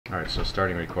Alright, so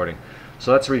starting recording.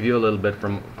 So let's review a little bit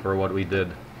for what we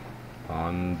did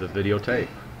on the videotape.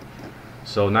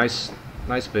 So nice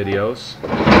videos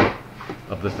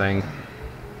of the thing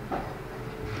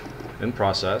in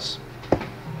process.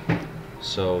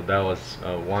 So that was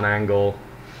one angle,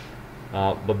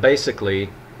 but basically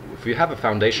if you have a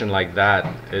foundation like that,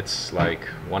 it's like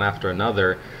one after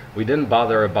another. We didn't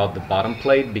bother about the bottom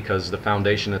plate because the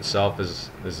foundation itself is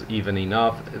even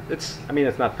enough. I mean,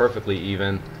 it's not perfectly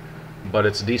even, but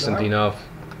it's decent enough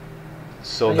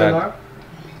so that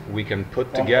we can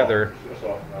put together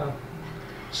the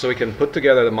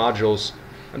modules.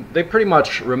 And they pretty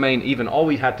much remain even. All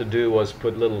we had to do was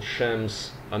put little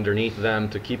shims underneath them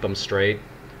to keep them straight,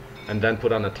 and then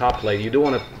put on the top plate. You do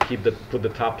want to put the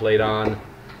top plate on,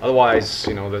 otherwise,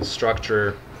 you know, the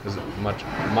structure is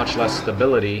much less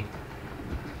stability.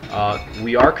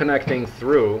 We are connecting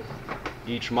through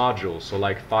each module, so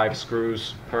like 5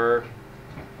 screws per.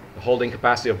 The holding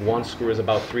capacity of one screw is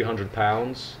about 300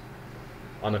 pounds.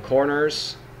 On the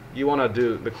corners, you want to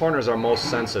do, the corners are most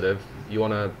sensitive. You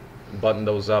want to button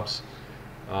those up.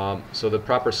 So the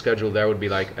proper schedule there would be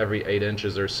like every 8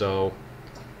 inches or so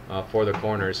for the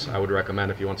corners. I would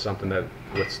recommend if you want something that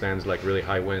withstands like really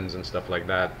high winds and stuff like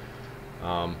that.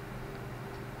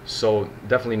 So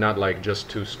definitely not like just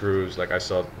 2 screws. Like I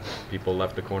saw people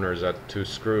left the corners at 2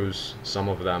 screws, some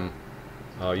of them.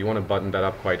 You want to button that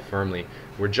up quite firmly.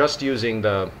 We're just using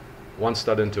the one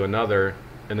stud into another.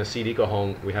 In the Seed Eco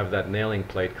Home, we have that nailing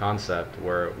plate concept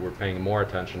where we're paying more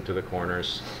attention to the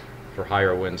corners for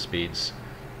higher wind speeds.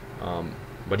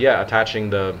 But yeah,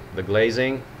 attaching the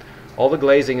glazing. All the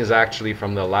glazing is actually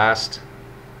from the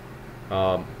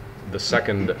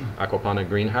second aquaponic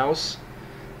greenhouse.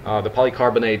 The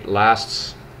polycarbonate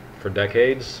lasts for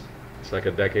decades. It's like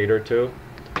a decade or two.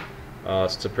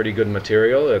 It's a pretty good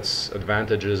material. Its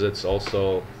advantage is it's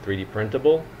also 3D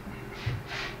printable.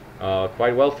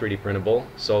 Quite well 3D printable.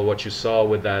 So what you saw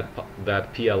with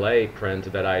that PLA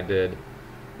print that I did,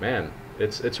 man,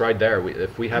 it's right there.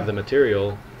 If we have the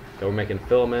material that we're making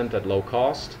filament at low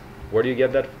cost, where do you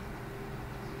get that? Did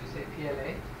you say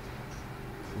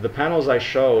PLA? The panels I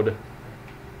showed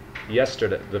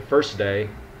yesterday, the first day,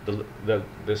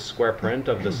 the square print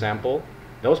of the sample,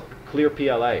 that was clear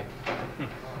PLA.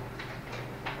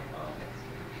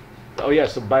 Oh yeah,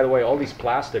 so by the way, all these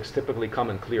plastics typically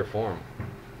come in clear form,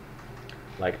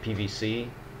 like PVC,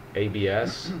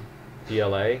 ABS,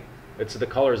 PLA. It's the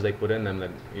colors they put in them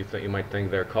that you might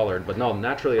think they're colored, but no,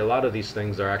 naturally a lot of these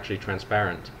things are actually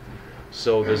transparent.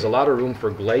 So there's a lot of room for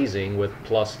glazing with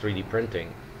plus 3D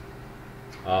printing.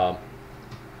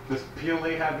 Does PLA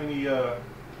have any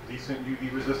decent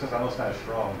UV resistance? I know it's not as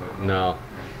strong, but no,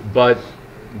 but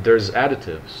there's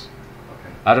additives.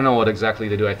 I don't know what exactly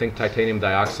they do. I think titanium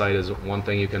dioxide is one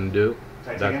thing you can do.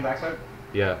 Titanium dioxide?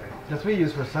 Yeah. Okay. That's what we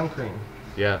use for sun cream.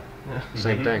 Yeah.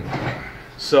 Same thing.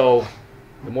 So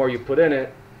the more you put in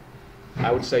it,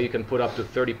 I would say you can put up to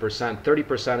 30%.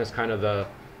 30% is kind of the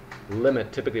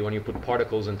limit typically when you put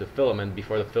particles into filament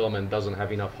before the filament doesn't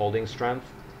have enough holding strength.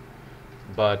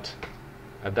 But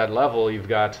at that level, you're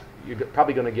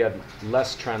probably going to get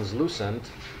less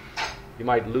translucent. You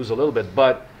might lose a little bit,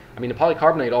 but I mean, the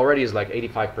polycarbonate already is like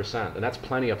 85%, and that's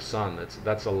plenty of sun.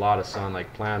 That's a lot of sun.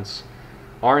 Like, plants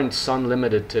aren't sun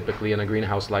limited typically in a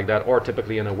greenhouse like that, or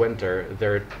typically in a winter.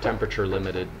 They're temperature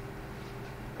limited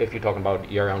if you're talking about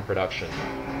year-round production.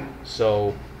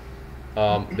 So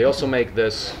they also make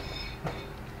this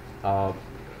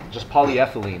just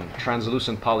polyethylene,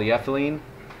 translucent polyethylene.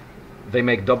 They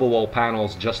make double wall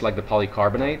panels just like the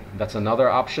polycarbonate. That's another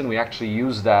option. We actually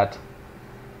use that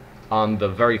on the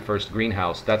very first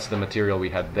greenhouse. That's the material we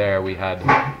had there. We had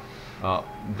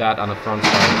that on the front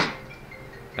sides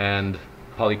and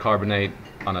polycarbonate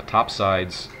on the top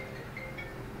sides.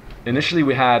 Initially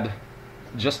we had,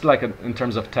 just like in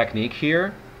terms of technique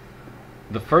here,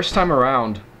 the first time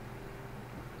around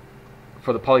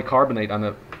for the polycarbonate on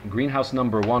the greenhouse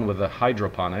number 1 with the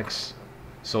hydroponics,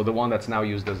 so the one that's now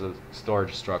used as a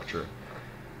storage structure,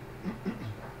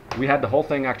 we had the whole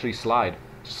thing actually slide.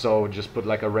 So just put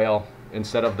like a rail,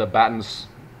 instead of the battens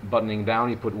buttoning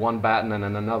down, you put one batten and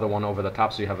then another one over the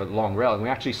top, so you have a long rail, and we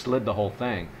actually slid the whole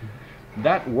thing.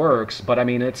 That works, but I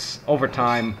mean, it's over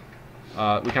time,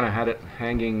 we kind of had it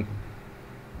hanging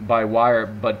by wire,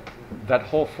 but that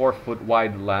whole 4-foot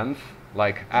wide length,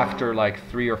 like after like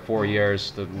 3 or 4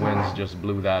 years, the winds just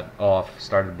blew that off,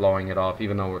 started blowing it off,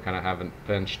 even though we're kind of having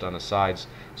pinched on the sides.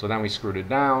 So then we screwed it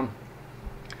down.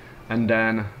 And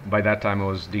then by that time it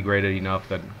was degraded enough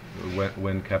that the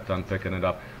wind kept on picking it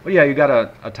up. But yeah, you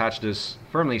gotta attach this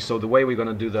firmly. So the way we're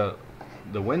gonna do the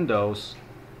windows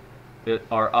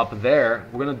are up there,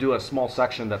 we're going to do a small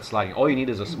section that's sliding. All you need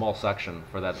is a small section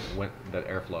for that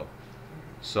airflow.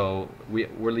 So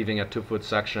we're leaving a 2-foot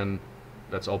section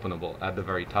that's openable at the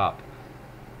very top.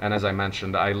 And as I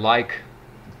mentioned, I like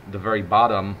the very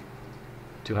bottom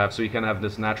to have, so you can have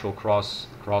this natural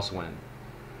crosswind.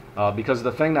 Because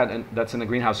the thing that's in the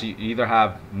greenhouse, you either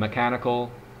have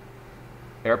mechanical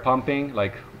air pumping,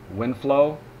 like wind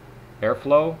flow,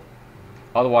 airflow.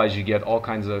 Otherwise, you get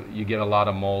a lot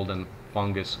of mold and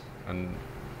fungus and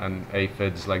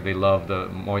aphids. Like, they love the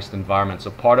moist environment.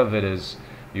 So part of it is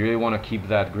you really want to keep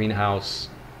that greenhouse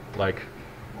like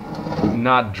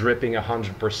not dripping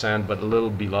 100%, but a little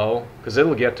below, because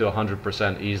it'll get to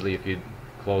 100% easily if you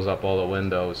close up all the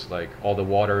windows, like all the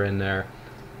water in there,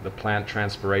 the plant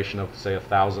transpiration of say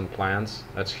 1,000 plants.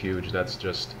 That's huge. That's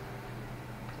just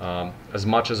as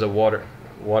much as water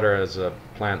as a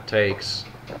plant takes.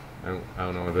 I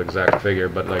don't know the exact figure,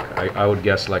 but like I would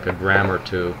guess like a gram or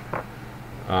two.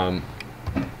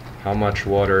 How much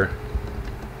water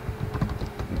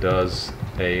does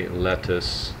a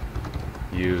lettuce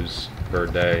use per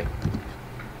day?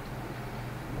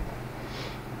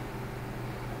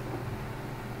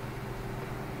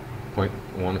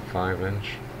 .15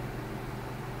 inch.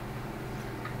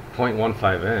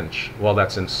 0.15 inch. Well,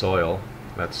 that's in soil.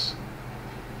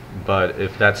 But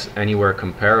if that's anywhere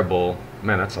comparable,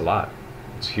 man, that's a lot.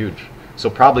 It's huge. So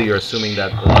probably you're assuming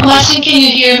that. Marcin, can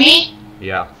you hear me?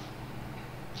 Yeah.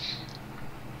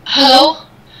 Hello?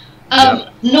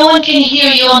 No one can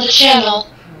hear you on the channel.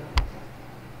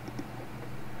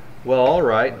 Well, all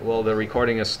right. Well, the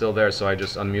recording is still there, so I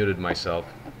just unmuted myself.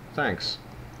 Thanks.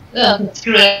 That's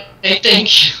great.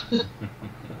 Thank you.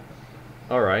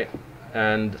 All right.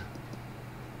 And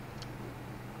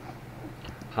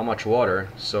how much water?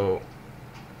 So,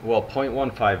 well,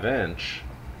 0.15 inch.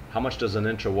 How much does an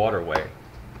inch of water weigh?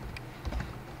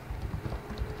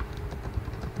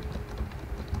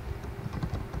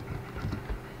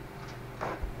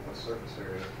 What surface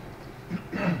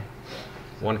area?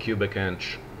 1 cubic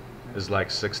inch is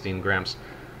like 16 grams.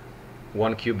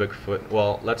 1 cubic foot.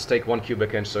 Well, let's take 1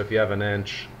 cubic inch. So if you have an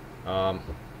inch,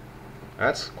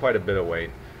 that's quite a bit of weight.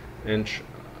 Inch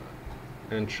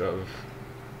of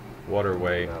water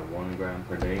weight. 1 gram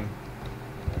per day.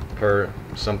 Per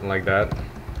something like that.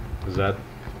 Is that?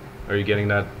 Are you getting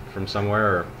that from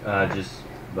somewhere, or? Just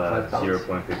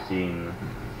 0.15,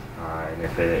 and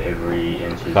if every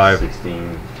inch is 5.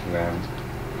 16 grams.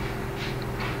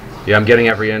 Yeah, I'm getting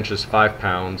every inch is 5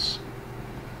 pounds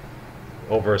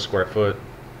over a square foot.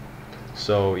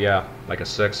 So yeah, like a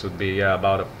 6 would be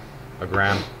about a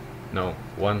gram. No,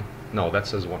 1. No, that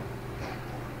says 1.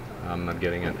 I'm not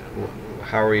getting it.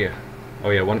 How are you? Oh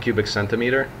yeah, 1 cubic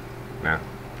centimeter. Nah.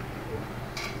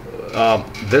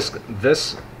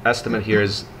 This estimate here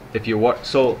is if you want.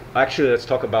 So actually, let's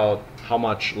talk about how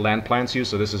much land plants use.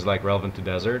 So this is like relevant to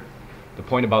desert. The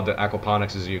point about the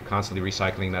aquaponics is you're constantly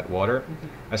recycling that water,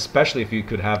 especially if you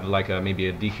could have like maybe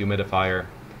a dehumidifier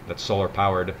that's solar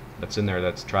powered, that's in there,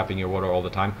 that's trapping your water all the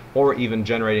time, or even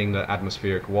generating the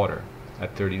atmospheric water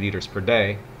at 30 liters per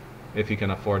day. If you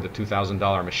can afford the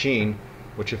 $2,000 machine,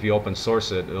 which if you open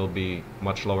source it, it'll be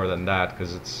much lower than that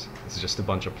because it's just a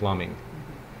bunch of plumbing.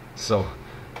 So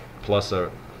plus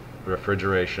a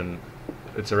refrigeration,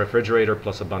 it's a refrigerator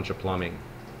plus a bunch of plumbing.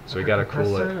 So you gotta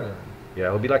cool it. Yeah,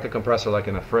 it'll be like a compressor, like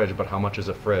in a fridge. But how much is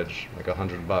a fridge? Like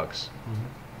 $100.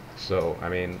 So I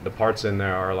mean, the parts in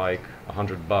there are like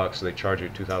 $100. They charge you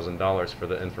 $2,000 for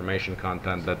the information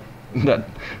content that in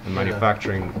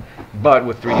manufacturing. But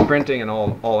with 3D printing and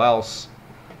all else,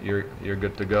 you're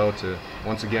good to go. To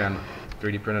once again,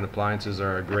 3D printed appliances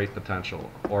are a great potential,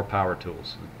 or power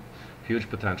tools, huge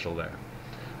potential there.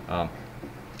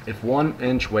 If 1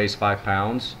 inch weighs 5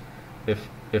 pounds,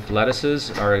 if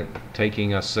lettuces are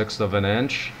taking 1/6 of an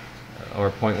inch,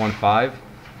 or 0.15,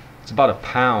 it's about 1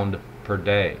 pound per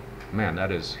day. Man,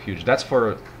 that is huge. That's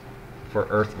for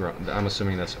earth grown. I'm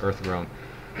assuming that's earth grown.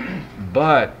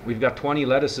 But we've got 20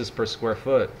 lettuces per square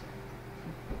foot.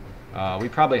 We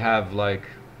probably have like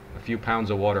a few pounds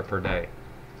of water per day.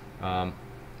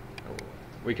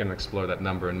 We can explore that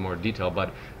number in more detail,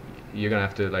 but you're gonna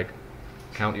have to like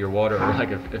count your water, or like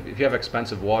if you have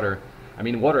expensive water. I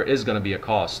mean, water is going to be a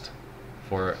cost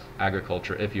for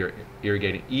agriculture if you're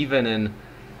irrigating, even in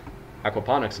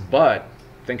aquaponics. But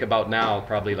think about now,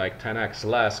 probably like 10x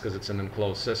less because it's an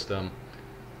enclosed system,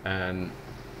 and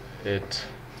it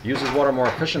uses water more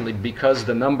efficiently because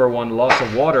the #1 loss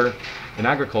of water in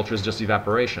agriculture is just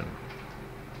evaporation.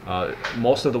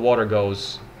 Most of the water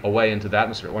goes away into the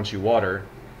atmosphere once you water.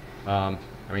 I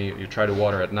mean, you try to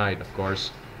water at night, of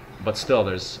course, but still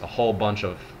there's a whole bunch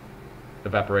of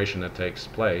evaporation that takes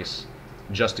place.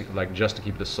 just to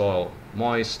keep the soil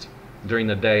moist. During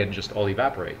the day, it just all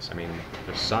evaporates. I mean,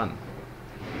 there's sun.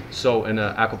 So in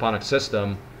an aquaponic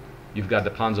system, you've got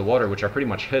the ponds of water which are pretty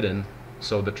much hidden.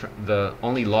 So the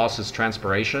only loss is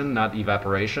transpiration, not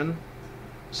evaporation.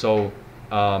 So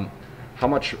how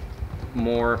much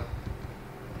more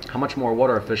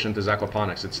water efficient is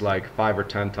aquaponics? It's like 5 or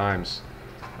 10 times.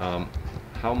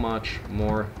 How much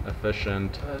more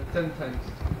efficient 10 times.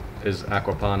 is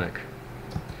aquaponic?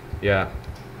 Yeah,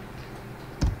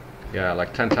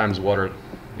 like 10 times water.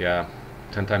 Yeah,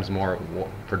 10 times more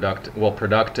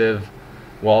productive.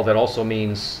 Well, that also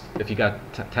means if you got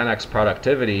 10x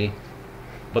productivity,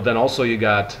 but then also you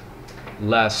got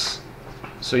less.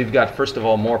 So you've got, first of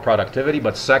all, more productivity,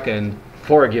 but second,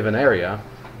 for a given area,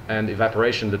 and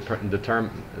evaporation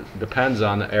depends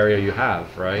on the area you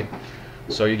have, right?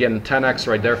 So you're getting 10x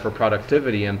right there for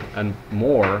productivity and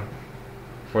more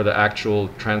for the actual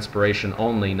transpiration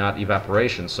only, not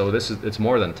evaporation. So it's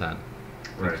more than 10.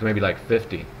 Right. It's maybe like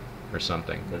 50 or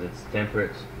something. Because it's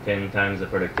 10 times the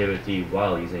productivity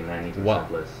while using 90% less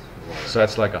water. So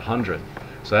that's like 100.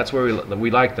 So that's where we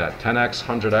like that. 10x,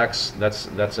 100x,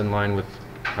 that's in line with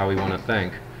how we want to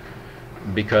think.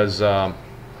 Because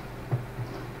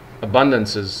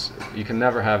abundance is, you can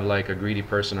never have like a greedy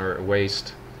person or a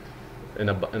waste in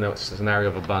a scenario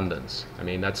of abundance. I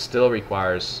mean, that still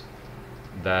requires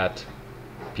that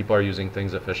people are using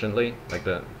things efficiently, like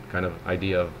the kind of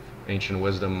idea of ancient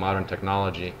wisdom, modern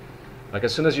technology. Like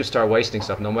as soon as you start wasting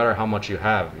stuff, no matter how much you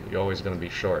have, you're always going to be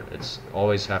short. It's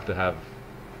always have to have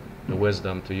the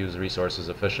wisdom to use resources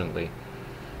efficiently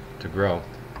to grow.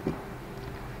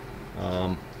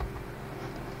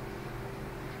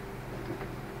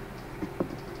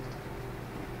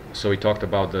 So we talked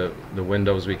about the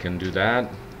windows, we can do that.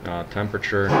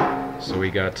 Temperature, so we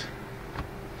got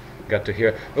to here.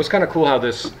 It was kind of cool how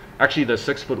this, actually the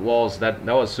 6-foot walls, that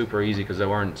was super easy because they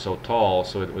weren't so tall,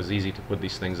 so it was easy to put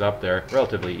these things up there,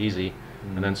 relatively easy.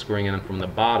 And then screwing in them from the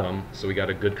bottom, so we got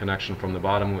a good connection from the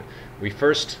bottom. We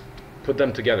first put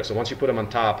them together, so once you put them on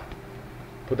top,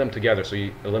 put them together so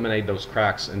you eliminate those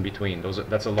cracks in between.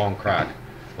 That's a long crack,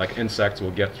 like insects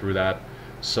will get through that.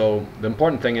 So the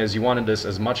important thing is you wanted this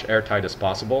as much airtight as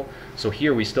possible. So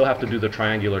here we still have to do the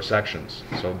triangular sections.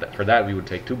 So for that we would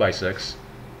take 2x6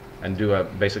 and do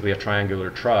basically a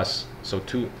triangular truss. So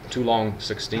two long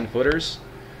 16-footers.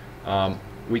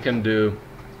 We can do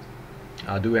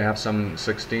we have some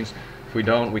 16s? If we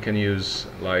don't, we can use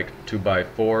like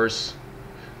 2x4s.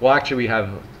 Well, actually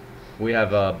we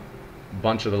have a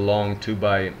bunch of the long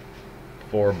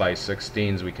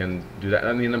 2x4x16s. We can do that.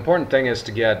 I mean, the important thing is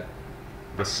to get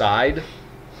the side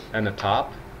and the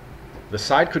top. The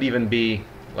side could even be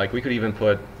like, we could even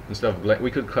put, instead of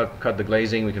we could cut the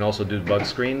glazing. We can also do bug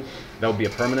screen. That would be a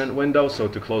permanent window. So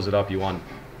to close it up, you want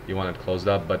it closed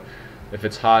up. But if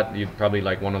it's hot, you'd probably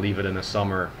like want to leave it in the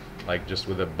summer, like just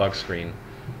with a bug screen.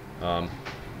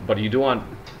 But you do want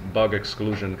bug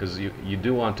exclusion because you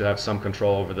do want to have some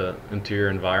control over the interior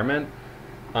environment,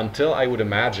 until I would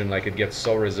imagine like it gets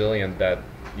so resilient that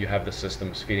you have the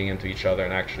systems feeding into each other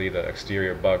and actually the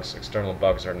external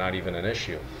bugs are not even an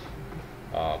issue.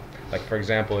 Like for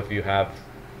example, if you have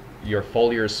your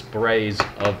foliar sprays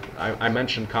of, I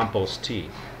mentioned compost tea,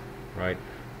 right?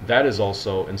 That is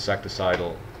also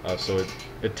insecticidal. So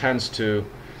it tends to,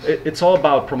 it's all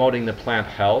about promoting the plant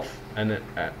health, and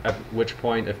at which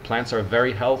point if plants are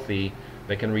very healthy,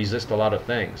 they can resist a lot of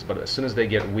things. But as soon as they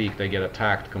get weak, they get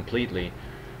attacked completely.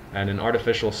 And in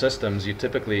artificial systems, you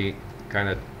typically kind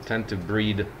of tend to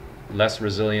breed less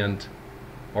resilient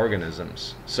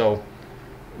organisms. So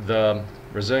the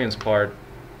resilience part,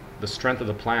 the strength of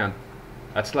the plant,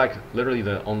 that's like literally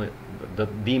the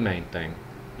main thing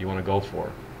you want to go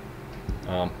for.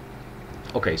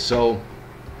 Okay, so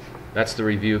that's the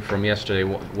review from yesterday.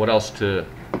 What else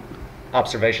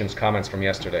observations, comments from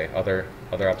yesterday? Other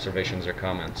observations or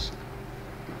comments?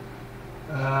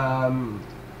 The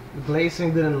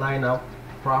glazing didn't line up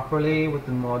properly with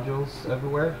the modules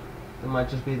everywhere. It might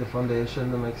just be the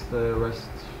foundation that makes the rest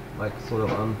like sort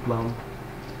of unplumb.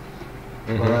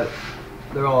 But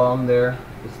they're all on there.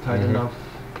 It's tight enough.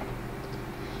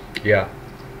 Yeah.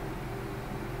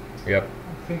 Yep. I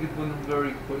think it went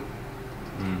very quick.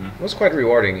 It was quite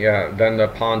rewarding, yeah. Then the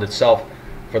pond itself,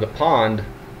 for the pond,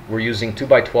 we're using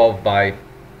 2x12 by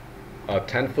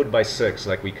 10 foot by 6,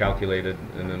 like we calculated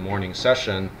in the morning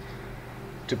session.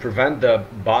 To prevent the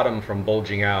bottom from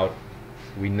bulging out,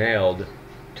 we nailed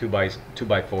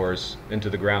 2x4s into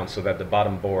the ground so that the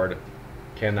bottom board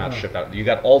cannot shift out. You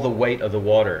got all the weight of the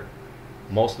water,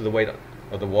 most of the weight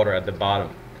of the water at the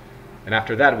bottom. And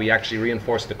after that, we actually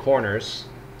reinforced the corners,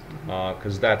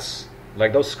 because that's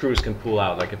like those screws can pull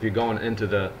out. Like if you're going into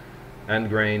the end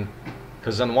grain,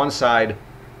 because on one side,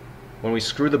 when we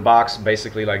screw the box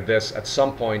basically like this, at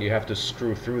some point you have to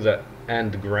screw through the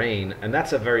end grain, and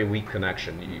that's a very weak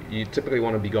connection. You typically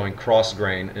want to be going cross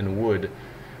grain in wood,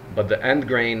 but the end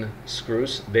grain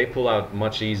screws, they pull out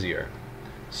much easier.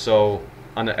 So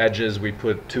on the edges we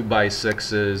put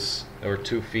 2x6s or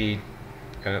 2 feet,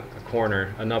 kind of a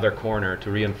corner, another corner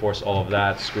to reinforce all of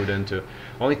that screwed into.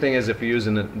 Only thing is, if you're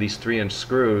using these 3-inch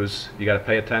screws, you got to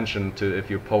pay attention to if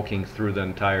you're poking through the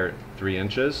entire 3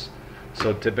 inches.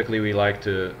 So typically we like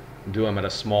to do them at a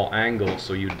small angle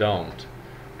so you don't,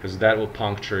 because that will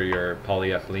puncture your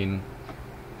polyethylene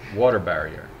water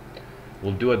barrier.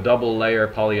 We'll do a double layer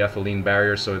polyethylene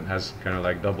barrier so it has kind of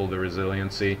like double the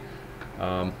resiliency,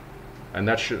 and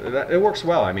it works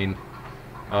well. I mean,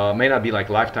 may not be like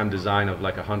lifetime design of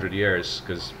like 100 years,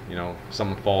 because you know,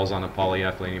 someone falls on a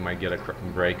polyethylene, you might get a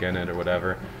break in it or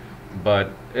whatever, but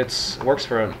it works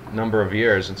for a number of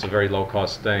years. It's a very low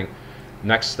cost thing.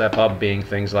 Next step up being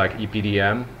things like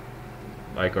EPDM,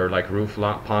 or like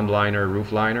pond liner,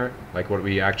 roof liner, like what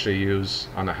we actually use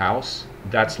on a house.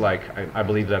 That's like, I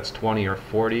believe that's 20 or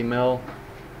 40 mil,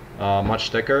 much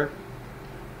thicker.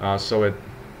 So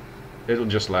it'll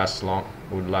just last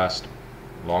would last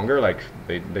longer. Like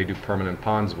they do permanent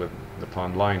ponds with the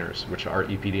pond liners, which are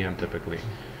EPDM typically.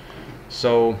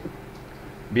 So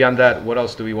beyond that, what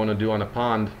else do we want to do on a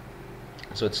pond?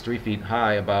 So it's 3 feet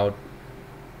high about.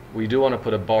 We do want to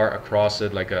put a bar across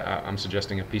it, like I'm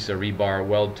suggesting a piece of rebar,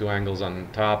 weld 2 angles on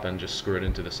top and just screw it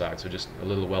into the side. So just a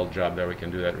little weld job there, we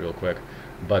can do that real quick.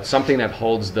 But something that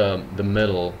holds the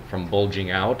middle from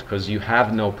bulging out, because you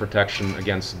have no protection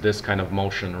against this kind of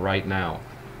motion right now.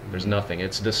 There's nothing.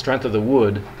 It's the strength of the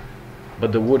wood,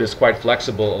 but the wood is quite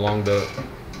flexible along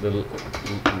the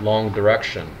long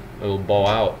direction. It'll bow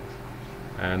out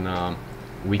and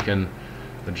weaken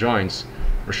the joints.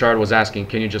 Richard was asking,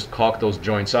 can you just caulk those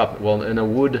joints up? Well, in a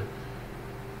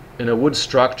wood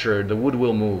structure, the wood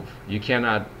will move. You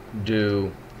cannot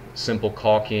do simple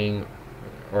caulking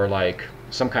or like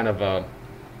some kind of a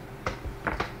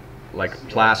like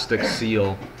plastic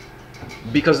seal,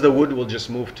 because the wood will just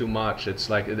move too much. It's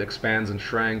like it expands and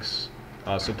shrinks.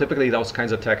 So typically those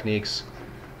kinds of techniques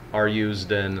are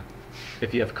used in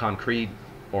if you have concrete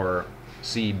or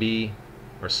CEB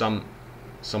or some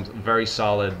very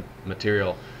solid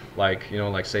material, like, you know,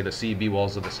 like say the CEB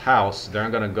walls of this house. They're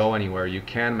not going to go anywhere. You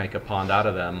can make a pond out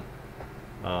of them.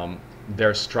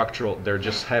 They're structural. They're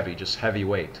just heavy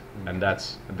weight, and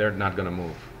they're not going to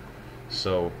move.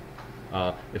 So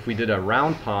if we did a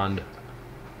round pond,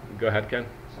 go ahead, Ken.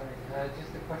 Sorry,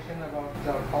 just a question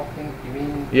about caulking. You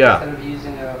mean yeah, instead of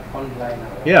using a pond liner?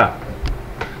 Yeah.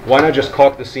 Why not just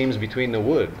caulk the seams between the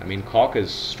wood? I mean, caulk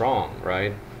is strong,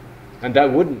 right? And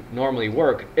that wouldn't normally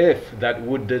work if that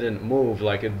wood didn't move,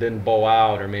 like it didn't bow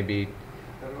out, or maybe.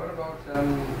 But what about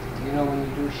you know, when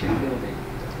you do shipbuilding?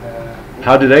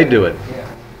 How do they do it? Yeah.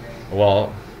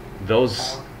 Well,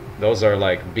 those are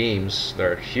like beams.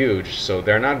 They're huge, so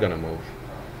they're not going to move,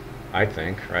 I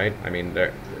think, right? I mean,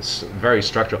 it's very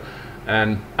structural.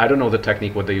 And I don't know the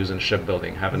technique what they use in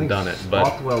shipbuilding. Haven't done it, but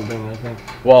spot welding, I think.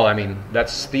 Well, I mean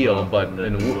that's steel, but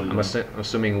I'm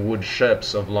assuming wood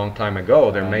ships of long time ago,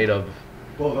 they're made of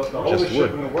well, the oldest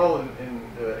ship in the world in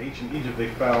ancient Egypt they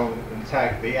found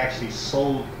intact. They actually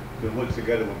sewed the wood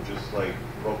together with just like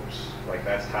ropes. Like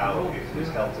that's how it was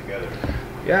held together.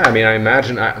 Yeah, I mean, I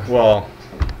imagine. Well,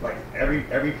 like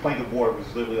every plank of board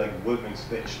was literally like woodmen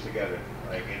stitched together.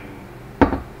 Like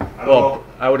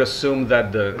I would assume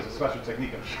that it's a special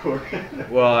technique, I'm sure.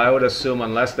 Well, I would assume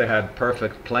unless they had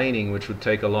perfect planing, which would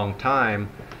take a long time,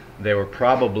 they were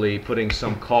probably putting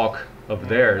some caulk of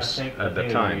theirs at the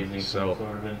time. So some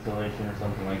sort of insulation or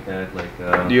something like that.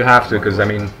 Like you have to, because I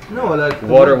mean, no, like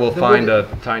water will find a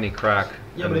tiny crack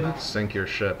and sink your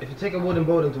ship. If you take a wooden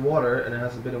boat into water and it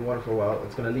hasn't been in water for a while,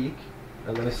 it's gonna leak,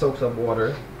 and when it soaks up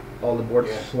water, all the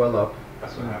boards swell up.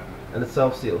 That's what happened. And it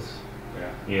self-seals.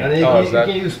 Yeah. And then you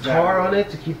can use tar on it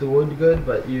to keep the wood good,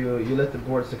 but you let the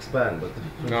boards expand. But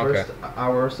the first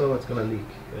hour or so, it's gonna leak.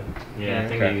 Yeah, I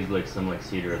think they use like some like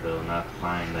cedar though, not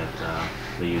pine that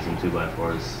they use in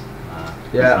 2x4s.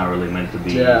 It's not really meant to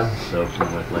be soaked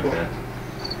with like that.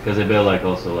 Because they build like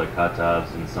also like hot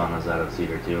tubs and saunas out of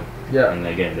cedar too. Yeah. And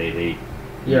again,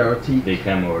 they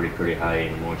come already pretty high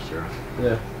in moisture.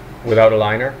 Yeah. Without a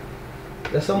liner.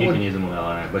 You can use them without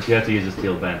liner, but you have to use a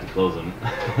steel band to close them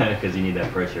because you need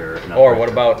that pressure. Or what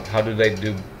about how do they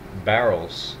do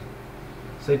barrels?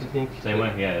 Same technique. Same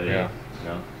way, yeah.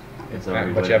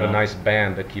 but you have a nice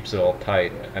band that keeps it all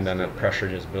tight, and then the pressure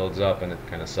just builds up and it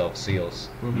kind of self-seals.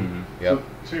 Yep.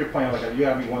 So you're playing like you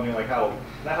have me wondering like how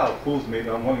not how a pool's made,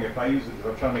 but I'm wondering if I use it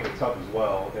because I'm trying to make it tough as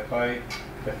well.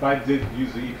 If I did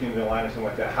use the EPN line or something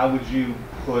like that, how would you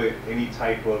put any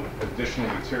type of additional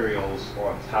materials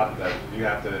on top of that? Do you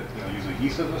have to use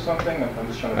adhesives or something? I'm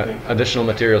just trying to think. Additional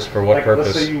materials for what purpose?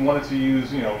 Let's say you wanted to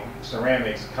use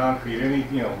ceramics, concrete, any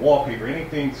wallpaper,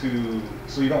 anything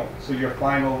so your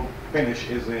final finish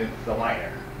isn't the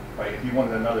liner. Right? If you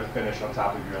wanted another finish on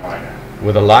top of your liner.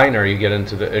 With a liner, you get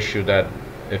into the issue that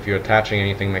if you're attaching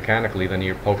anything mechanically, then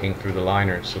you're poking through the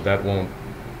liner, so that won't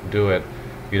do it.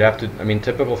 You'd have to. I mean,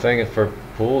 typical thing for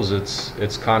pools,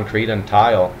 it's concrete and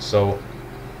tile. So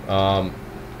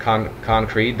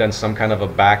concrete, then some kind of a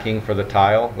backing for the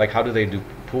tile. Like, how do they do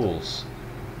pools?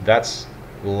 That's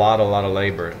a lot of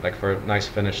labor. Like for a nice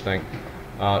finished thing.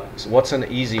 So what's an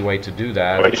easy way to do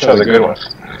that? Oh, you chose a good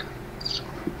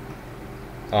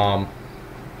one.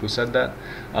 Who said that?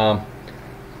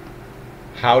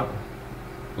 How,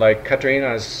 like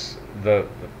Katrina's the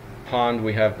pond,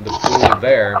 we have the pool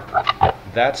there.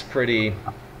 That's pretty.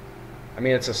 I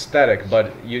mean, it's aesthetic,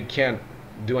 but you can't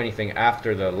do anything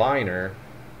after the liner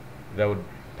that would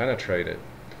penetrate it.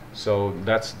 So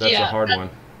that's a hard one.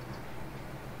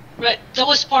 Right. That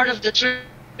was part of the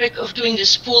trick of doing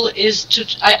this pool. Is to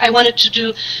I wanted to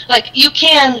do like you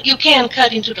can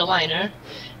cut into the liner,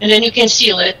 and then you can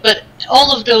seal it. But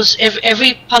all of those,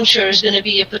 every puncture is going to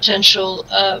be a potential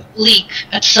leak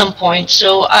at some point.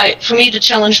 So for me, the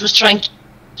challenge was trying to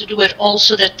do it all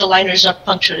so that the liner is not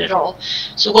punctured at all.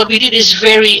 So what we did is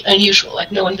very unusual.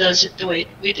 Like no one does it the way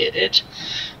we did it.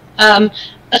 A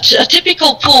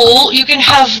typical pool, you can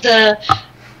have the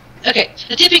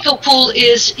typical pool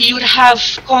is you would have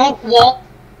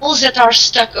walls that are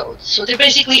stucco. So they're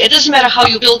basically, it doesn't matter how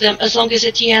you build them, as long as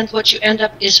at the end what you end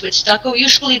up is with stucco.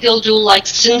 Usually they'll do like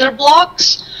cinder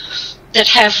blocks that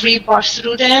have rebar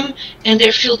through them, and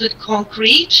they're filled with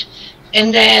concrete.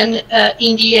 And then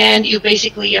in the end, you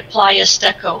basically apply a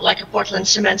stucco, like a Portland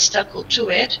cement stucco to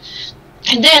it.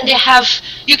 And then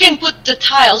you can put the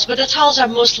tiles, but the tiles are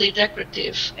mostly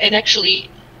decorative. And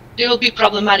actually, they will be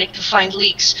problematic to find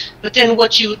leaks. But then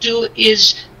what you do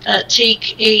is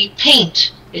take a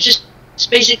paint. It's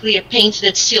basically a paint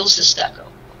that seals the stucco.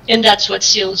 And that's what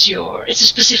seals it's a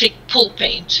specific pool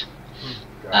paint.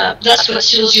 That's what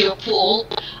seals your pool.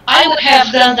 I would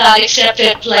have done that, except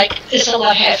that it's a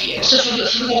lot heavier. So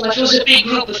if it was a big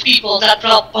group of people, that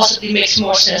possibly makes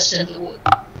more sense than the wood.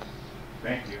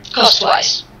 Thank you.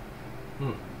 Cost-wise.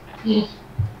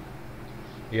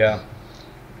 Yeah.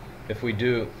 If we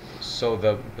do, so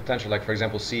the potential, like for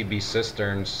example, CB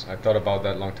cisterns, I thought about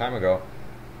that a long time ago.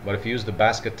 But if you use the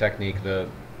basket technique, the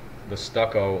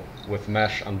stucco with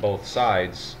mesh on both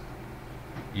sides,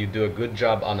 you do a good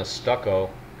job on a stucco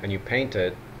and you paint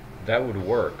it, that would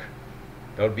work.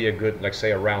 That would be a good, like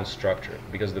say a round structure,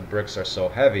 because the bricks are so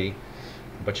heavy.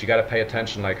 But you got to pay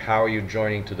attention, like how are you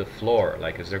joining to the floor?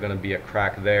 Like is there going to be a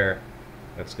crack there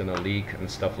that's going to leak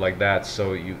and stuff like that?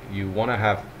 So you want to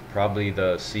have probably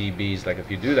the CBs, like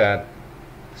if you do that,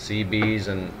 CBs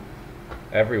and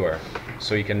everywhere.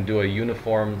 So you can do a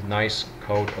uniform nice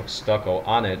coat of stucco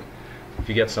on it. If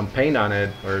you get some paint on it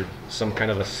or some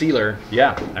kind of a sealer,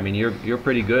 yeah, I mean you're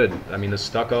pretty good. I mean the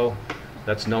stucco,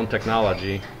 that's known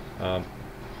technology,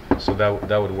 so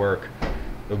that would work.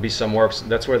 There'll be some works.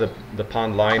 That's where the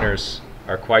pond liners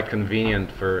are quite convenient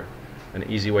for an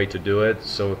easy way to do it.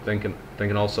 So thinking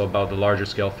also about the larger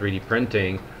scale 3D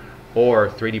printing or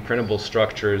 3D printable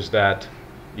structures that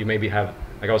you maybe have.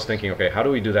 Like I was thinking, okay, how do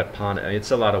we do that pond? And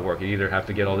it's a lot of work. You either have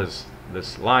to get all this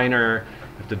liner,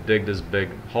 you have to dig this big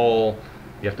hole,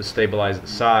 you have to stabilize the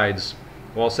sides.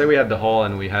 Well, say we had the hole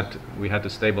and we had to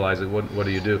stabilize it. What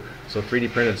do you do? So 3D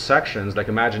printed sections, like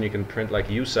imagine you can print like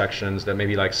U sections that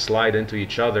maybe like slide into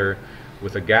each other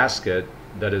with a gasket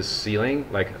that is sealing.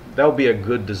 Like that would be a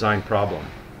good design problem.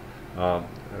 I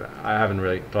haven't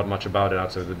really thought much about it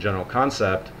outside of the general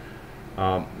concept.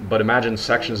 But imagine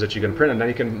sections that you can print, and then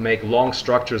you can make long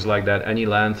structures like that any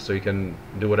length, so you can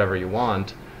do whatever you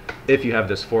want if you have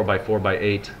this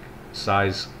 4x4x8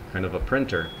 size kind of a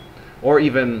printer, or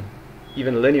even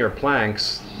linear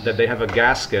planks that they have a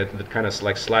gasket that kind of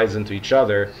like slides into each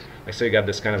other. Like so you got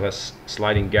this kind of a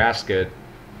sliding gasket,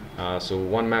 so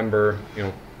one member,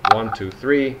 1, 2,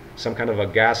 3, some kind of a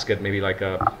gasket, maybe like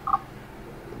a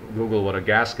Google what a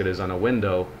gasket is on a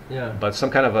window, yeah. But some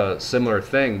kind of a similar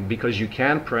thing, because you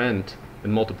can print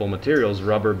in multiple materials,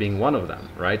 rubber being one of them,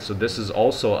 right? So this is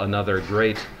also another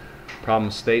great problem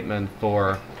statement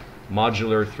for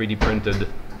modular 3D printed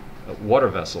water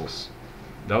vessels.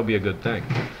 That would be a good thing.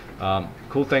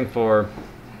 Cool thing for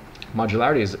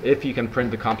modularity is if you can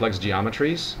print the complex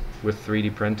geometries with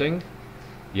 3D printing,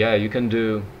 yeah, you can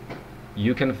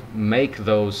make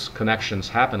those connections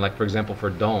happen. Like for example, for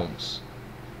domes.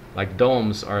 Like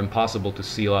domes are impossible to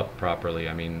seal up properly.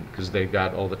 I mean, because they've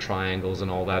got all the triangles and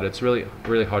all that. It's really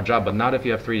hard job. But not if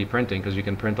you have 3D printing, because you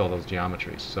can print all those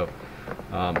geometries. So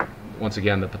once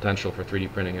again, the potential for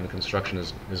 3D printing in construction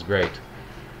is great.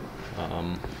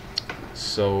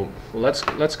 So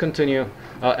let's continue.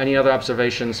 Any other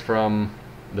observations from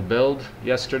the build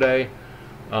yesterday?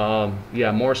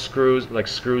 Yeah, more screws, like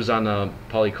screws on a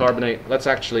polycarbonate. Let's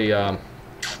actually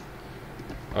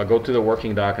go to the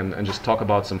working doc and just talk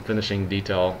about some finishing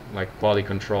detail, like quality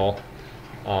control.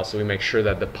 So we make sure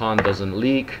that the pond doesn't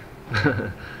leak,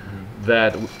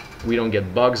 that we don't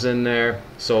get bugs in there.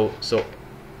 So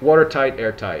watertight,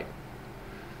 airtight,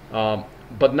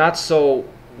 but not so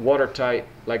watertight.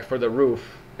 Like for the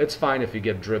roof, it's fine if you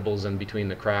get dribbles in between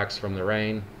the cracks from the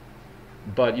rain,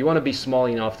 but you want to be small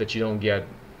enough that you don't get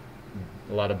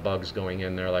a lot of bugs going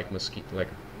in there, like mosquito, like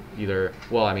either,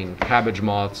 well, I mean, cabbage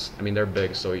moths. I mean, they're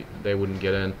big, so they wouldn't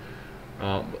get in.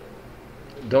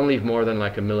 Don't leave more than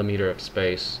like a millimeter of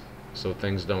space, so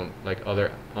things don't, like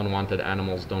other unwanted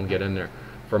animals don't get in there.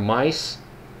 For mice,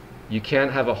 you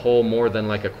can't have a hole more than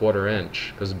like a 1/4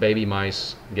 inch, because baby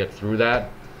mice get through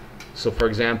that. So for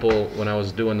example, when I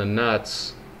was doing the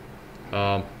nuts,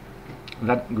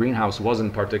 that greenhouse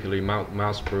wasn't particularly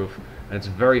mouse-proof, and it's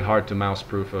very hard to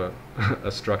mouse-proof a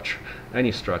structure,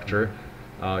 any structure.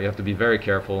 You have to be very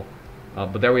careful.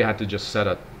 But there we had to just set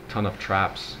a ton of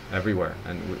traps everywhere,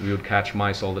 and we would catch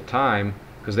mice all the time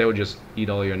because they would just eat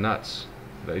all your nuts.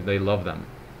 They love them.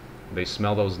 They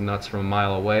smell those nuts from a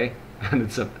mile away, and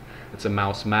it's a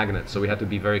mouse magnet. So we had to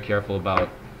be very careful about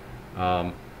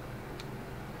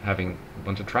having a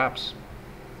bunch of traps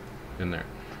in there.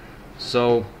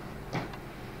 So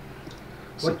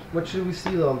what should we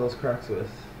seal all those cracks with?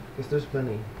 Because there's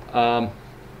plenty.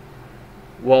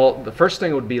 Well, the first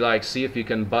thing would be like see if you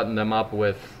can button them up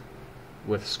with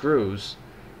screws.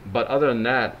 But other than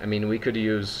that, I mean, we could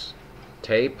use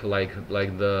tape, like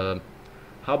the.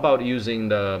 How about using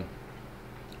the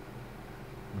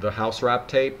house wrap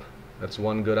tape? That's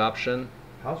one good option.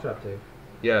 House wrap tape.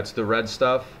 Yeah, it's the red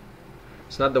stuff.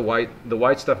 It's not the white. The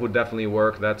white stuff would definitely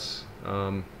work. That's we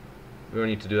don't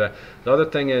need to do that. The other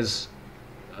thing is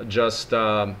just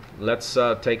let's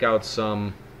take out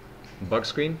some bug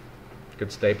screen. You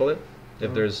could staple it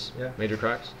if there's major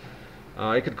cracks.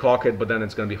 You could caulk it, but then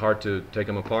it's going to be hard to take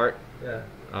them apart.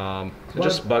 Yeah.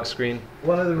 Just bug screen.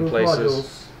 One of the roof places.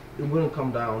 modules, it wouldn't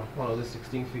come down. One of the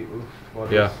 16-feet roof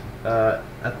modules. Yeah.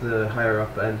 At the higher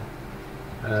up end.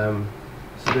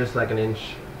 So there's like an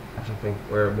inch, I think,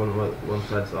 where one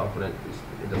side's off and it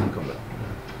doesn't come down.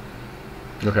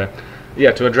 Okay.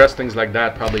 Yeah, to address things like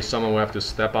that, probably someone will have to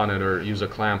step on it or use a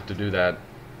clamp to do that.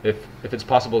 If it's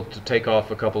possible to take off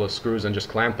a couple of screws and just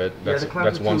clamp it,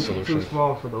 that's one solution. Too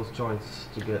small for those joints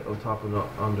to get on top and not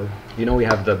under. You know we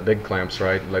have the big clamps,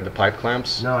 right? Like the pipe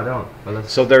clamps. No, I don't. But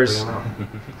let's so there's bring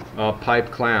them out. a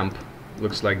pipe clamp,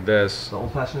 looks like this. The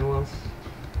old-fashioned ones.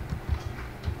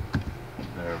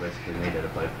 They're basically made out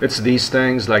of pipe. It's these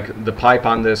things. Like the pipe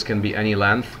on this can be any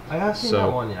length. I have seen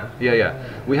that one, yeah.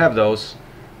 Yeah. We have those.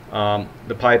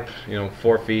 The pipe,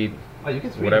 4 feet. Oh, you can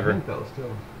 3D whatever. print those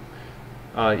too.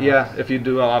 Yeah, if you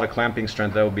do a lot of clamping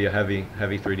strength, that would be a heavy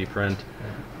 3D print.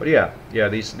 But yeah,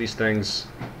 these things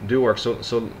do work.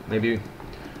 So maybe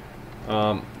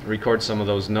record some of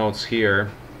those notes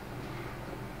here.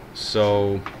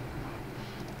 So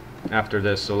after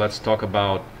this, so let's talk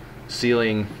about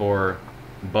sealing for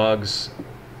bugs,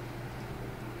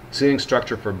 sealing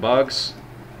structure for bugs.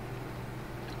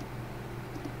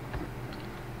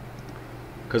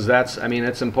 Because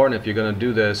it's important if you're going to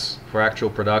do this for actual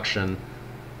production,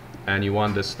 and you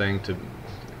want this thing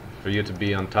for you to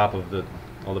be on top of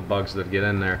all the bugs that get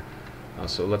in there.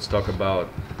 So let's talk about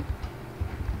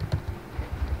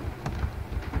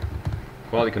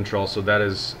quality control. So that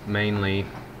is mainly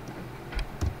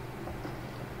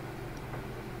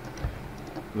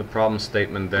the problem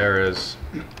statement. There is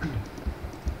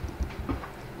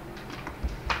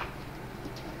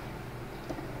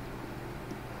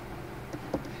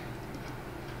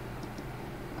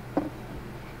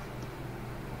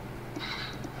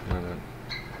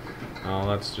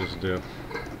let's just do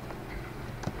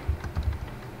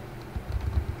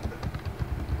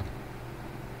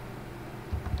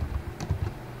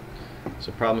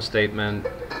so problem statement,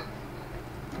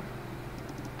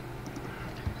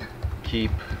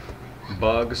 keep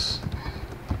bugs,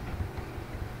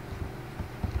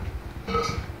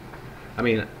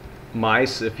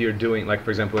 mice, if you're doing, like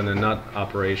for example in a nut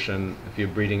operation, if you're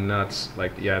breeding nuts,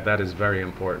 like yeah, that is very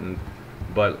important.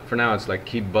 But for now it's like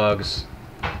keep bugs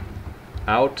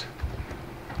out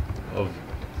of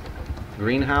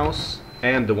greenhouse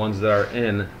and the ones that are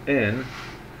in.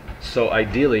 So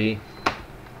ideally,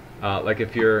 like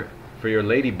if you're, for your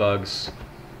ladybugs,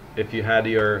 if you had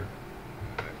your,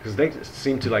 because they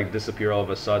seem to like disappear all of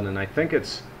a sudden, and I think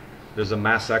there's a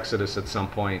mass exodus at some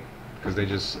point, because they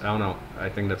just, I don't know, I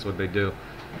think that's what they do.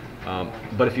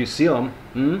 But if you seal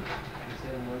them,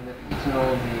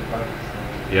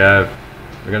 yeah,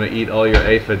 they're gonna eat all your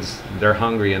aphids. They're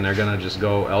hungry and they're gonna just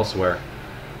go elsewhere.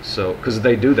 So, because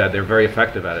they do that, they're very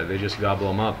effective at it. They just gobble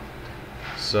them up.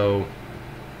 So,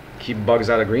 keep bugs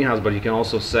out of greenhouse, but you can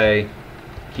also say,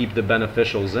 keep the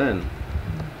beneficials in.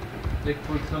 Like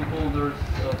for example, there's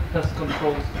pest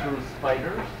controls through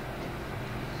spiders.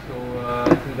 So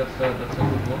I think that's a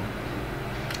good one.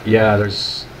 Yeah,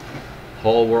 there's a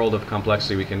whole world of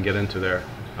complexity we can get into there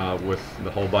with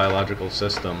the whole biological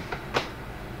system.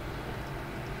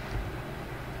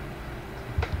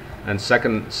 And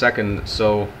second,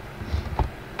 so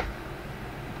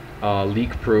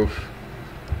leak-proof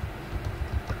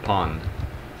pond.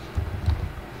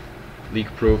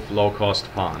 Leak-proof,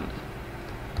 low-cost pond.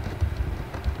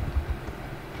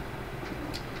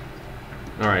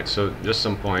 All right, so just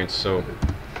some points. So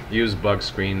use bug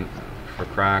screen for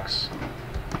cracks.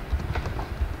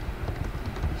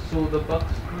 So the bug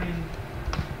screen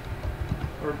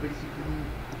are basically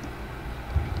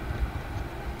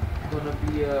gonna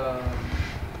be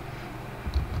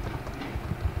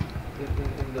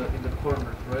in the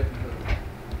corners, right?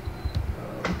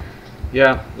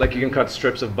 Yeah, like you can cut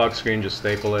strips of bug screen, just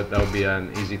staple it. That would be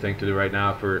an easy thing to do right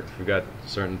now if we've got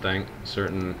certain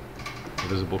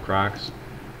visible cracks.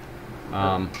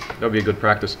 That would be a good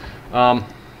practice. And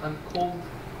cold,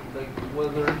 like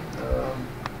weather.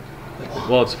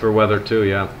 Well, it's for weather too,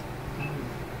 yeah.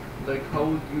 Like how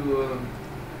would you,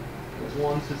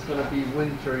 once it's gonna be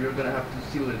winter, you're gonna have to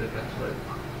seal it again, right?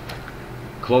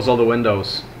 Close all the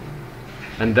windows,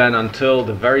 and then until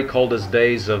the very coldest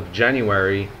days of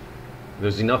January,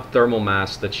 there's enough thermal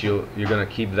mass that you're gonna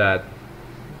keep that.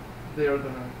 They are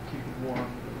gonna keep it warm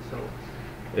themselves.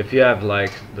 If you have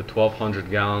like the 1,200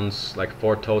 gallons, like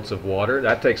 4 totes of water,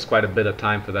 that takes quite a bit of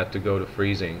time for that to go to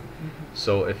freezing. Mm-hmm.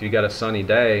 So if you got a sunny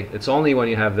day, it's only when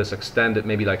you have this extended,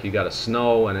 maybe like you got a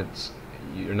snow and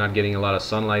you're not getting a lot of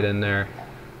sunlight in there,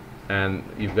 and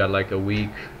you've got like a week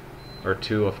or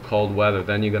two of cold weather,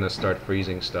 then you're gonna start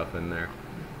freezing stuff in there.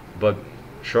 But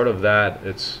short of that,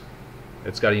 it's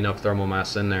got enough thermal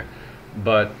mass in there.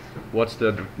 But what's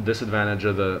the disadvantage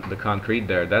of the concrete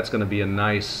there? That's going to be a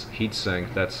nice heat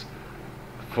sink. That's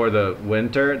for the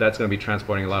winter. That's going to be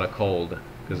transporting a lot of cold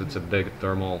because it's a big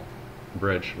thermal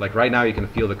bridge. Like right now you can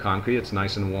feel the concrete. It's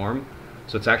nice and warm.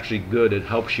 So it's actually good. It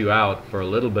helps you out for a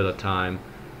little bit of time,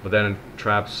 but then it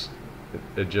traps,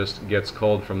 it just gets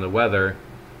cold from the weather,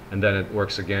 and then it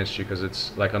works against you because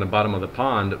it's like on the bottom of the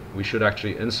pond. We should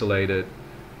actually insulate it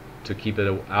to keep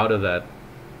it out of that,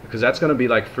 because that's going to be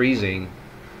like freezing,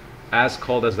 as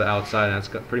cold as the outside, and it's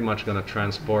pretty much going to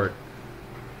transport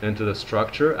into the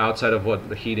structure outside of what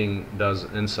the heating does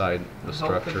inside the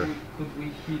structure. How could we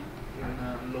heat in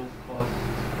a low cost?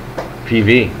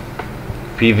 PV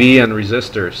and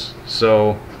resistors.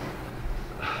 So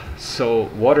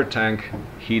water tank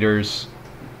heaters,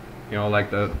 you know,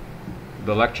 like the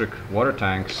electric water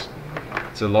tanks,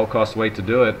 it's a low cost way to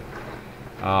do it.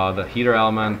 The heater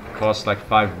element costs like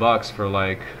 $5 for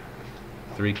like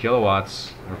 3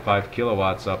 kilowatts or 5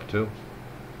 kilowatts up to.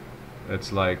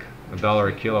 It's like $1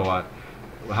 a kilowatt.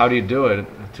 How do you do it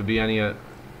to be any? I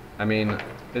mean,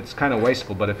 it's kind of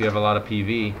wasteful. But if you have a lot of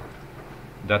PV,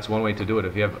 that's one way to do it.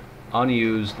 If you have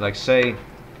unused, like say,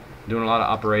 doing a lot of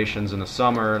operations in the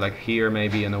summer, like here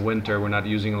maybe in the winter, we're not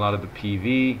using a lot of the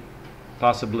PV,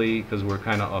 possibly because we're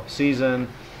kind of off season.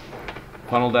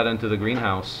 Funnel that into the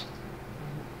greenhouse.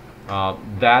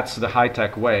 That's the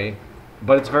high-tech way,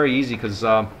 but it's very easy because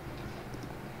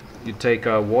you take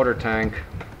a water tank,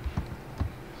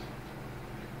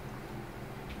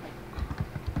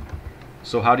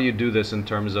 so how do you do this in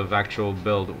terms of actual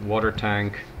build? Water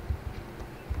tank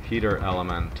heater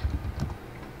element.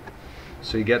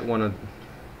 So you get one of,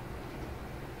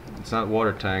 it's not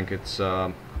water tank, it's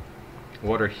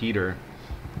water heater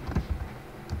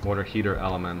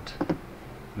element.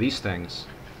 These things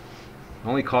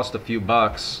only cost a few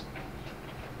bucks,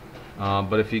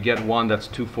 but if you get one that's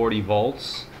 240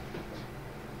 volts,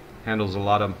 handles a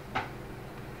lot of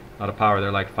power.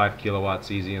 They're like 5 kilowatts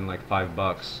easy and like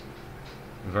 $5,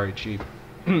 very cheap.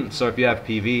 So if you have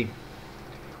PV,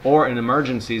 Or in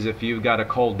emergencies, if you've got a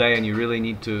cold day and you really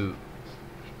need to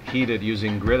heat it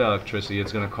using grid electricity,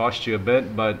 it's going to cost you a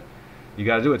bit, but you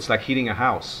got to do it. It's like heating a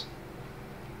house.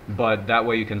 But that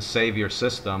way you can save your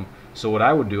system. So what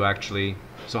I would do actually,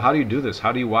 so how do you do this?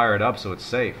 How do you wire it up so it's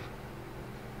safe?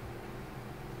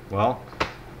 Well,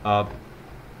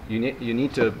 you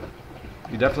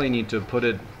definitely need to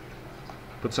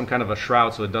put some kind of a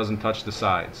shroud so it doesn't touch the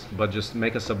sides, but just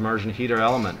make a submersion heater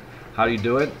element. How do you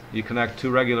do it? You connect 2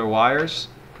 regular wires,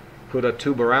 put a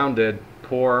tube around it,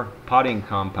 pour potting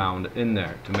compound in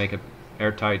there to make it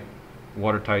airtight,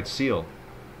 watertight seal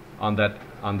on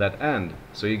that end.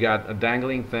 So you got a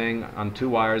dangling thing on 2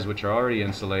 wires which are already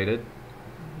insulated,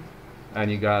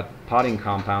 and you got potting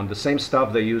compound, the same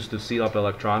stuff they use to seal up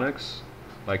electronics.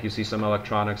 Like you see some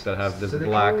electronics that have this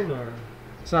black.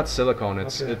 It's not silicone.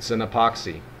 It's an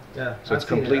epoxy. Yeah. So it's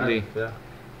completely.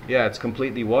 Yeah, it's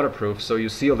completely waterproof. So you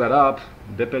seal that up,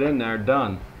 dip it in there,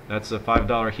 done. That's a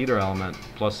 $5 heater element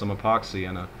plus some epoxy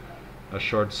and a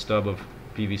short stub of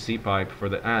PVC pipe for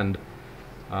the end.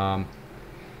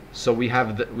 So we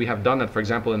have done that. For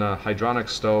example, in a hydronic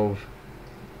stove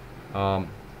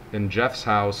in Jeff's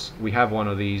house, we have one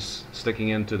of these sticking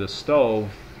into the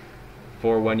stove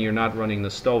for when you're not running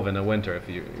the stove in the winter. If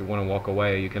you want to walk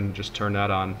away, you can just turn that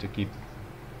on to keep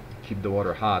the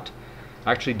water hot.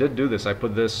 I actually did do this. I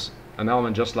put an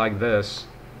element just like this,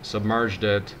 submerged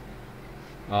it.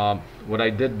 What I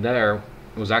did there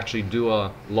was actually do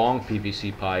a long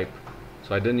PVC pipe.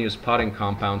 So I didn't use potting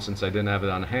compound since I didn't have it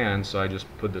on hand, so I just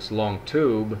put this long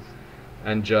tube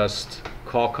and just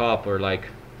caulk up, or like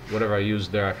whatever I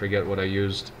used there, I forget what I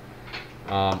used.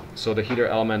 So the heater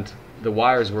element, the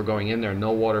wires were going in there,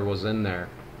 no water was in there.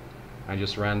 I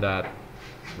just ran that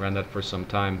for some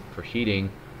time for heating.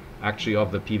 Actually,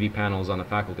 of the PV panels on the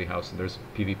faculty house, there's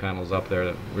PV panels up there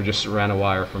that we just ran a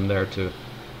wire from there to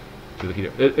the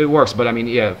heater. It works, but I mean,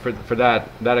 yeah, for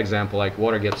that example, like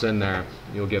water gets in there,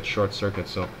 you'll get short circuit,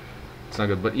 so it's not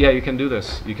good. But yeah, you can do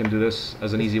this. You can do this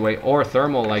as an easy way, or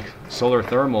thermal, like solar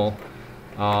thermal.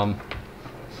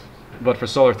 But for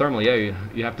solar thermal, yeah,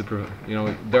 you have to,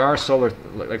 there are solar,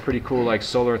 like pretty cool, like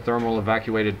solar thermal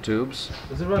evacuated tubes.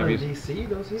 Does it run on DC,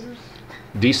 those heaters?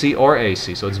 DC or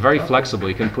AC, so it's very flexible.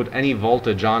 You can put any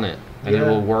voltage on it, and it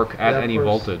will work at any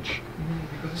voltage.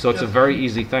 So it's a very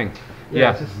easy thing.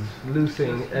 Yeah, just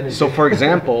losing energy. So for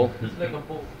example, It's like a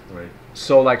bolt. Right.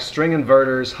 so like string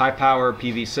inverters, high power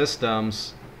PV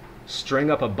systems, string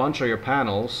up a bunch of your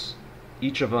panels.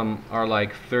 Each of them are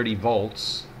like 30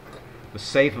 volts. The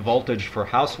safe voltage for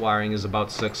house wiring is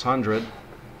about 600.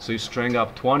 So you string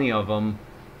up 20 of them,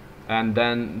 and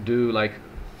then do like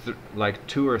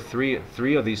 2 or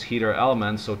 3 of these heater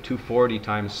elements. So 240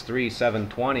 times 3,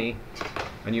 720,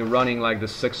 and you're running like the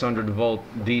 600 volt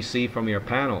DC from your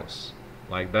panels.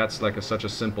 Like that's like such a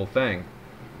simple thing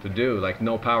to do. Like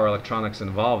no power electronics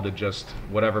involved. It just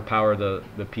whatever power the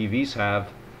PVs have,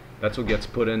 that's what gets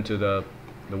put into the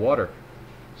water.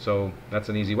 So that's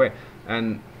an easy way.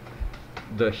 And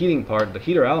the heating part, the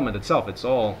heater element itself,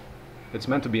 it's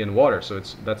meant to be in water, so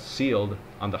that's sealed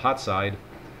on the hot side.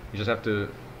 You just have to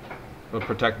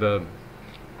protect the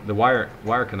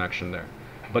wire connection there.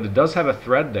 But it does have a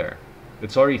thread there.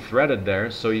 It's already threaded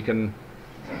there, so you can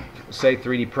say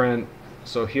 3D print.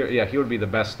 So here would be the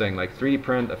best thing, like 3D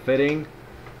print a fitting,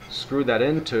 screw that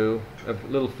into a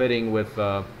little fitting with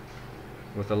a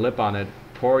lip on it,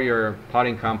 pour your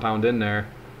potting compound in there,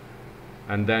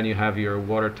 and then you have your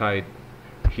watertight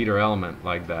heater element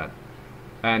like that.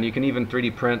 And you can even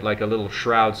 3D print like a little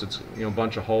shroud, so it's a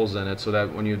bunch of holes in it, so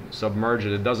that when you submerge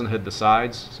it, it doesn't hit the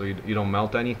sides, so you don't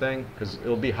melt anything, because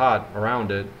it'll be hot around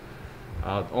it.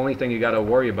 Only thing you got to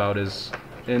worry about is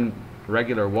in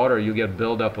regular water you get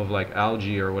buildup of like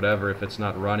algae or whatever if it's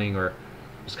not running, or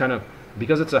just kind of,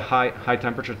 because it's a high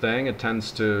temperature thing, it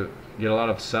tends to get a lot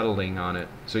of settling on it,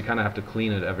 so you kind of have to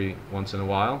clean it every once in a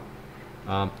while.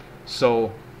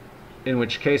 So in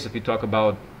which case, if you talk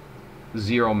about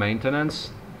zero maintenance,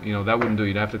 that wouldn't do.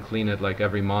 You'd have to clean it like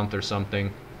every month or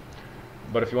something.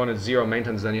 But if you wanted zero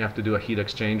maintenance, then you have to do a heat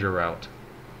exchanger route.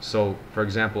 So for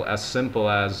example, as simple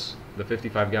as the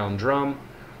 55-gallon drum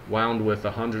wound with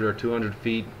 100 or 200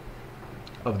 feet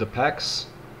of the PEX,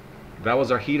 that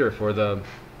was our heater for the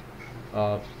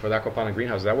aquaponic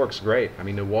greenhouse. That works great. I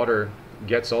mean, the water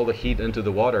gets all the heat into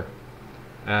the water,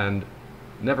 and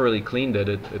never really cleaned it.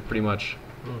 It pretty much,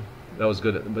 that was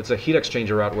good. But it's a heat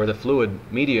exchanger route where the fluid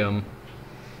medium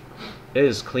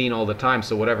is clean all the time.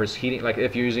 So whatever's heating, like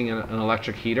if you're using an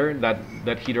electric heater,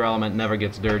 that heater element never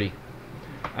gets dirty.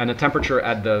 And the temperature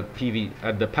at the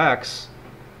PEX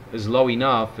is low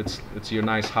enough, it's your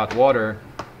nice hot water,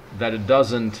 that it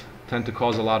doesn't tend to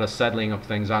cause a lot of settling of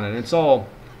things on it. And it's all,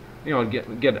 you know,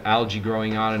 get algae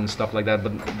growing on it and stuff like that,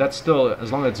 but that's still,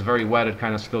 as long as it's very wet, it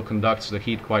kind of still conducts the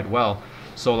heat quite well.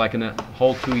 So like in a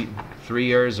whole 3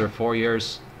 years or 4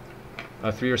 years,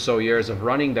 3 or so years of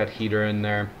running that heater in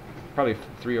there, probably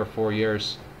 3 or 4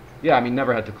 years, yeah, I mean,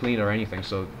 never had to clean or anything,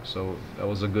 so that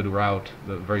was a good route,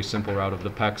 the very simple route of the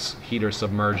PEX heater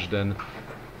submerged in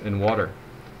water.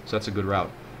 So that's a good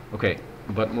route. Okay,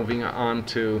 but moving on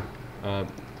to,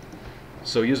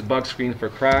 so use bug screen for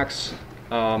cracks.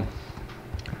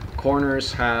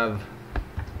 Corners have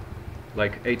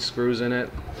like 8 screws in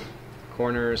it.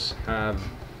 Corners have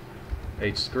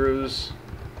 8 screws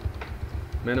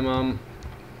minimum.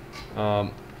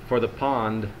 For the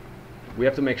pond, we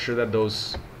have to make sure that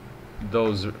those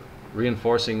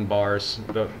reinforcing bars,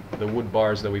 the wood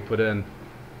bars that we put in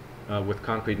with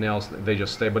concrete nails, they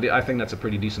just stay. But I think that's a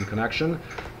pretty decent connection.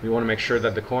 We want to make sure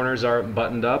that the corners are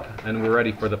buttoned up and we're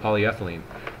ready for the polyethylene.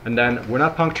 And then we're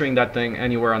not puncturing that thing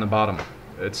anywhere on the bottom.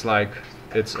 It's like,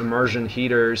 it's immersion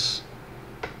heaters,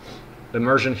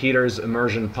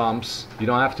 immersion pumps. You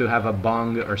don't have to have a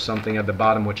bung or something at the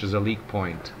bottom, which is a leak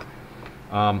point.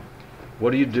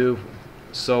 What do you do?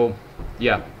 So,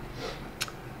 yeah.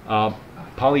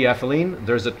 Polyethylene,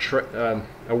 there's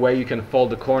a way you can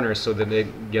fold the corners so that they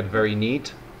get very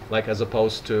neat, like as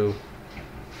opposed to,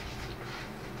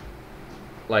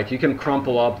 like you can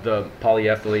crumple up the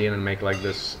polyethylene and make like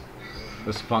this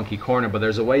funky corner, but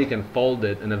there's a way you can fold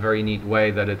it in a very neat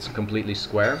way that it's completely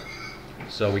square.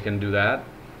 So we can do that.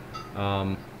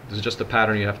 This is just a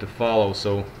pattern you have to follow.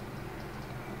 So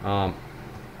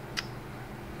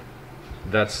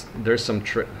there's some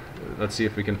trick. Let's see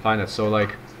if we can find it. So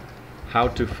like, how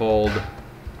to fold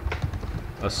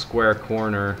a square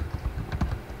corner.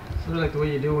 Sort of like the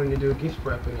way you do when you do gift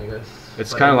wrapping, I guess.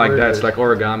 It's kind of like that. It's like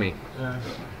origami. Yeah.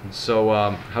 So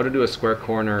how to do a square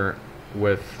corner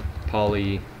with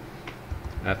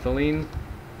polyethylene.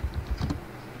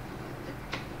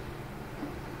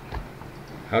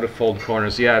 How to fold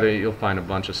corners. Yeah, you'll find a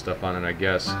bunch of stuff on it, I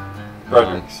guess.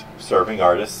 Fredericks, serving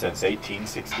artists since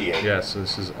 1868. Yeah, so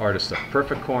this is artist stuff.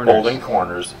 Perfect corners. Folding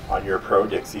corners on your Pro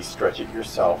Dixie Stretch It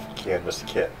Yourself canvas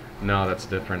kit. No, that's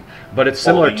different. But it's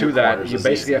similar Folding to your that. corners You is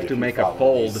basically easy have if to you make a follow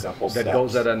fold these simple that steps.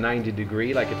 goes at a 90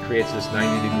 degree, like it creates this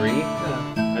 90 degree,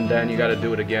 and then you got to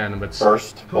do it again. But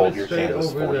First, hold it your straight canvas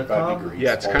over the 45 top. degrees.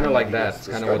 Yeah, it's kind of like that. Against It's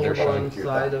the kind of what they're stretch showing. One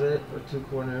side of it, or 2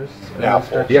 corners. Now and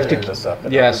fold You have to, canvas up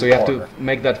and yeah, over so the you have to corner.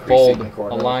 make that Creasing fold the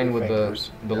corner with align your with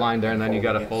fingers. the line there, and then you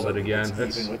got to fold Folding it it so again. that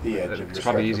it's even with the edge of It's your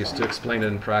probably stretcher easiest to line. explain it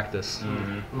in practice.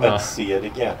 Let's see it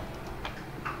again.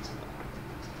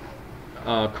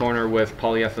 Corner with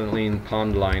polyethylene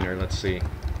pond liner. Let's see.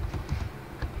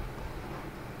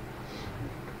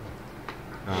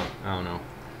 I don't know.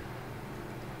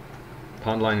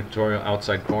 Pond liner tutorial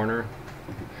outside corner.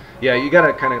 Yeah, you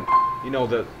gotta kind of, you know,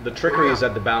 the trickery is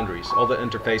at the boundaries. All the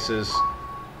interfaces,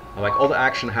 like all the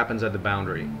action happens at the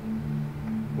boundary,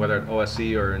 whether at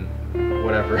OSE or in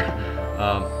whatever.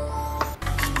 A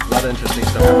lot of interesting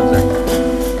stuff happens there.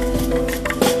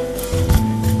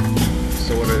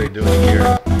 So what are they doing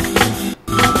here?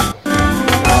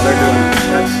 Oh, they're doing,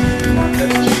 that's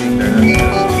cheating there. That's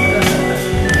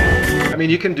just, I mean,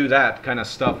 you can do that kind of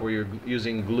stuff where you're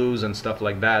using glues and stuff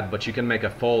like that, but you can make a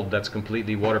fold that's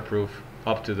completely waterproof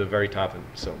up to the very top.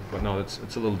 So, but no, it's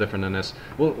a little different than this.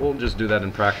 We'll just do that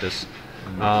in practice.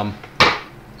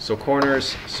 So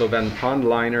corners. So then pond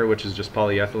liner, which is just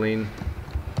polyethylene,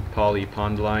 poly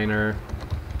pond liner.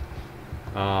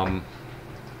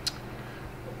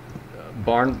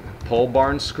 Pole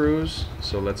barn screws.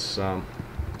 So let's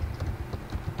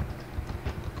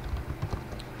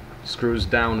screws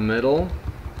down middle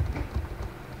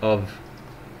of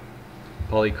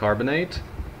polycarbonate.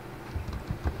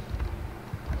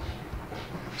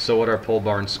 So what are pole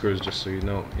barn screws? Just so you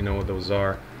know what those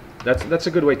are. That's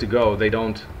a good way to go. They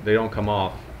don't come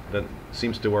off. That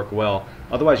seems to work well.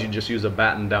 Otherwise, you just use a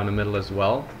batten down the middle as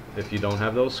well if you don't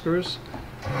have those screws.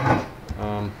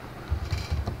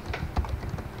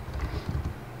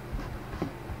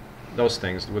 Those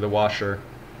things with a washer.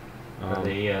 Are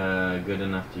they good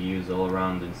enough to use all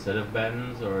around instead of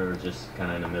battens, or just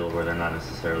kind of in the middle where they're not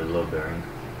necessarily load bearing?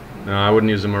 No, I wouldn't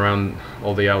use them around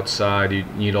all the outside. You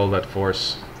need all that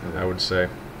force, I would say.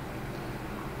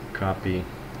 Copy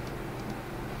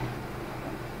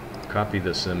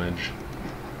this image.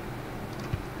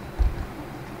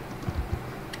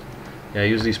 Yeah,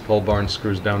 use these pole barn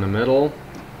screws down the middle.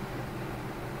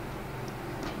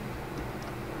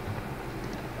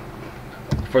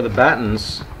 For the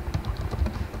battens,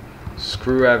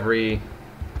 screw every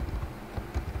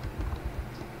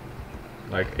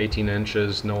like 18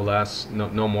 inches, no less,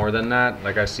 no more than that.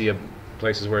 Like I see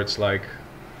places where it's like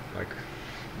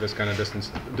this kind of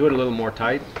distance. Do it a little more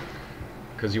tight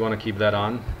because you want to keep that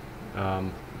on,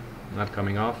 not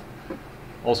coming off.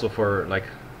 Also for like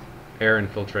air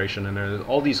infiltration, and there's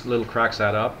all these little cracks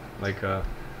add up. Like an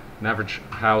average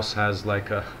house has like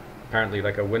apparently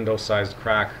like a window-sized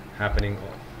crack happening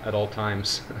at all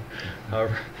times,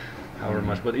 however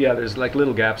much. But yeah, there's like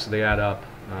little gaps, they add up,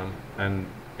 and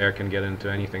air can get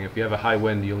into anything. If you have a high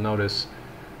wind, you'll notice.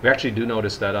 We actually do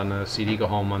notice that on the Seed Eco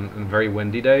home on very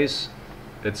windy days,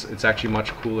 it's actually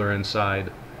much cooler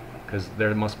inside because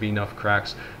there must be enough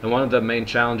cracks. And one of the main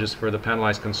challenges for the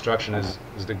panelized construction is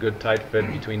the good tight fit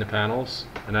between the panels,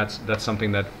 and that's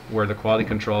something that where the quality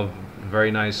control of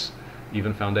very nice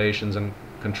even foundations and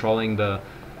controlling the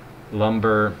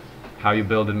lumber, how you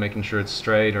build it, making sure it's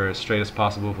straight or as straight as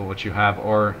possible for what you have,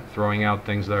 or throwing out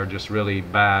things that are just really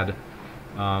bad.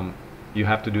 You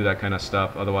have to do that kind of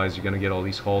stuff, otherwise you're going to get all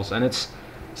these holes. And it's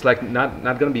like not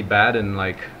going to be bad in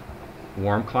like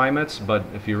warm climates, but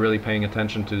if you're really paying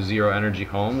attention to zero energy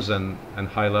homes and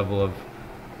high level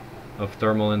of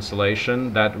thermal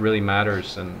insulation, that really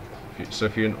matters. And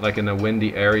if you're like in a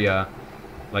windy area,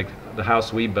 like the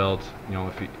house we built, you know,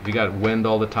 if you got wind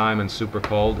all the time and super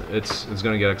cold, it's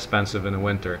going to get expensive in the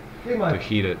winter to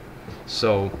heat it.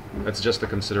 So it's just a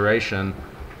consideration.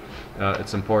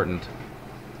 It's important.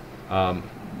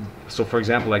 So for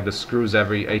example, like the screws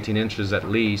every 18 inches at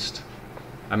least.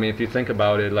 I mean, if you think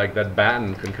about it, like that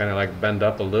batten can kind of like bend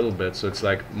up a little bit, so it's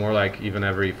like more like even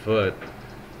every foot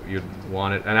you'd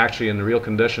want it. And actually in the real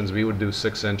conditions we would do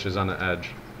 6 inches on the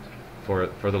edge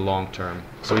for the long term,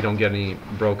 so we don't get any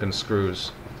broken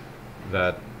screws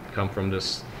that come from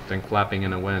this thing flapping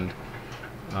in the wind.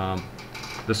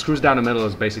 The screws down the middle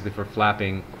is basically for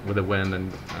flapping with the wind,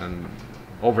 and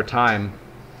over time,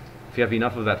 if you have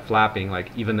enough of that flapping, like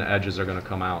even the edges are going to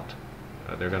come out.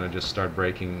 They're going to just start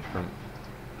breaking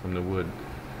from the wood.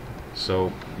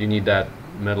 So you need that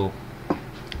middle.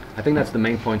 I think that's the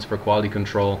main points for quality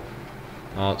control.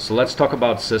 So let's talk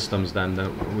about systems then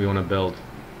that we want to build.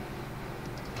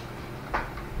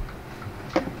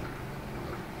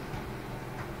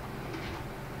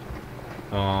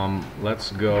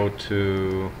 Let's go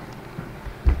to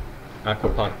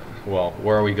Aquaponic. Well,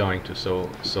 where are we going to?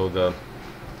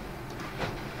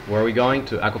 Where are we going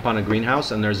to? Aquaponic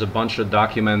greenhouse, and there's a bunch of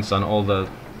documents on all the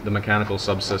mechanical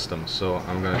subsystems. So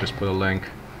I'm going to just put a link.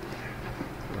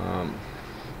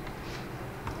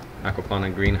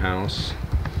 Aquaponic greenhouse.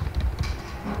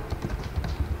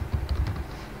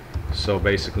 So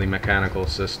basically mechanical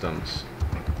systems.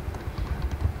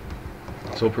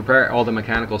 So prepare all the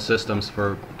mechanical systems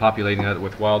for populating it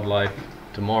with wildlife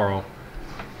tomorrow.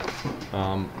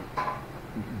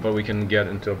 But we can get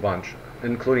into a bunch,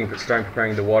 including starting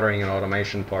preparing the watering and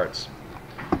automation parts.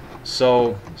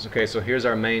 So, okay, so here's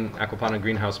our main aquaponic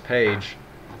greenhouse page,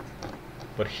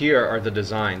 but here are the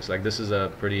designs. Like this is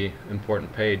a pretty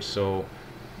important page. So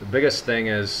the biggest thing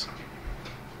is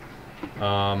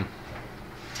the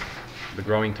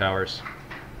growing towers.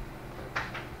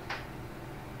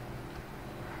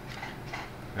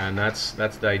 And that's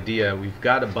the idea. We've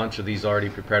got a bunch of these already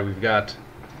prepared. We've got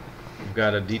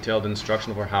a detailed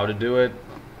instruction for how to do it.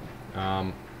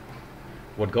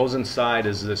 What goes inside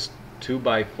is this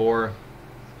 2x4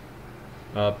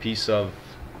 piece of,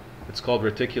 it's called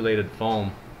reticulated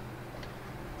foam.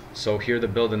 So here are the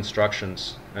build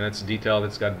instructions, and it's detailed.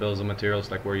 It's got bills of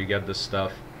materials, like where you get this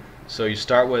stuff. So you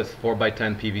start with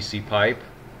 4x10 PVC pipe.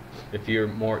 If you're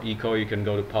more eco, you can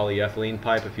go to polyethylene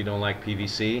pipe if you don't like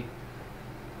PVC,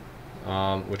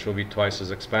 which will be twice as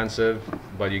expensive,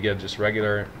 but you get just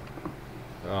regular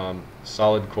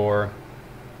solid core,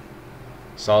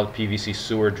 solid PVC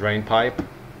sewer drain pipe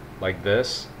like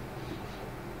this,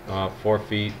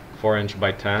 4 inch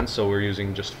by 10, so we're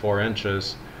using just 4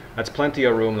 inches. That's plenty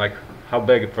of room. Like how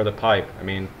big for the pipe? I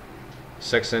mean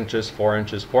 6 inches, 4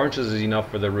 inches. 4 inches is enough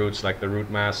for the roots. Like the root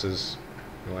mass is,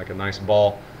 you know, like a nice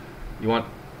ball. You want,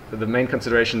 the main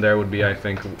consideration there would be, I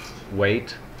think,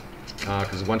 weight,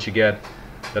 because once you get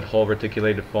that whole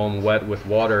reticulated foam wet with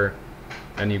water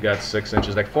and you got 6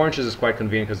 inches, like 4 inches is quite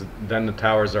convenient because then the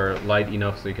towers are light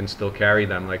enough so you can still carry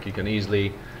them. Like you can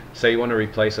easily, say you want to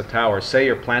replace a tower, say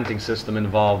your planting system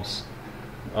involves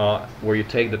where you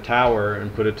take the tower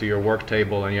and put it to your work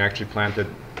table and you actually plant it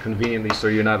conveniently so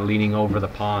you're not leaning over the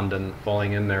pond and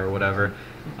falling in there or whatever.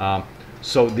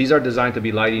 So these are designed to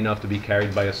be light enough to be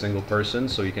carried by a single person,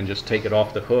 so you can just take it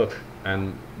off the hook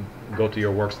and go to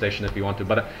your workstation if you want to.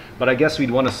 But I guess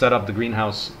we'd want to set up the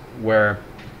greenhouse where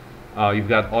you've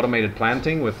got automated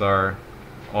planting with our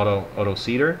auto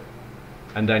seeder,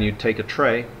 and then you take a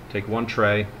tray, take one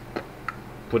tray,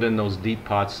 put in those deep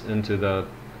pots into the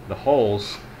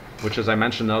holes, which, as I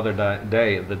mentioned the other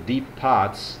day, the deep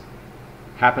pots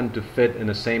happened to fit in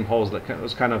the same holes. It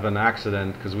was kind of an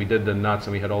accident because we did the nuts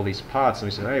and we had all these pots, and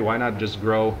we said, hey, why not just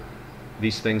grow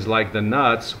these things like the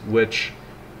nuts, which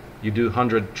you do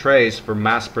 100 trays for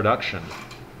mass production,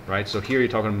 right? So here you're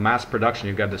talking mass production.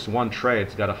 You've got this one tray,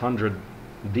 it's got 100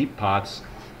 deep pots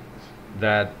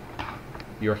that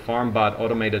your FarmBot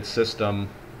automated system,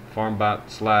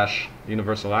 FarmBot /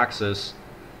 universal access,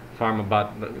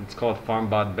 FarmBot, it's called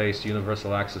FarmBot based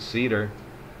universal access seeder.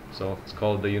 So it's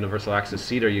called the universal access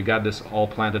seeder. You got this all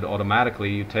planted automatically.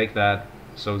 You take that,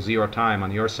 so 0 time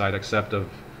on your side except of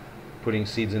putting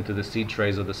seeds into the seed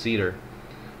trays of the seeder.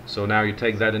 So now you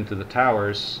take that into the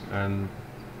towers, and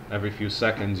every few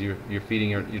seconds you're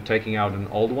taking out an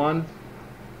old one.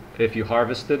 If you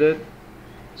harvested it,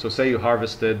 so say you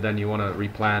harvested, then you want to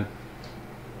replant,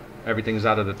 everything's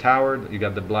out of the tower, you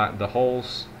got the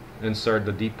holes, insert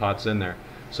the deep pots in there.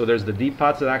 So there's the deep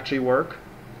pots that actually work.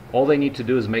 All they need to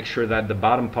do is make sure that the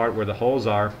bottom part where the holes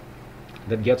are,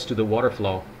 that gets to the water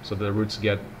flow, so the roots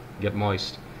get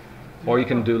moist. Or you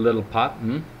can do little pot.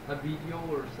 A video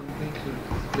or something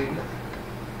to explain it?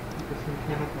 Because we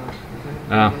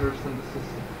cannot understand the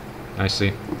system. I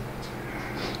see.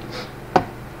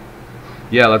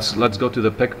 Yeah, let's go to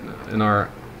the pic in our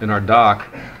doc.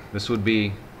 This would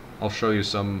be, I'll show you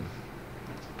some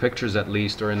pictures at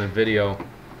least, or in a video.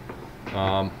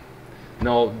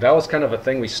 No, that was kind of a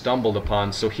thing we stumbled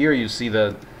upon. So here you see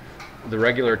the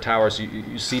regular towers.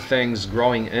 You see things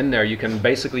growing in there. You can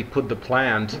basically put the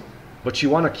plant, but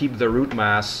you want to keep the root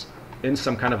mass in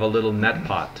some kind of a little net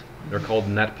pot. They're called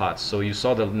net pots. So you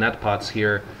saw the net pots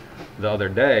here the other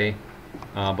day,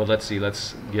 but let's see,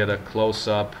 let's get a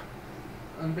close-up.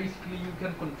 And basically you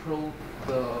can control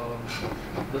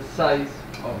the size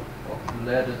of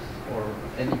lettuce or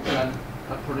any plant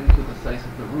according to the size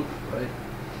of the root, right?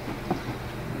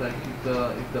 Like if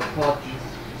the pot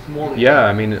is small, yeah,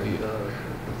 I mean, the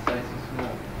size is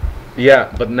small.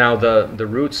 Yeah, but now the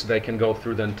roots, they can go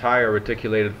through the entire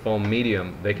reticulated foam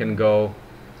medium. They can go,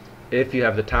 if you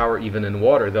have the tower even in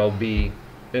water, they'll be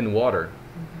in water.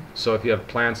 So if you have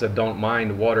plants that don't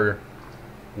mind watered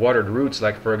roots,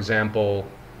 like for example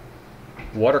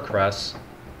watercress,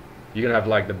 you can have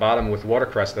like the bottom with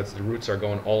watercress, that's the roots are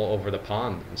going all over the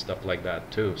pond and stuff like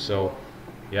that too. So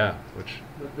yeah, but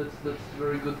that's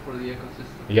very good for the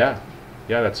ecosystem. Yeah,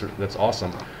 that's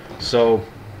awesome. So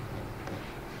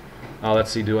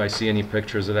let's see, do I see any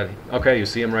pictures of that? Okay, you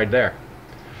see them right there.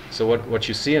 So what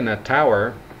you see in that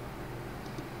tower,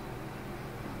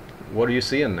 what do you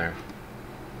see in there?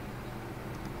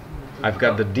 I've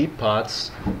got the deep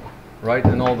pots right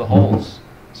in all the holes.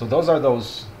 So those are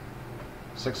those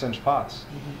 6-inch pots,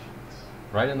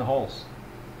 right in the holes.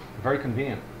 Very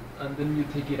convenient. And then you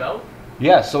take it out?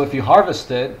 Yeah, so if you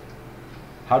harvest it,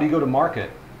 how do you go to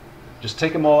market? Just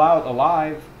take them all out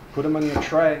alive, put them in your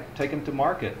tray, take them to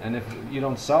market. And if you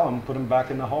don't sell them, put them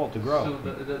back in the hole to grow.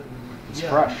 So it's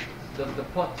fresh. The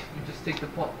pot, you just take the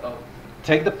pot out.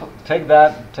 Take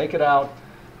it out,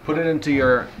 put it into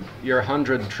your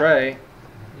 100 tray.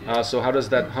 So how does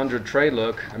that 100 tray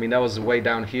look? I mean, that was way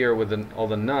down here with all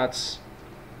the nuts.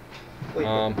 Wait,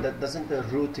 doesn't the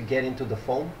root get into the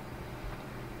foam?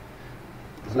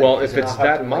 Well, if it's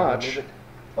that much,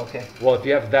 okay. Well, if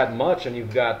you have that much and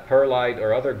you've got perlite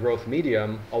or other growth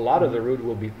medium, a lot of the root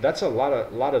will be. That's a lot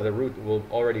of the root will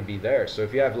already be there. So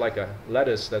if you have like a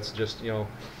lettuce that's just a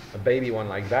baby one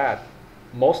like that,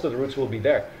 most of the roots will be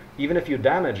there. Even if you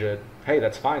damage it, hey,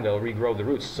 that's fine. They'll regrow the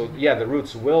roots. So yeah, the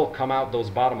roots will come out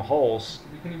those bottom holes,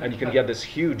 and you can get this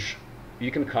huge. You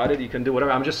can cut it. You can do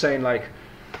whatever. I'm just saying, like.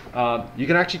 You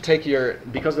can actually take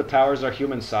because the towers are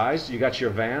human sized, you got your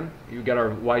van, you got our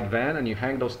white van, and you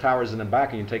hang those towers in the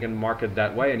back and you take them to market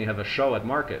that way, and you have a show at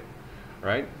market,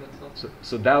 right?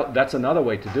 So that's another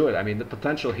way to do it. I mean, the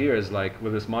potential here is like,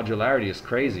 with this modularity is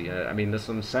crazy. I mean, this is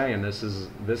what I'm saying,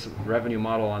 this revenue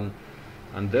model on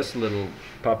this little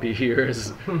puppy here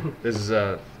is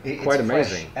quite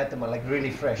amazing. Fresh at the moment, like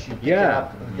really fresh. You pick it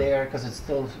up there because it's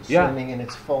still swimming in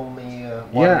its foamy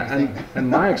watery thing. and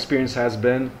my experience has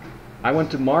been, I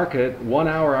went to market, 1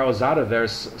 hour I was out of there,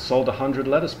 sold 100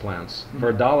 lettuce plants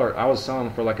for $1. I was selling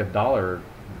for like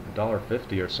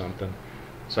 $1.50 or something.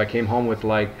 So I came home with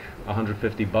like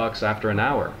 $150 after an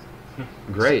hour.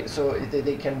 Great. So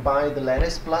they can buy the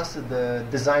lettuce plus the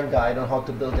design guide on how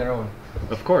to build their own.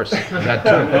 Of course, that too.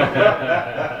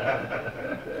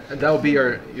 And that will be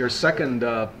your second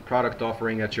product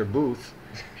offering at your booth.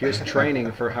 Here's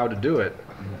training for how to do it.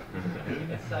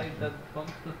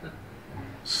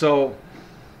 So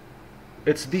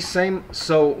It's the same.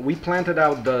 So we planted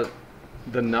out the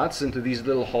nuts into these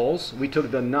little holes. We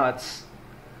took the nuts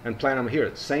and planted them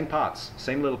here. Same pots,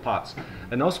 same little pots.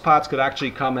 And those pots could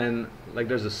actually come in, like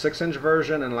there's a 6-inch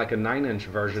version and like a 9-inch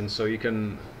version, so you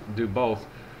can do both.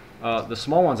 The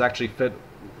small ones actually fit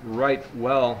right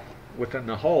well within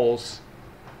the holes.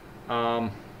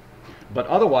 But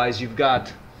otherwise you've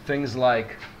got things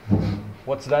like,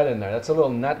 what's that in there? That's a little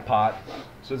net pot.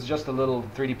 So it's just a little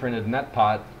 3D printed net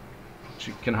pot, which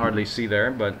you can hardly see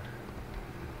there, but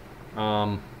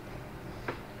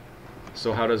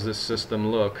so how does this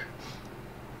system look?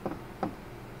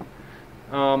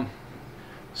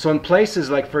 So in places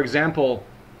like, for example,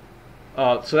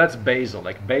 so that's basil.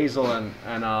 Like basil and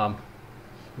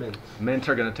mint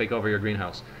are going to take over your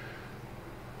greenhouse.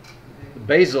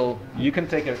 Basil, you can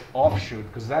take an offshoot,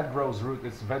 because that grows root,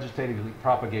 it's vegetatively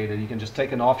propagated. You can just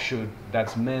take an offshoot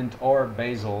that's mint or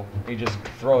basil, and you just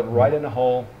throw it right in a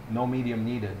hole, no medium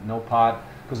needed, no pot,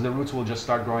 because the roots will just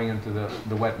start growing into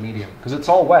the wet medium. Because it's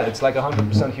all wet, it's like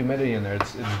 100% humidity in there,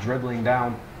 it's dribbling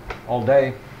down all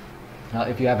day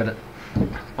if you have it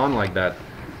on like that.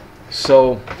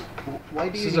 So why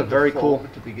do you this is need a very the cool foam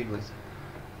to begin with?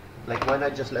 Like, why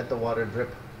not just let the water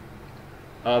drip?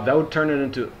 that would turn it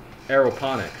into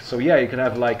aeroponic. So yeah, you can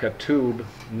have like a tube.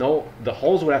 No, the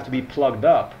holes would have to be plugged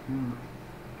up.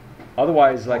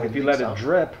 Otherwise, like if you let it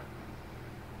drip,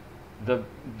 the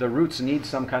roots need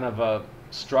some kind of a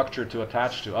structure to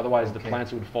attach to. Otherwise, the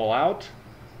plants would fall out.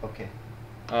 Okay.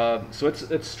 So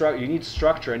you need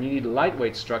structure, and you need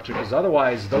lightweight structure, because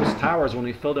otherwise those towers, when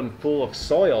we fill them full of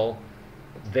soil,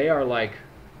 they are like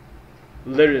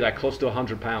literally like close to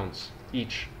 100 pounds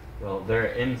each. Well,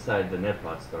 they're inside the net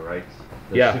pots though, right?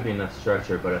 There should be enough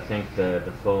structure, but I think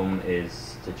the foam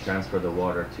is to transfer the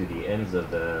water to the ends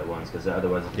of the ones, because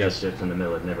otherwise if it just dips in the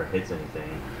middle, it never hits anything.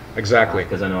 Exactly.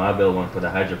 Because I know I built one for the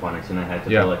hydroponics, and I had to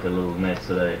build like a little net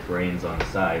so that it rains on the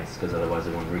sides, because otherwise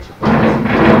it won't reach the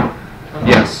plants.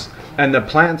 Yes, and the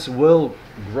plants will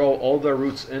grow all their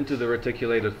roots into the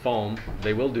reticulated foam.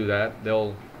 They will do that.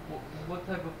 They'll. What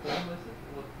type of foam is it?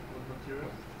 What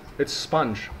material? It's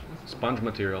sponge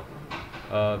material.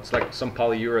 It's like some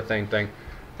polyurethane thing.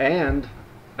 And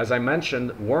as I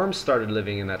mentioned, worms started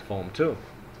living in that foam too.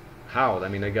 How? I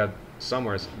mean, they got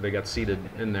seeded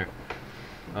in there.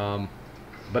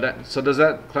 So does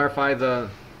that clarify the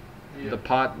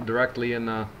pot directly in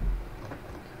the?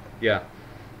 Yeah.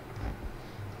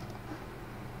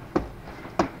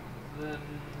 Then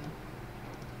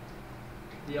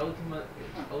the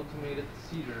automated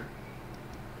seeder.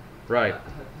 Right.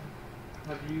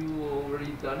 Have you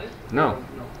already done it? No.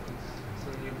 No, it's a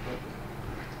new project.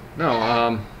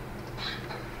 No.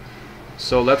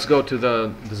 So let's go to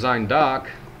the design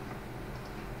doc.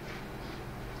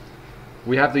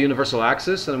 We have the universal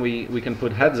axis, and we can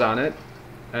put heads on it,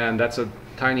 and that's a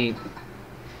tiny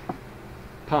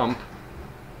pump.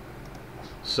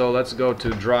 So let's go to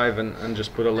Drive and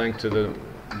just put a link to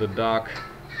the doc.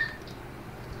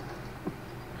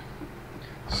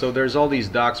 So there's all these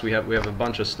docs. We have a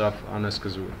bunch of stuff on this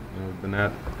because we've been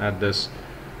at this.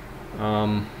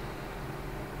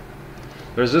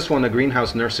 There's this one, the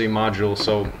greenhouse nursery module.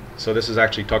 So this is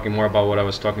actually talking more about what I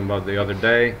was talking about the other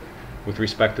day with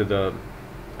respect to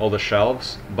all the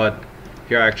shelves. But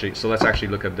here actually, so let's actually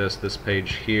look at this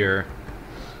page here.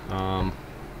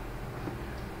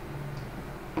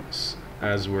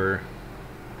 As we're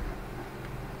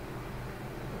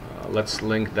let's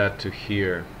link that to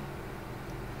here.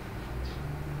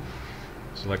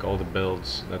 So like all the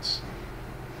builds, let's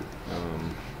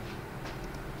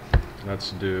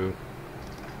do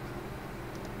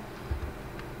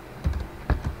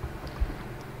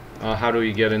how do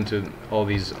we get into all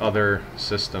these other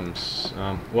systems?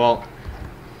 Well,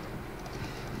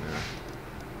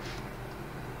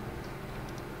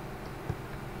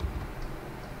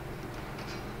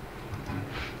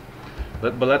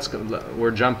 but let's go, we're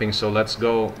jumping, so let's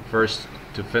go first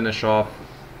to finish off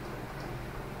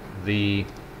the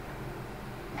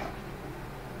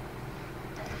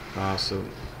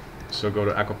so go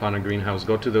to Aquaponic greenhouse,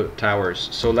 go to the towers.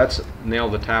 So let's nail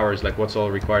the towers, like what's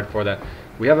all required for that.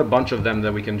 We have a bunch of them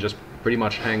that we can just pretty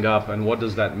much hang up, and what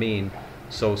does that mean?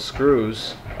 So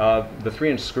screws, the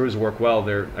 3-inch screws work well.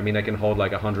 I mean, they can hold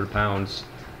like 100 pounds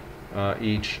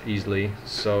each easily.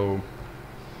 So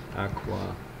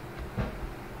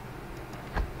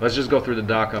let's just go through the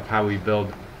doc of how we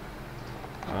build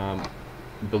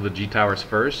the G towers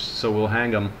first. So we'll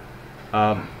hang them.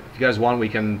 If you guys want, we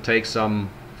can take some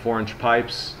 4-inch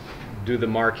pipes, do the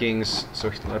markings.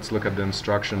 So let's look at the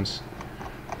instructions.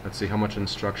 Let's see how much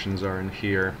instructions are in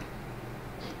here.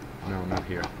 No, not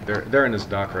here. They're in this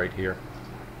doc right here.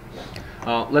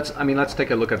 Let's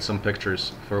take a look at some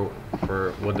pictures for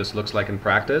what this looks like in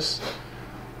practice.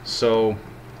 So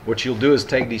what you'll do is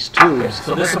take these tubes.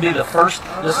 So this will be the first.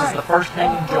 This is the first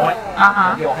hanging joint.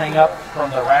 That he'll hang up from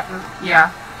the rafter.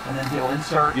 Yeah. And then he'll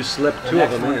insert. You slip two of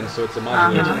them in, so it's a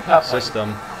modular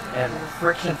system. And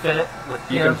friction fit it with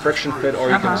pins. You can friction fit, or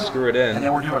you can screw it in. And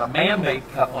then we're doing a man-made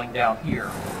coupling down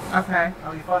here. Okay.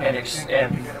 And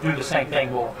do the same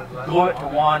thing. We'll glue it to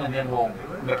one, and then we'll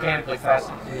mechanically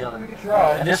fasten it to the other.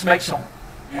 And this makes them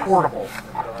portable.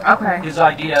 Okay. His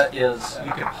idea is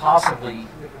you could possibly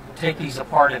take these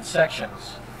apart in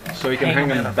sections. So you can hang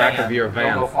them in the back of your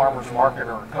van. Go to a farmer's market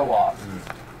or a co-op.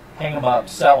 Hang them up,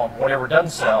 sell them. Whatever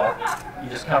doesn't sell, you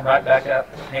just come right back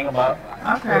up, hang them up,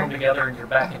 put them together, and you're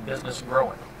back in business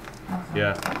growing.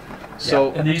 Yeah.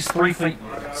 So and these 3 feet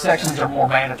sections are more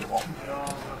manageable.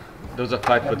 Those are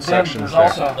 5 foot sections.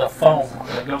 There's also the foam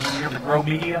that goes in here, the grow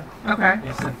media. Okay.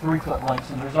 It's in 3 foot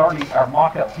lengths, and there's already our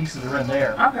mock-up pieces are in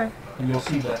there. Okay. And you'll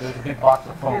see that there's a big box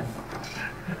of foam.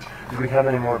 Do we have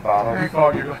any more bottles?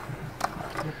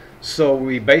 So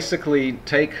we basically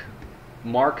take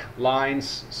mark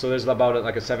lines, so there's about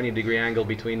like a 70-degree angle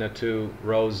between the 2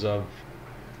 rows of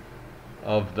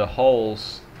the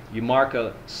holes. You mark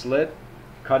a slit,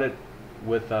 cut it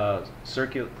with a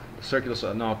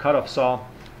cut-off saw.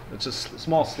 It's a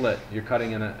small slit. You're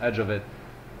cutting in the edge of it.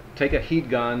 Take a heat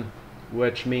gun,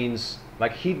 which means,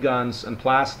 like heat guns and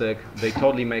plastic, they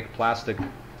totally make plastic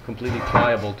completely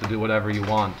pliable to do whatever you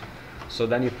want. So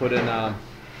then you put in a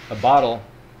bottle,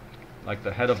 like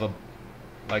the head of a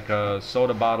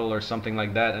soda bottle or something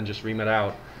like that, and just ream it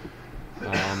out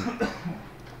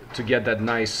to get that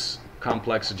nice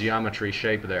complex geometry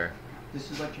shape there.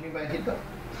 This is what you mean by heat gun?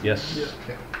 Yes.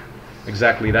 Yeah.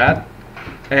 Exactly that.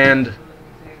 And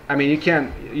I mean,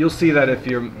 you'll see that if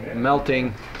you're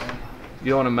melting,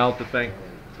 you don't want to melt the thing.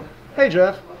 Hey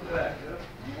Jeff.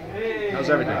 How's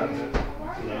everything?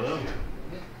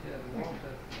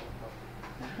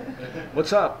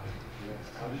 What's up?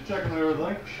 I'm just checking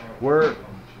everything. We're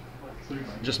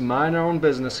just mind our own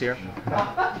business here.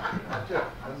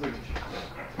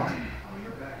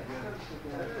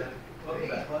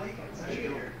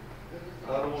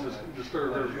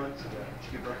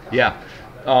 Yeah.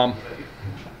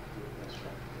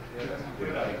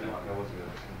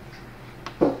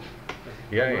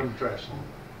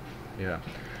 Yeah.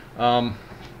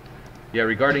 Yeah.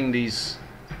 Regarding these,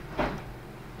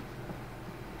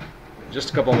 just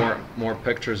a couple more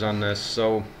pictures on this.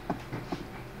 So.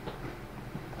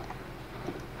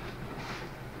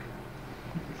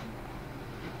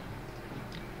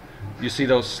 You see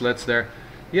those slits there?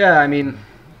 Yeah, I mean,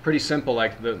 pretty simple.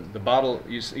 Like the bottle,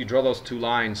 you draw those 2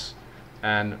 lines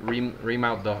and ream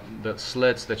out the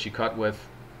slits that you cut with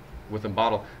the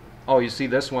bottle. Oh, you see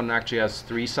this one actually has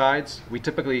 3 sides. We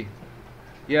typically,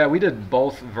 yeah, we did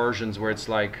both versions where it's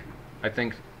like, I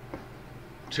think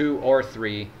 2 or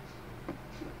 3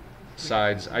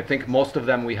 sides. I think most of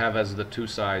them we have as the 2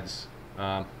 sides,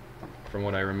 from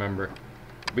what I remember.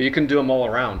 But you can do them all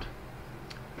around.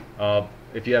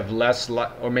 If you have less light,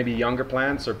 or maybe younger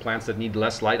plants or plants that need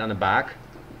less light on the back,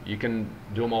 you can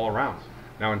do them all around.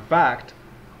 Now, in fact,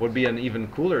 would be an even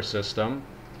cooler system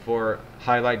for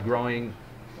highlight growing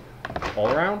all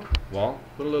around. Well,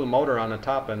 put a little motor on the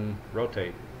top and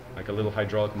rotate, like a little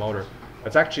hydraulic motor.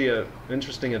 That's actually an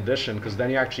interesting addition, because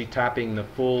then you're actually tapping the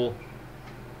full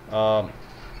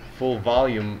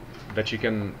volume that you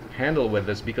can handle with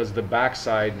this, because the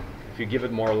backside, if you give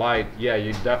it more light, yeah,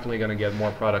 you're definitely going to get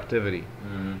more productivity.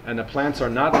 And the plants are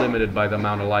not limited by the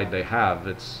amount of light they have.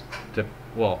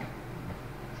 Well,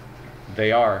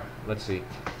 they are. Let's see.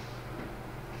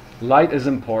 Light is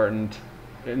important.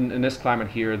 In this climate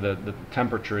here, the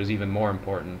temperature is even more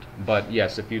important. But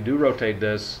yes, if you do rotate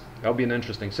this, that would be an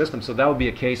interesting system. So that would be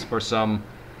a case for some,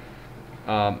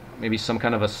 maybe some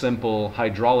kind of a simple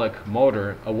hydraulic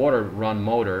motor, a water run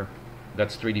motor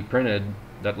that's 3D printed,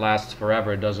 that lasts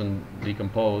forever. It doesn't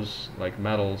decompose like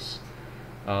metals.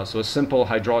 So a simple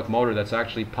hydraulic motor that's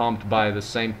actually pumped by the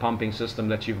same pumping system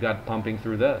that you've got pumping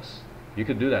through this. You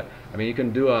could do that. I mean, you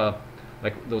can do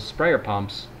like those sprayer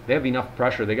pumps. They have enough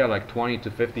pressure. They got like 20 to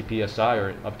 50 psi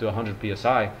or up to 100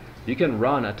 psi. You can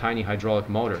run a tiny hydraulic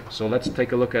motor. So let's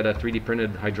take a look at a 3D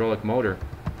printed hydraulic motor.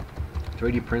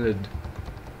 3D printed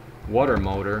water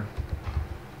motor.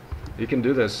 You can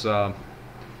do this.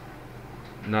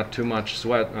 Not too much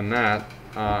sweat on that.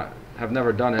 Have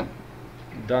never done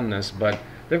this, but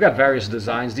they've got various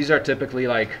designs. These are typically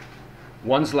like,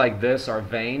 ones like this are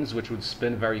vanes, which would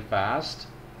spin very fast,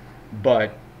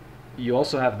 but you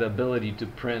also have the ability to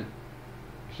print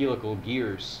helical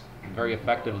gears very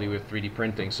effectively with 3D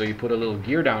printing. So you put a little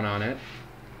gear down on it,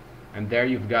 And there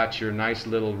you've got your nice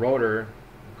little rotor.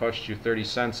 It cost you 30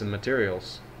 cents in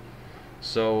materials.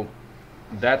 So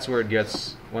that's where it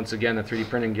gets, once again, the 3D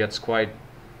printing gets quite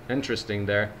interesting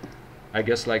there. I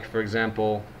guess, like, for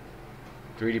example,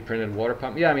 3D printed water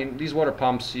pump. Yeah, I mean, these water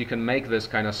pumps, you can make this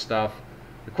kind of stuff.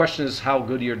 The question is how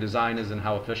good your design is and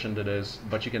how efficient it is,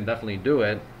 but you can definitely do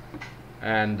it.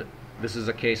 And this is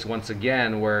a case, once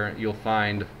again, where you'll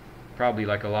find probably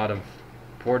like a lot of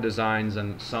poor designs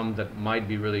and some that might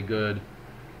be really good,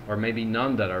 or maybe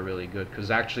none that are really good, because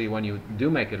actually when you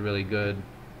do make it really good,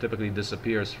 typically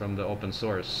disappears from the open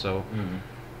source. So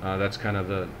that's kind of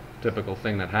the typical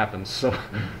thing that happens. So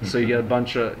so you get a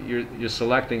bunch of, you're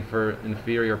selecting for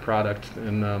inferior product,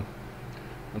 and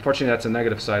unfortunately that's a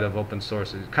negative side of open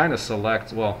source. It kind of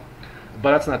selects, well,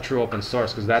 but that's not true open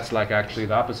source, because that's like actually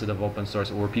the opposite of open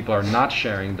source, where people are not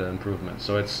sharing the improvements.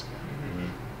 So it's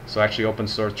so actually open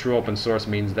source, true open source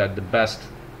means that the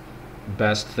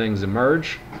best things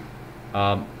emerge.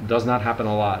 Does not happen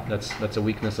a lot. That's a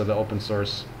weakness of the open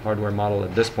source hardware model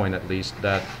at this point, at least,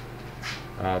 that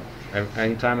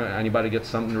anytime anybody gets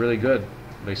something really good,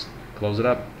 they close it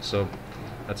up. So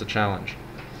that's a challenge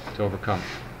to overcome.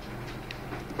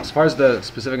 As far as the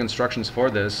specific instructions for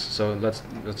this, so let's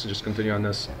just continue on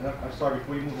this. And I'm sorry,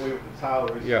 before you move away with the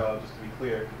towers, just to be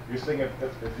clear, you're saying if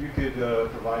you could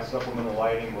provide supplemental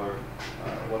lighting or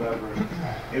whatever,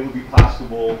 it would be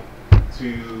possible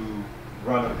to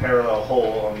run a parallel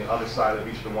hole on the other side of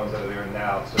each of the ones that are there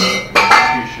now to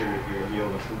increase your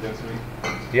yield and food density?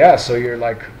 Yeah, so you're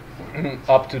like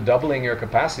up to doubling your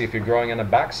capacity if you're growing on the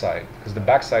backside, because the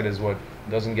backside is what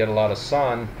doesn't get a lot of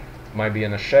sun, might be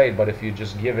in the shade, but if you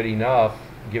just give it enough,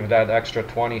 give that extra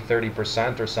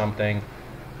 20-30% or something,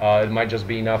 it might just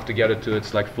be enough to get it to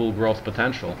its like full growth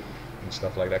potential and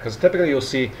stuff like that. Because typically you'll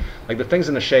see like the things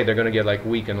in the shade, they're going to get like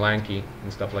weak and lanky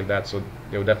and stuff like that, so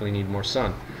they would definitely need more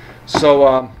sun. So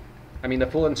I mean, the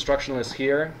full instruction list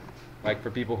here, like for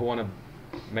people who want to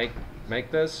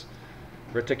make this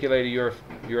reticulated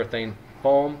urethane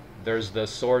foam, there's the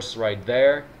source right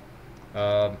there.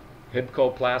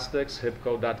 Hibco Plastics,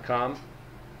 hibco.com.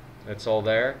 It's all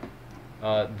there.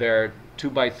 They're 2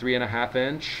 by 3.5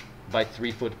 inch by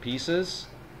 3 foot pieces.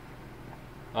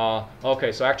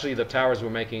 Okay, so actually the towers we're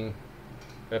making,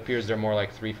 it appears they're more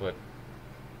like 3 foot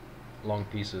long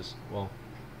pieces. Well,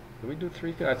 did we do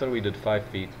 3 feet? I thought we did 5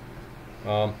 feet.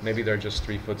 Maybe they're just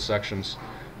 3 foot sections.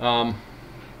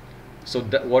 So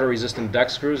water resistant deck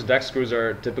screws. Deck screws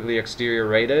are typically exterior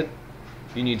rated.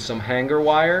 You need some hanger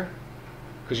wire,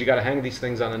 because you got to hang these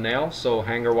things on a nail. So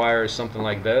hanger wire is something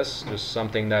like this, just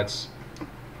something that's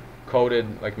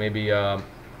coated, like maybe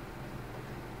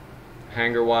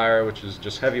hanger wire, which is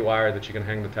just heavy wire that you can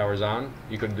hang the towers on.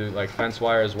 You could do like fence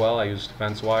wire as well. I used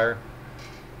fence wire.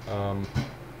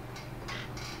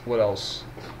 What else?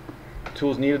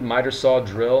 Tools needed: miter saw,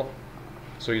 drill.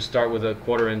 So you start with a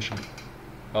 1/4 inch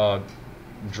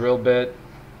drill bit.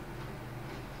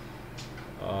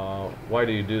 Why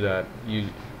do you do that?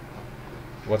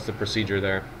 What's the procedure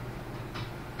there?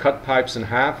 Cut pipes in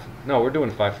half. No, we're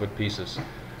doing 5 foot pieces.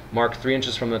 Mark 3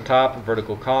 inches from the top,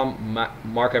 vertical column.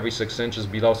 Mark every 6 inches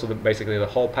below, so basically the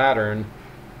whole pattern.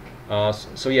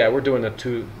 So yeah, we're doing the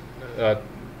two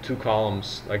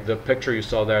columns. Like the picture you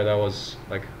saw there, that was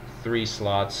like 3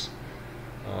 slots,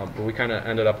 but we kind of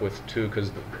ended up with 2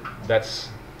 because that's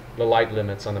the light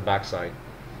limits on the backside.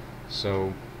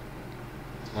 So.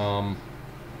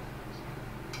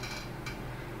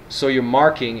 So you're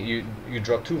marking, you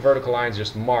draw 2 vertical lines,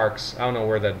 just marks. I don't know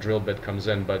where that drill bit comes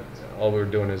in, but all we're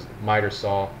doing is miter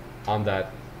saw on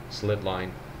that slit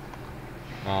line.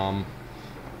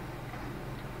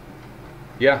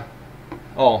 Yeah.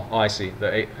 Oh, I see.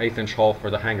 The 1/8 inch hole for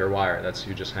the hanger wire. That's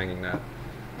you just hanging that.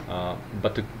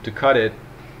 But to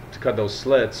cut those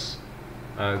slits,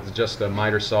 it's just a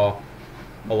miter saw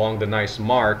along the nice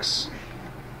marks,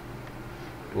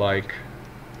 like.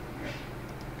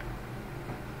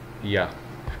 Yeah.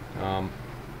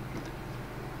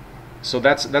 So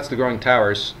that's the growing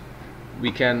towers.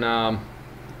 We can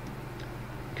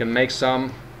make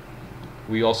some.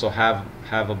 We also have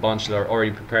a bunch that are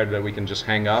already prepared that we can just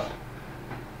hang up.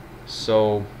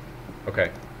 So,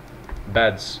 okay,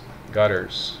 beds,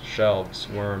 gutters, shelves,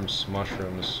 worms,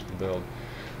 mushrooms, build.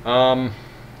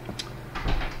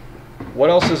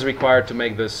 What else is required to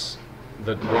make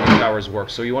the growing towers work?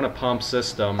 So you want a pump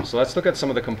system. So let's look at some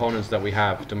of the components that we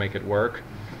have to make it work.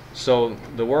 So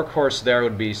the workhorse there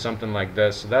would be something like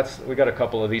this. So we got a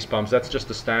couple of these pumps. That's just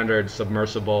a standard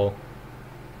submersible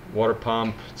water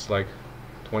pump. It's like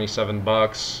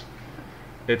 $27.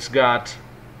 It's got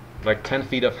like 10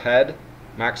 feet of head,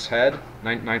 max head,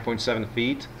 9.7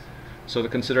 feet. So the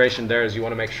consideration there is you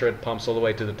want to make sure it pumps all the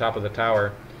way to the top of the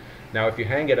tower. Now if you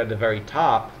hang it at the very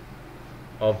top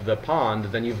of the pond,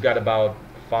 then you've got about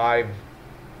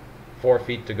 4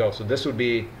 feet to go. So this would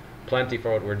be plenty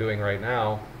for what we're doing right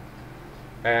now.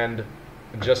 And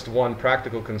just one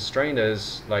practical constraint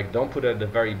is, like, don't put it at the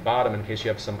very bottom in case you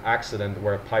have some accident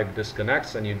where a pipe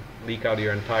disconnects and you leak out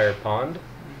your entire pond.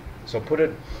 So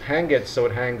hang it so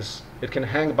it can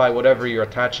hang by whatever you're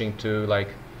attaching to, like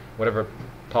whatever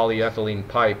polyethylene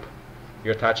pipe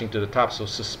you're attaching to the top. So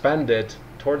suspend it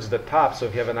towards the top, so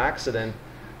if you have an accident,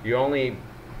 you're only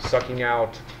sucking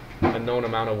out a known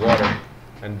amount of water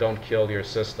and don't kill your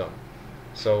system.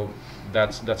 So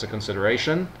that's a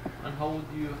consideration. And how would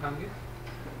you hang it?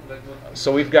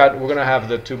 So we're gonna have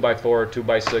the 2x4,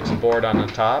 2x6 board on the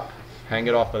top. Hang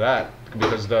it off of that,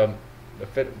 because the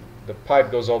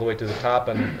pipe goes all the way to the top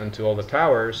and to all the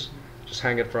towers. Just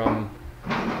hang it from,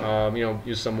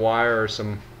 use some wire or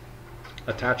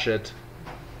attach it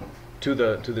to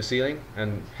the ceiling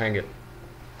and hang it.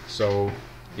 So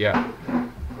yeah.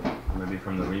 Maybe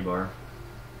from the rebar.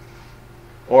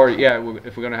 Or yeah,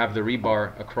 if we're gonna have the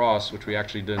rebar across, which we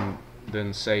actually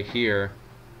didn't say here.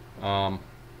 On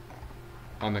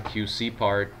the QC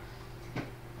part,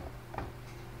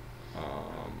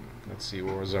 let's see,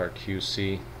 where was our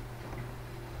QC?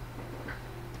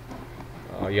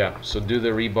 Yeah, so do the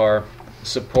rebar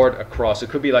support across. It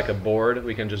could be like a board.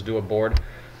 We can just do a board.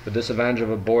 The disadvantage of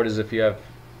a board is if you have,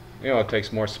 it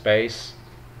takes more space.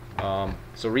 So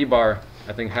rebar,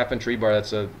 I think 1/2-inch rebar,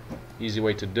 that's a easy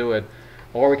way to do it.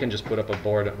 Or we can just put up a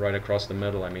board right across the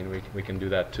middle. I mean, we can do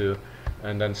that too.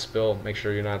 And then make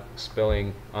sure you're not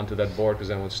spilling onto that board, because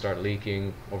then it would start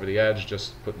leaking over the edge.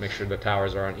 Just make sure the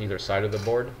towers are on either side of the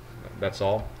board. That's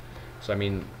all. So I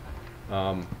mean,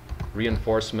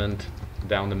 reinforcement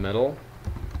down the middle.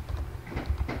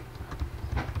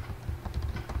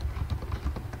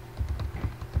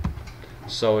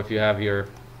 So if you have your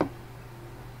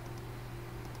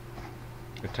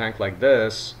tank like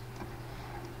this,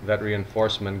 that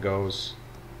reinforcement goes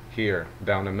here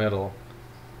down the middle,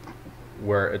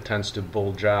 where it tends to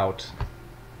bulge out.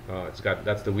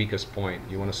 That's the weakest point.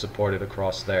 You want to support it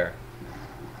across there.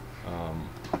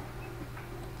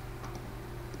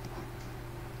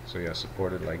 So yeah,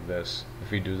 support it like this.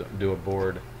 If you do a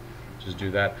board, just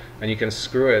do that, and you can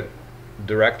screw it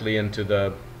directly into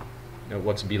the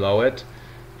what's below it.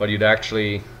 But you'd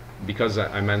actually, because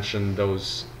I mentioned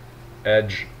those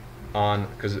edge on,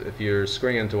 because if you're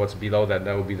screwing into what's below that,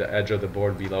 that would be the edge of the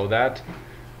board below that.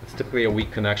 It's typically a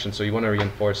weak connection, so you want to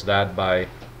reinforce that by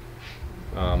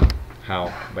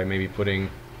by maybe putting,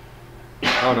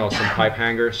 I don't know, some pipe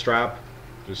hanger strap,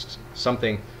 just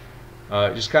something.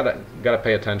 You just gotta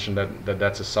pay attention that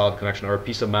that's a solid connection, or a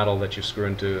piece of metal that you screw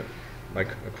into, like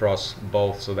across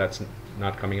both, so that's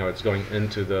not coming out. It's going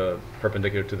into the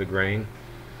perpendicular to the grain.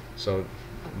 So,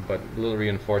 but a little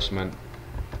reinforcement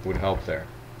would help there.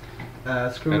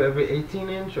 Screw every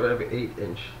 18-inch or every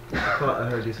 8-inch? I thought I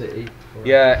heard you say 8.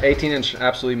 Yeah, 18-inch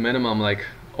absolutely minimum. Like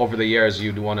over the years,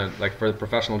 you'd want to, like for the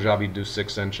professional job, you'd do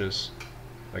 6 inches,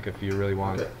 like if you really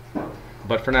want. Okay.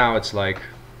 But for now, it's like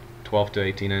 12 to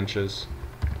 18 inches.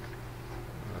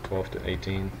 12 to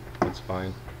 18, that's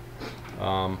fine.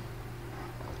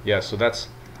 Yeah, so that's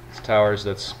towers.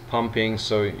 That's pumping.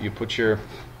 So you put your,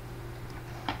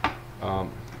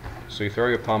 so you throw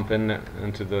your pump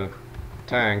into the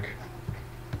tank.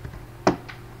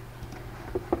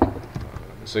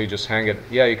 So you just hang it.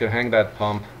 Yeah, you can hang that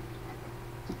pump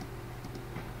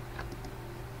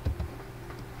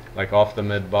like off the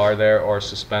mid bar there, or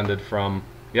suspended from.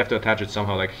 You have to attach it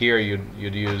somehow. Like here,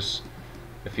 you'd use.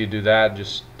 If you do that,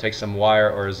 just take some wire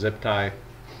or a zip tie.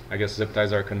 I guess zip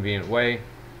ties are a convenient way,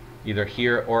 either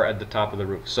here or at the top of the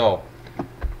roof. So,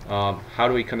 how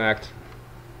do we connect?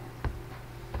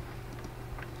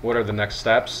 What are the next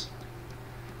steps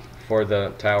for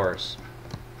the towers?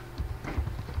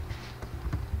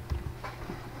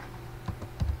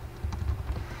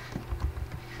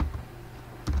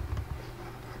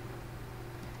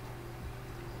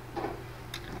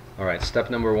 Alright, step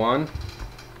number 1,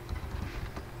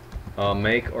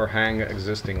 make or hang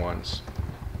existing ones.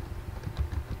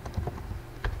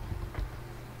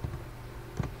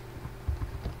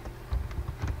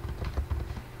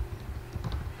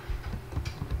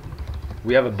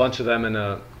 We have a bunch of them in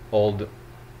the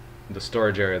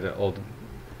storage area, the old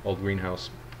greenhouse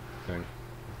thing.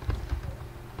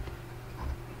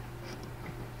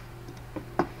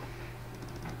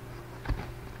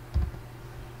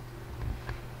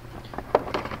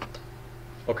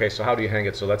 Okay, so how do you hang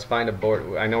it? So let's find a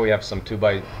board. I know we have some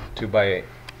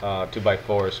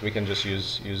 2x4s. We can just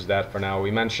use that for now.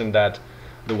 We mentioned that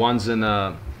the ones in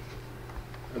the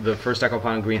first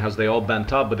aquaponic greenhouse, they all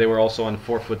bent up, but they were also on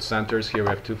 4-foot centers. Here we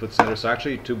have 2-foot centers, so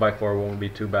actually 2x4 won't be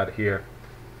too bad here.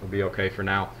 It'll be okay for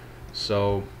now.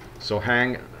 So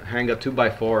hang a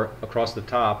 2x4 across the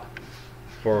top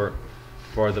for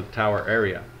the tower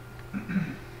area.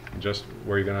 Just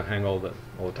where you're gonna hang all the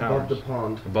towers. Above the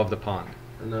pond. Above the pond.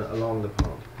 And along the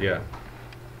pond. Yeah.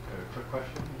 Quick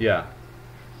question? Yeah.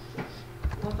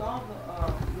 Was all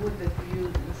the wood that you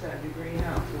used inside the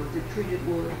greenhouse, was it treated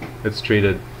wood? It's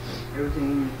treated. Everything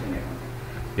you used in there?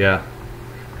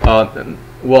 Yeah.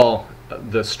 Well,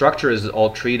 the structure is all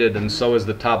treated, and so is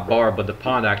the top bar, but the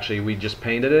pond, actually, we just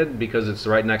painted it because it's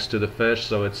right next to the fish,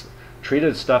 so it's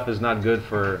treated stuff is not good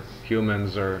for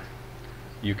humans or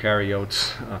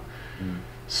eukaryotes.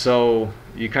 So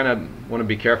you kind of want to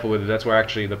be careful with it. That's where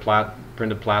actually the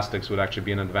printed plastics would actually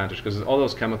be an advantage, because all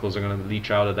those chemicals are going to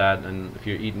leach out of that, and if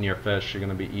you're eating your fish, you're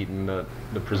going to be eating the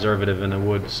preservative in the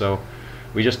wood. So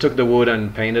we just took the wood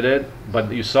and painted it,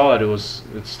 but you saw it's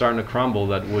starting to crumble,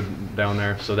 that wood down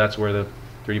there, so that's where the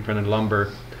 3D printed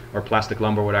lumber or plastic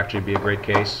lumber would actually be a great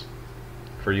case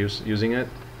for using it.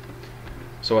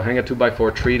 So hang a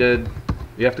 2x4 treated.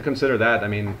 You have to consider that. I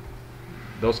mean,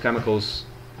 those chemicals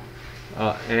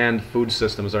and food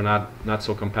systems are not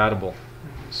so compatible.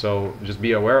 So just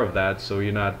be aware of that, so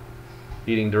you're not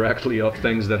eating directly off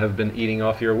things that have been eating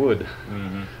off your wood.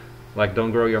 Mm-hmm. Like,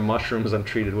 don't grow your mushrooms on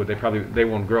treated wood. They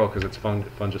won't grow because it's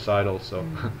fungicidal. So,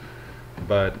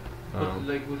 but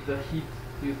like with the heat,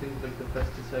 do you think like the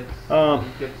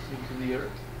pesticides gets into the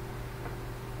earth?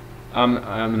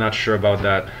 I'm not sure about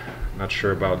that.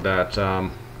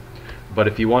 But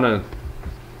if you want to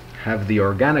have the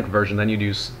organic version, then you'd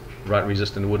use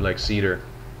rot-resistant wood like cedar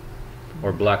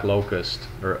or black locust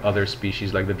or other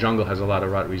species. Like the jungle has a lot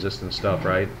of rot-resistant stuff,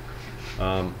 right?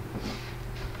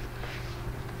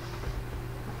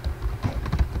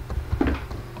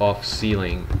 Off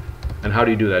ceiling. And how do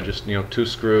you do that? Just 2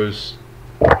 screws.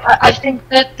 I think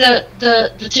that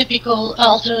the typical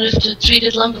alternative to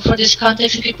treated lumber for this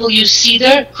context is people use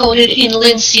cedar coated in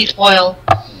linseed oil.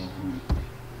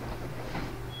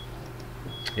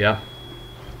 Yeah.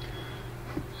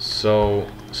 So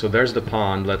there's the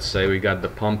pond. Let's say we got the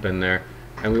pump in there,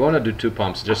 and we want to do 2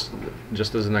 pumps just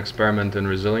as an experiment in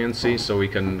resiliency, so we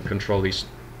can control these.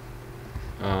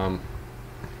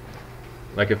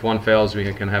 Like if one fails, we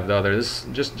can have the other. This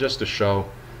is just to show,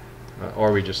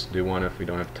 or we just do one if we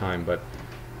don't have time. But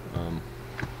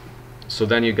so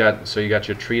then you got your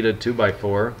treated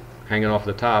 2x4 hanging off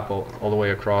the top all the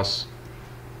way across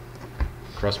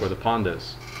where the pond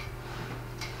is.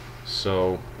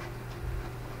 So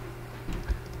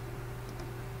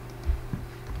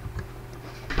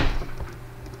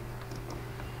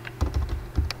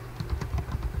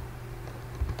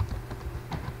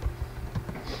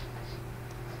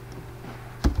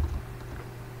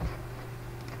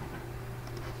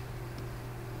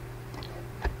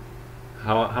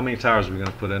how many towers are we going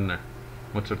to put in there?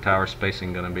 What's the tower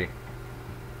spacing going to be?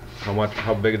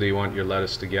 How big do you want your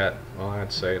lettuce to get? Well,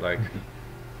 I'd say like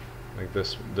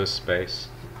this space.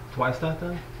 Twice that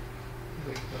then?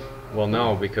 Well,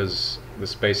 no, because the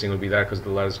spacing would be that because the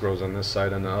lettuce grows on this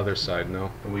side and the other side.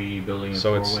 No. Are we building a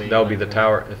so that'll be the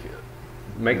tower. If you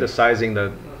make the sizing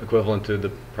the equivalent to the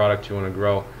product you want to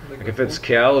grow. Like if it's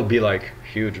kale, it'd be like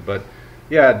huge. But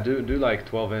yeah, do like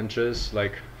 12 inches.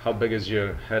 Like how big is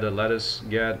your head of lettuce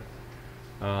get?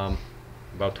 About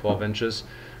 12 inches.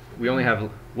 We only have,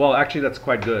 well, actually that's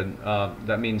quite good.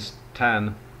 That means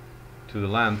 10 to the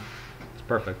length. It's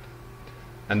perfect.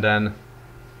 And then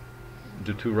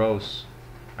do 2 rows.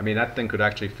 I mean, that thing could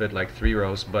actually fit like 3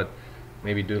 rows, but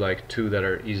maybe do like 2 that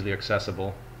are easily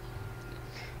accessible.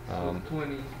 So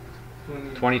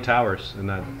 20 towers in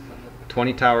that.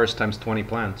 20 towers times 20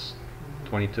 plants.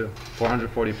 22.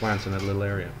 440 plants in that little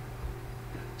area.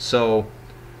 So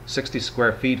 60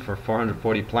 square feet for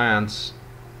 440 plants,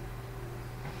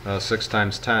 6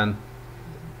 times 10,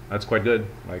 that's quite good.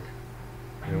 Like,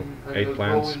 8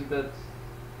 plants. Beds.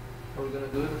 Are we gonna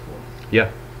do it as well?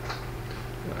 Yeah.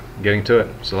 Getting to it.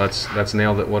 So let's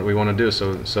nail what we want to do.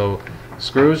 So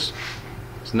screws.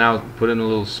 So now put in a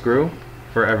little screw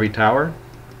for every tower.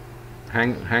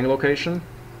 Hang location.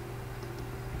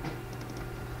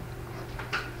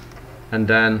 And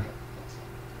then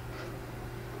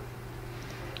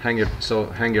hang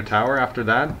your tower after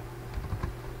that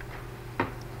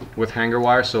with hanger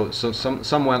wire. So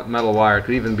some metal wire. It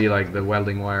could even be like the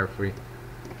welding wire if we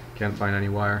can't find any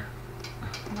wire.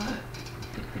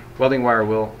 Welding wire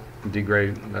will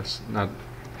degrade. That's not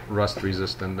rust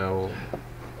resistant. That will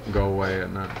go away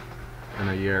in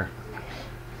a year.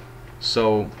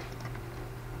 So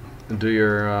do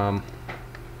your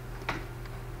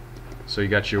So you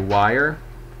got your wire,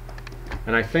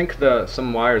 and I think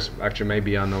some wires actually may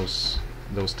be on those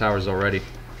towers already.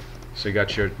 So you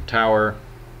got your tower,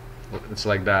 it's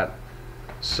like that.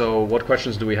 So what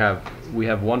questions do we have? We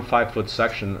have one 5-foot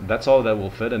section. That's all that will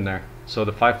fit in there. So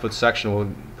the 5-foot section will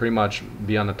pretty much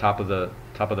be on the top of the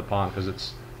pond,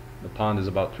 because the pond is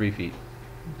about 3 feet.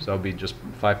 So it'll be just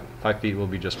 5 feet will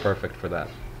be just perfect for that.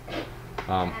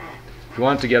 If you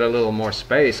want to get a little more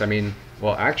space, I mean,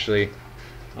 well, actually,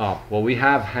 we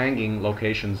have hanging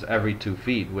locations every 2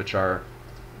 feet, which are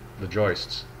the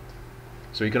joists.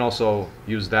 So you can also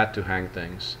use that to hang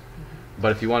things.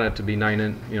 But if you want it to be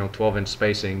 12-inch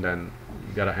spacing, then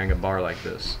you got to hang a bar like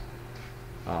this.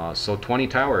 So 20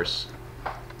 towers.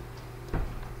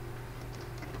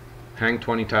 Hang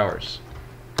 20 towers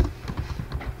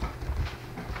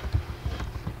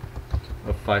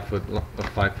of 5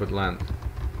 foot length.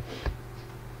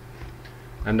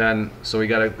 And then, so we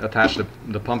got to attach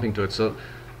the pumping to it. So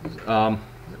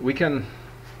we can,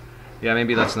 yeah,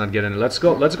 maybe let's not get into it. Let's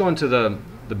go into the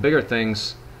bigger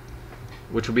things,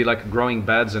 which would be like growing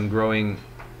beds and growing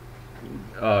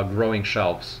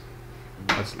shelves.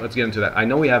 Let's get into that. I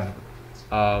know we have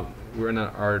we're in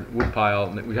our wood pile.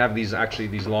 We have these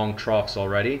long troughs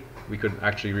already. We could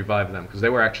actually revive them because they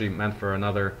were actually meant for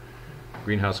another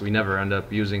greenhouse. We never end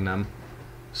up using them,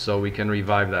 so we can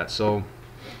revive that. So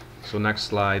next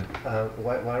slide.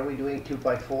 Why are we doing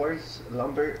 2x4s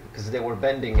lumber? Because they were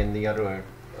bending in the other.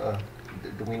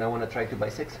 Do we not want to try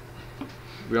 2x6?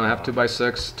 We don't have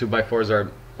 2x6. 2x4s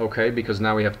are okay because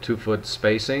now we have 2-foot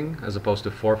spacing as opposed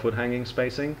to 4-foot hanging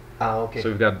spacing. Ah, okay. So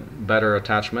we've got better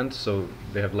attachment, so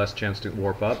they have less chance to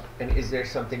warp up. And is there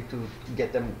something to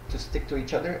get them to stick to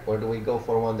each other, or do we go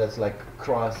for one that's like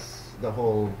across the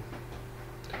whole?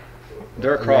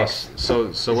 They're across.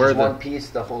 So we're one piece,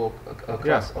 the whole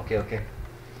across. Yeah. Okay.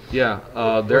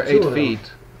 Yeah, they're 8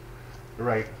 feet.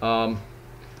 Right.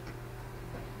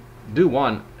 Do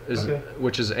one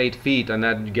which is 8 feet, and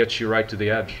that gets you right to the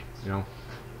edge.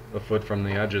 A foot from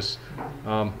the edges.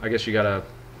 I guess you gotta.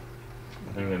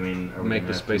 Are we make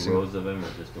the spacing. 2 rows of them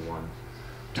or just the one?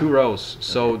 2 rows.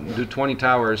 So do 20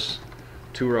 towers,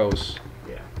 2 rows.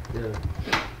 Yeah.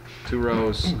 2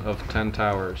 rows of 10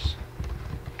 towers.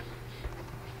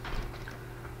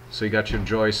 So you got your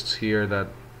joists here that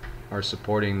are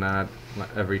supporting that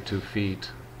every 2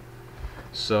 feet.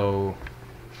 So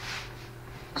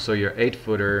your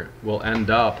 8-footer will end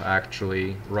up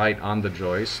actually right on the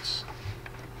joists,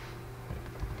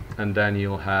 and then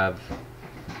you'll have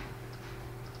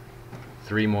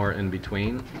 3 more in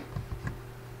between.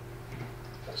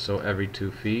 So every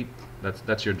 2 feet,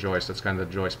 that's your joist. That's kind of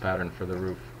the joist pattern for the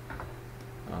roof.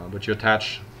 But you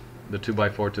attach the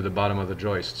 2x4 to the bottom of the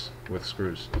joists with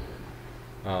screws.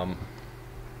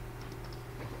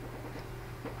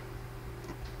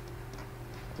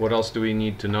 What else do we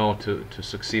need to know to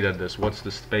succeed at this? What's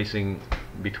the spacing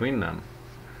between them?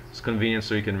 It's convenient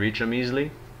so you can reach them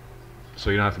easily, so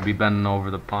you don't have to be bending over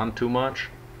the pond too much,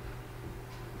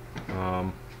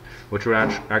 which would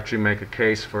actually make a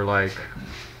case for like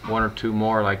 1 or 2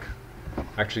 more. Like,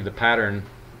 actually the pattern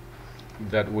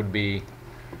that would be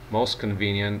most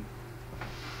convenient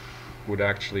would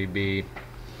actually be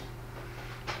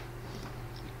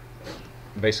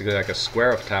basically like a square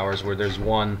of towers where there's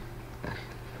one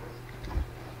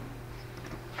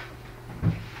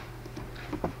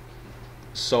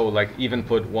so like even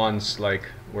put ones like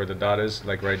where the dot is,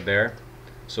 like right there,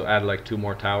 so add like 2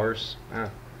 more towers.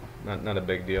 Not a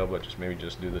big deal, but maybe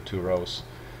just do the 2 rows.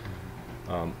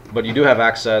 But you do have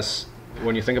access.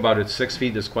 When you think about it, 6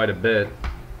 feet is quite a bit,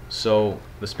 so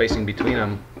the spacing between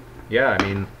them, yeah, I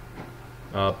mean,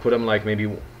 put them like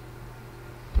maybe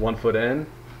 1 foot in,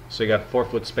 so you got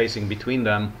 4-foot spacing between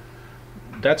them.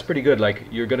 That's pretty good. Like,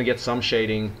 you're gonna get some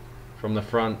shading from the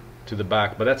front to the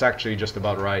back, but that's actually just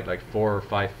about right, like 4 or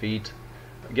 5 feet.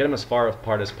 Get them as far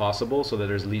apart as possible so that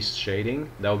there's least shading.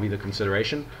 That would be the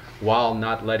consideration, while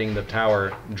not letting the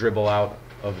tower dribble out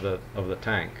of the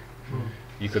tank.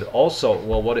 You could also,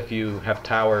 well, what if you have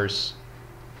towers,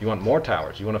 you want more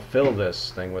towers, you want to fill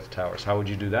this thing with towers, how would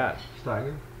you do that?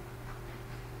 Stagger.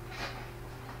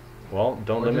 Well,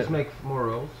 don't limit. Just make more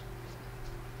rows.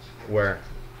 Where?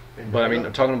 But I mean,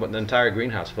 I'm talking about the entire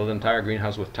greenhouse. Fill the entire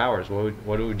greenhouse with towers. What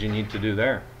would you need to do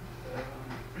there?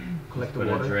 Collect the Put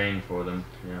water. a drain for them.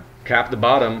 Yeah. Cap the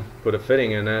bottom, put a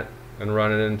fitting in it, and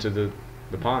run it into the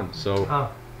pond.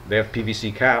 So they have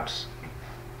PVC caps.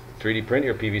 3D print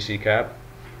your PVC cap.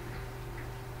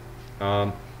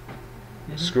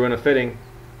 Screw in a fitting.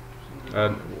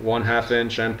 1/2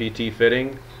 inch NPT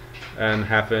fitting, and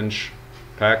 1/2 inch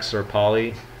PEX or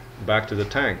poly back to the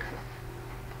tank.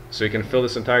 So you can fill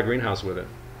this entire greenhouse with it.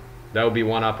 That would be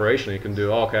one operation. You can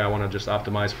do, okay, I want to just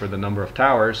optimize for the number of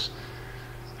towers.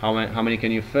 How many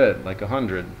can you fit? Like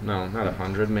 100? No, not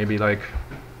 100. Maybe like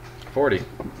 40.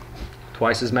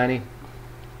 Twice as many.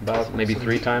 About maybe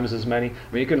 3 times as many.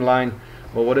 I mean, you can line.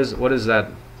 Well, what is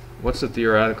that? What's the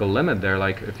theoretical limit there?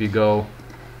 Like if you go,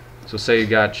 so say you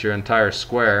got your entire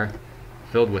square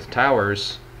filled with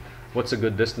towers. What's a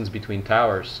good distance between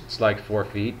towers? It's like 4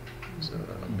 feet. So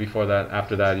before that,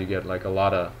 after that, you get like a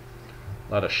lot of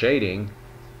shading.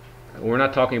 We're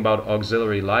not talking about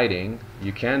auxiliary lighting.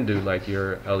 You can do like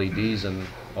your LEDs and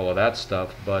all of that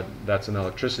stuff, but that's an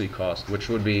electricity cost, which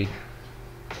would be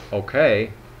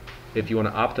okay if you want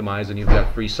to optimize and you've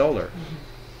got free solar,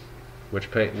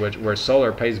 where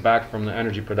solar pays back from the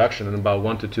energy production in about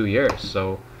 1 to 2 years.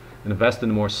 So invest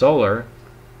in more solar,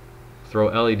 throw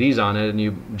LEDs on it, and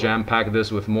you jam pack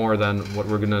this with more than what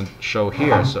we're going to show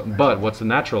here. So, but what's the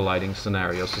natural lighting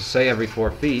scenario? So say every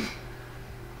 4 feet,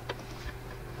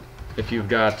 if you've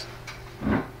got,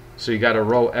 so you got a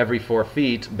row every 4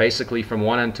 feet, basically from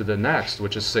one end to the next,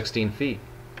 which is 16 feet.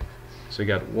 So you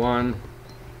got 1.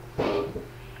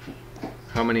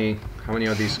 How many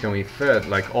of these can we fit?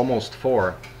 Like almost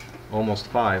 4, almost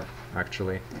 5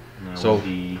 actually. Now, so will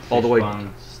the all the way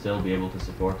pond still be able to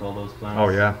support all those plants? Oh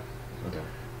yeah. Okay.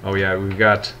 Oh yeah, we've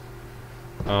got.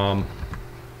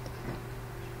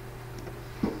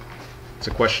 It's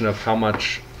a question of how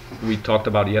much we talked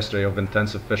about yesterday of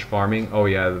intensive fish farming. Oh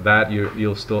yeah, that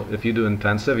you'll still, if you do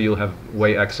intensive, you'll have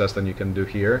way excess than you can do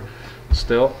here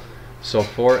still. So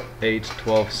 4, 8,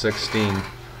 12, 16.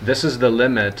 This is the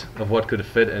limit of what could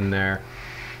fit in there.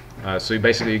 So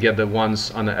you get the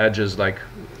ones on the edges like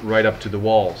right up to the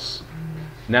walls.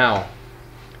 Now,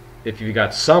 if you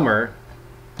got summer,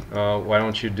 why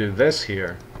don't you do this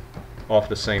here off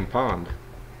the same pond?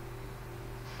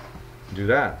 Do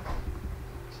that.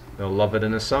 They'll love it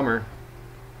in the summer.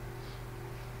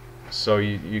 So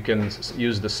you can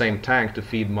use the same tank to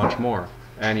feed much more,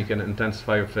 and you can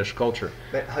intensify your fish culture.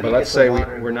 But let's say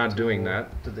we're not doing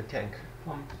that. To the tank.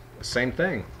 Same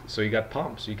thing. So you got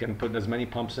pumps. You can put as many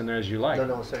pumps in there as you like.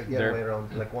 No, sorry, the other way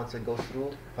around. Like once it goes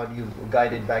through, how do you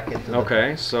guide it back into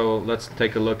Okay, so let's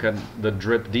take a look at the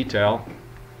drip detail.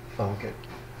 Oh, okay.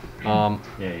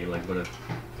 Yeah, you like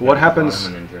what happens?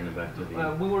 And then turn it back to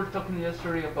the we were talking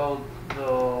yesterday about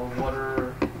the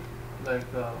water, like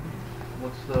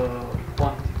what's the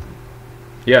quantity?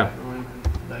 Yeah.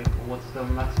 Like what's the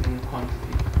maximum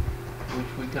quantity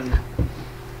which we can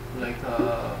like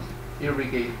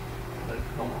irrigate? Like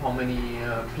how many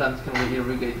plants can we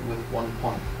irrigate with one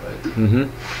pond, right?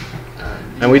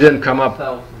 Mm-hmm. And we didn't come up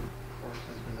 1,000 or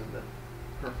something like that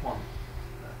per pond.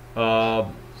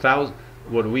 1,000.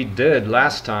 What we did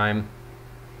last time,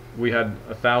 we had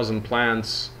 1,000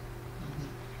 plants,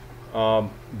 but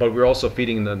we were also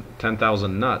feeding the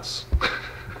 10,000 nuts.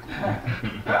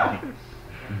 And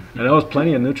that was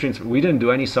plenty of nutrients. We didn't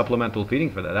do any supplemental feeding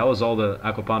for that. That was all the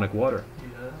aquaponic water.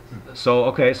 So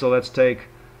okay, so let's take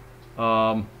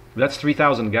that's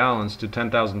 3,000 gallons to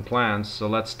 10,000 plants. So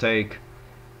let's take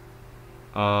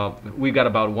we've got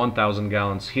about 1,000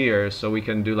 gallons here, so we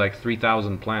can do like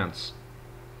 3,000 plants.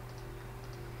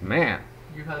 Man,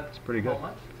 you had it's pretty good.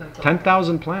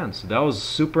 10,000 plants. That was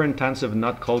super intensive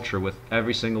nut culture with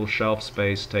every single shelf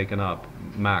space taken up,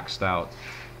 maxed out.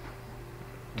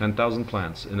 10,000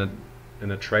 plants in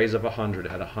a trays of 100.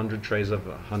 It had 100 trays of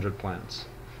 100 plants.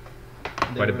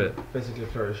 Quite a bit. Basically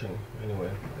flourishing, anyway.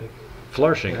 Like,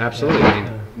 flourishing, absolutely. I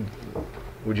mean,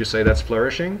 would you say that's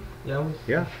flourishing? Yeah.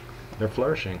 Yeah, they're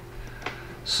flourishing.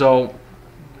 So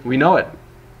we know it.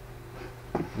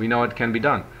 We know it can be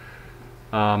done.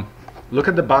 Look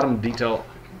at the bottom detail.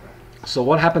 So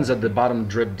what happens at the bottom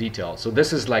drip detail? So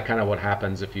this is like kind of what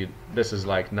happens if you, this is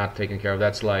like not taken care of.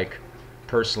 That's like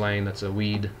purslane, that's a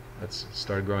weed that's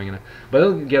started growing in it. But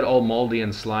it'll get all moldy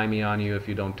and slimy on you if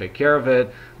you don't take care of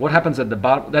it. What happens at the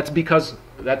bottom? That's because,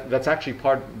 that's actually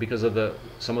part because of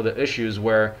some of the issues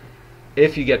where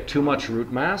if you get too much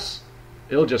root mass,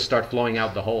 it'll just start flowing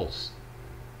out the holes.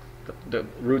 The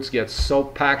roots get so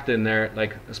packed in there,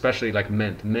 like especially like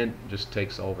mint just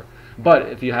takes over. But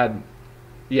if you had,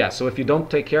 yeah, so if you don't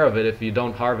take care of it, if you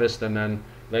don't harvest and then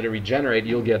let it regenerate,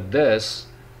 you'll get this.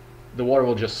 The water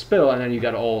will just spill, and then you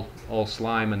got all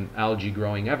slime and algae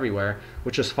growing everywhere,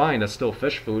 which is fine. That's still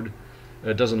fish food.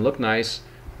 It doesn't look nice.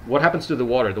 What happens to the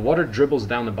water? The water dribbles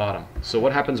down the bottom. So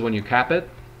what happens when you cap it?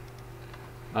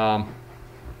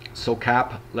 So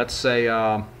cap, let's say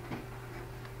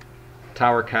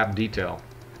tower cap detail.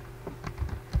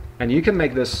 And you can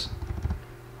make this,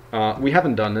 we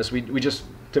haven't done this, we just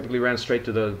typically ran straight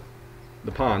to the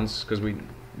ponds because we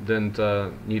didn't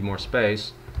need more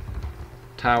space.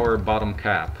 Tower bottom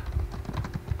cap.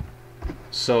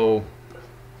 So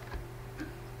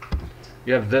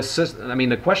you have this system. I mean,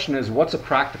 the question is, what's a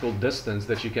practical distance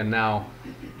that you can now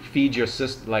feed your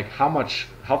system? Like, how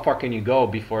far can you go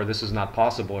before this is not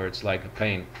possible, or it's like a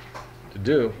pain to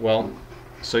do? Well,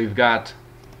 so you've got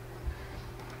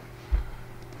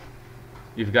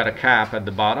a cap at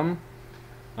the bottom.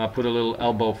 Put a little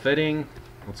elbow fitting.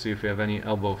 Let's see if we have any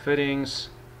elbow fittings.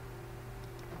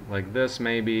 Like this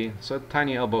maybe. So a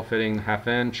tiny elbow fitting, 1/2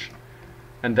 inch.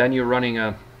 And then you're running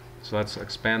a, so let's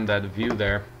expand that view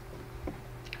there.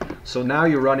 So now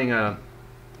you're running a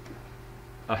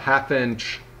 1/2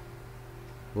 inch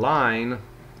line.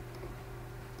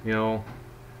 You know,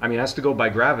 I mean, it has to go by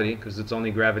gravity because it's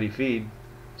only gravity feed.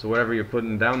 So whatever you're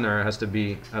putting down there has to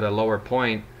be at a lower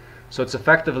point. So it's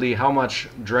effectively how much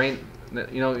drain,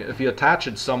 you know, if you attach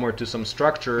it somewhere to some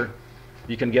structure,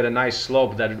 you can get a nice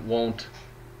slope that it won't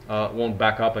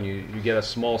back up, and you get a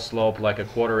small slope like a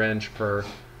 1/4 inch per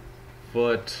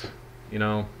foot, you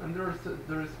know. And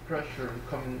there is pressure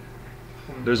coming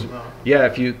from there's the yeah,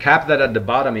 if you cap that at the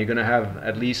bottom, you're going to have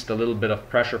at least a little bit of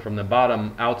pressure from the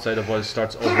bottom outside of what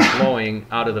starts overflowing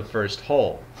out of the first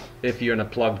hole if you're in a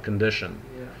plugged condition.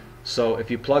 Yeah. So if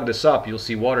you plug this up, you'll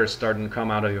see water starting to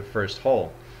come out of your first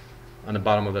hole on the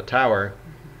bottom of the tower.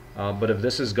 But if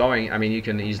this is going, I mean, you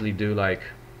can easily do like,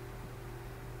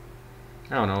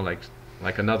 I don't know,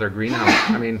 like another greenhouse.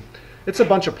 I mean, it's a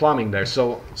bunch of plumbing there.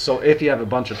 So if you have a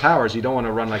bunch of towers, you don't want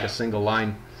to run like a single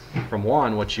line from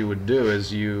one. What you would do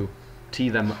is you tee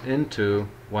them into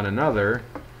one another.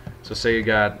 So say you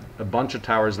got a bunch of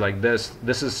towers like this.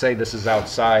 Say this is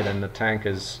outside, and the tank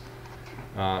is,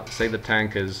 say the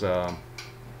tank is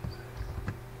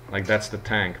like that's the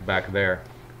tank back there.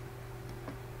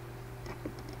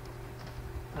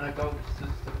 And a gauge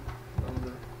system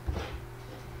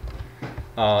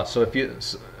under. So if you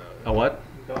a what?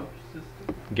 Gauge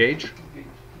system. Gauge? Gauge.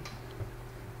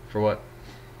 For what?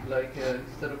 Like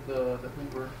instead of the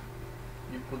Hoover,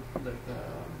 you put like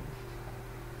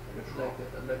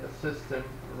a system,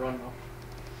 a runoff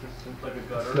system, Like a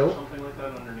gutter Nope. or something like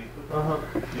that underneath it? Uh-huh.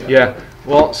 Yeah.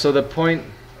 Well, so the point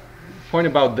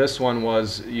about this one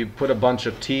was you put a bunch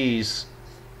of T's,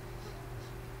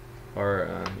 or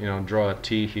you know, draw a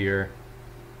T here.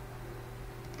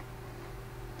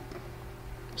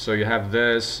 So you have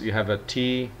this, you have a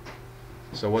T.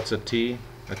 So what's a T?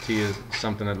 A T is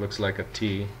something that looks like a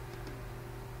T.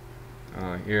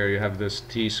 Here you have this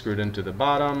T screwed into the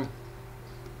bottom.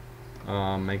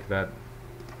 Make that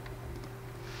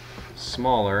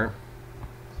smaller.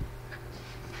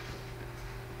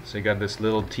 So you got this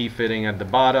little T fitting at the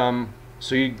bottom.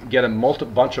 So you get a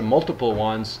bunch of multiple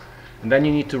ones, and then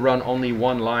you need to run only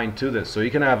one line to this. So you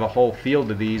can have a whole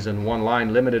field of these in one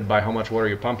line, limited by how much water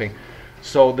you're pumping.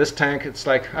 So this tank, it's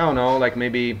like, I don't know, like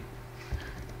maybe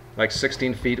like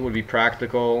 16 feet would be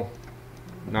practical,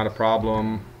 not a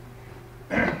problem.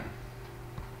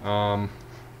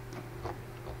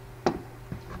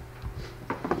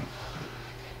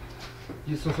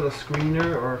 Use some sort of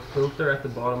screener or filter at the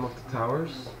bottom of the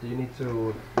towers? Do you need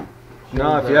to?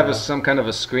 No, if you have some kind of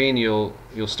a screen, you'll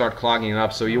start clogging it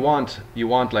up. So you want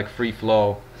like free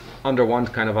flow under one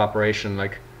kind of operation,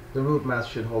 like the root mass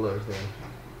should hold everything.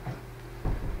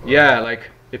 Yeah,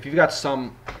 like if you've got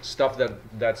some stuff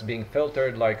that's being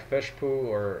filtered, like fish poo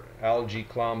or algae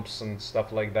clumps and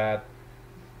stuff like that,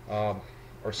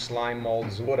 or slime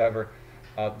molds, whatever,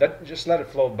 that just let it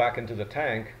flow back into the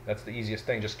tank. That's the easiest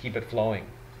thing. Just keep it flowing.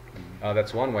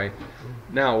 That's one way.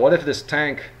 Now, what if this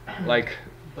tank, like,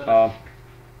 the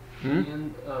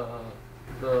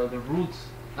roots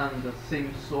and the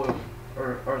same soil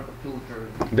are the filter?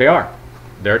 They are.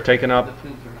 They're taken up. The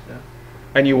filters, yeah.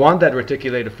 And you want that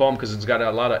reticulated foam because it's got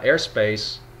a lot of air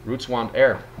space. Roots want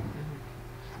air.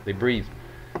 They breathe.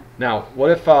 Now, what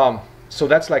if, so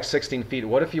that's like 16 feet.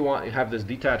 What if you have this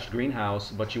detached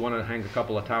greenhouse, but you want to hang a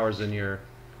couple of towers in your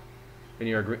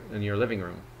living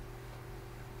room?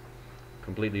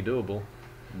 Completely doable.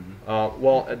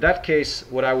 Well, in that case,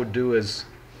 what I would do is,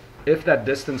 if that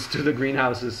distance to the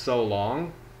greenhouse is so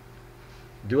long,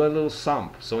 do a little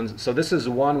sump. So this is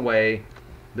one way.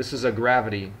 This is a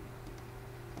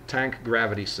tank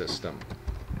gravity system.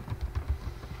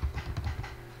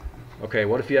 Okay,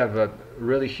 what if you have a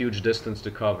really huge distance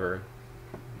to cover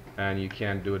and you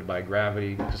can't do it by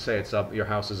gravity? Say it's up, your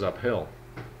house is uphill,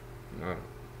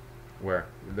 where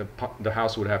the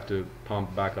house would have to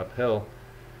pump back uphill.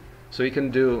 So you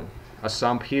can do a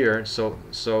sump here. So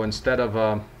instead of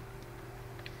a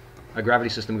gravity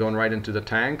system going right into the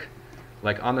tank,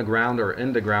 like on the ground or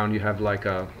in the ground, you have like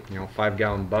a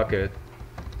 5-gallon bucket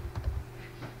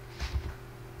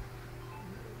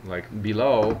like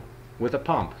below, with a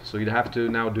pump. So you'd have to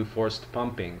now do forced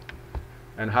pumping.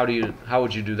 And how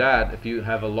would you do that? If you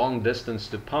have a long distance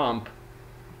to pump,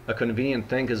 a convenient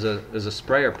thing is a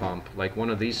sprayer pump, like one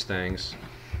of these things.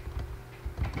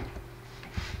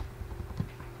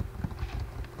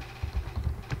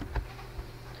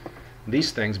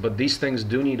 But these things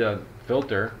do need a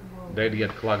filter. They'd get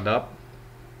clogged up.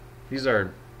 These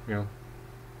are,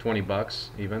 20 bucks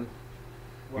even.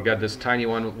 You got this tiny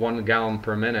one, 1 gallon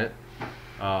per minute.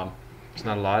 It's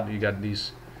not a lot. You got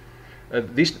these.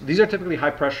 These are typically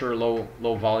high pressure,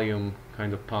 low volume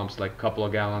kind of pumps, like a couple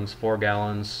of gallons, 4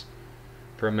 gallons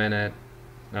per minute.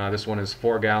 This one is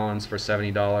 4 gallons for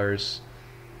 $70.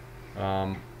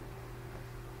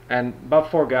 And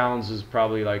about 4 gallons is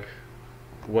probably like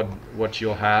what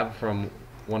you'll have from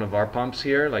one of our pumps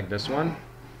here, like this one.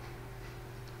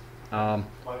 Why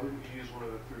wouldn't you use one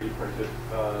of the 3D printed?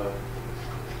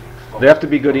 They have to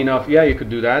be good enough. Yeah, you could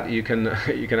do that. You can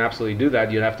absolutely do that.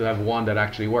 You'd have to have one that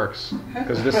actually works,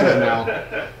 because this is now,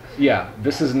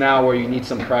 this is now where you need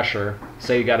some pressure.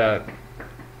 Say you got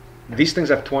these things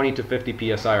have 20 to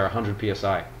 50 psi or 100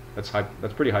 psi. That's high.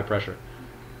 That's pretty high pressure.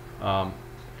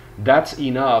 That's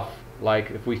enough.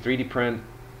 Like if we 3D print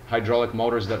hydraulic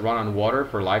motors that run on water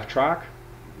for live track,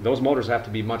 those motors have to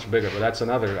be much bigger. But that's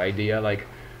another idea. Like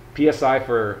psi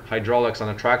for hydraulics on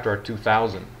a tractor are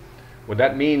 2,000. What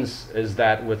that means is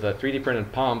that with a 3D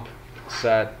printed pump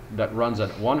set that runs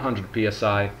at 100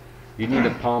 psi, you need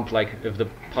a pump, like if the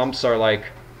pumps are like,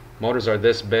 motors are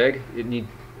this big, it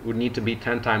would need to be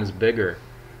 10 times bigger,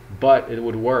 but it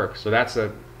would work. So that's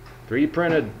a 3D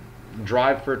printed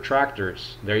drive for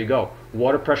tractors. There you go.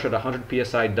 Water pressure at 100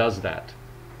 psi does that.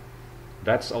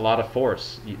 That's a lot of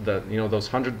force.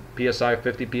 Those 100 psi,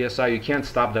 50 psi, you can't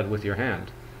stop that with your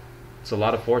hand. It's a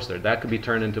lot of force there. That could be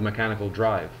turned into mechanical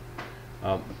drive.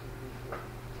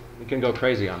 We can go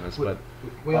crazy on this, but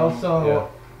we also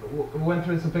went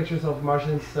through some pictures of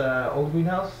Marcin's old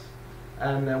greenhouse,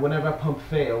 and whenever a pump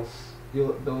fails,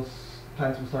 those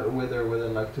plants will start to wither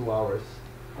within like 2 hours.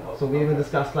 So we even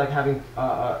discussed like having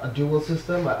a dual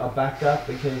system, a backup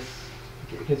in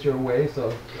case you're away.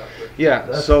 So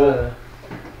yeah, so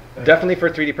definitely for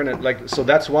 3D printed, so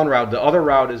that's one route. The other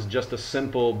route is just a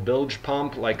simple bilge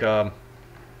pump, like a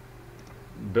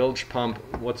bilge pump.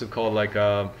 What's it called? Like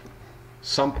a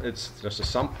sump. It's just a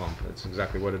sump pump. It's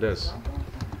exactly what it is.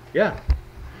 Yeah,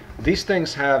 these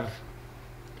things have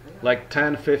like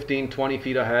 10, 15, 20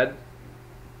 feet ahead.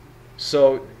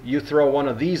 So you throw one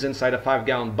of these inside a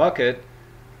 5-gallon bucket,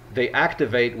 they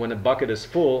activate when the bucket is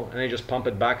full, and they just pump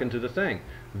it back into the thing.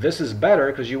 This is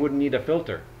better because you wouldn't need a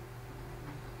filter.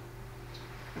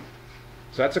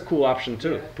 So that's a cool option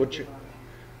too. Put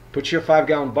your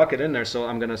 5-gallon bucket in there. So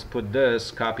I'm going to put this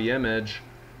copy image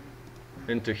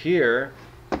into here,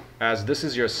 as this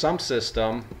is your sump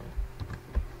system.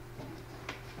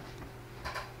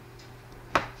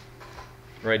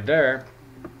 Right there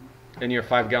in your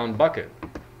 5-gallon bucket.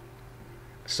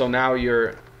 So now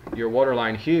your water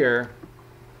line here,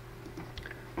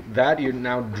 that you're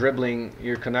now dribbling,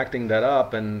 you're connecting that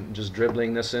up and just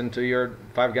dribbling this into your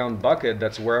 5-gallon bucket.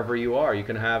 That's wherever you are. You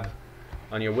can have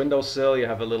on your windowsill, you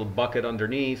have a little bucket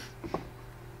underneath,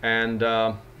 and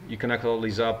you connect all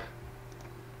these up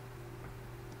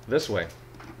this way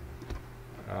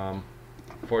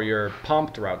for your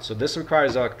pumped route. So this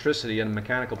requires electricity and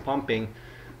mechanical pumping.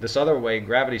 This other way,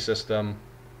 gravity system,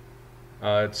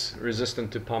 it's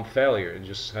resistant to pump failure. You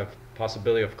just have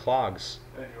possibility of clogs.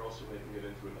 And you're also making it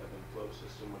into an ebb and flow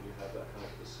system when you have that kind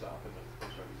of a stop and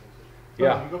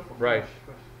yeah, right.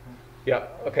 Yeah.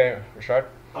 Okay, Richard.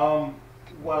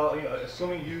 Well,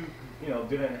 assuming you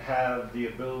didn't have the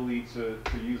ability to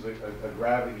use a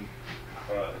gravity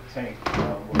tank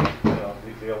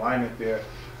with the alignment there,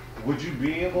 would you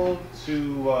be able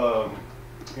to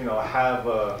have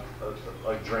a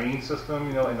drain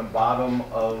system in the bottom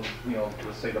of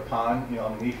let's say the pond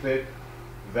underneath it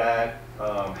that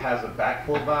has a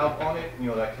backflow valve on it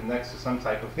that connects to some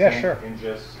type of tank and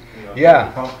just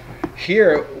pump?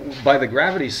 Here by the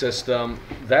gravity system,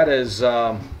 that is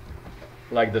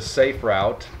like the safe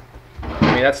route.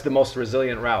 I mean, that's the most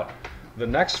resilient route. The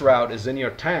next route is in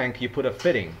your tank. You put a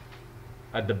fitting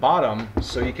at the bottom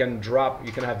so you can drop.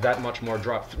 You can have that much more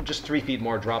drop, just 3 feet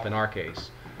more drop in our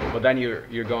case. But then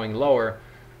you're going lower,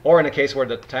 or in a case where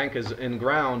the tank is in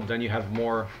ground, then you have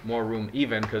more room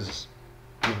even because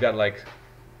you've got like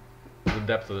the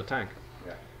depth of the tank.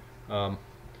 Yeah.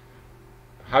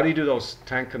 How do you do those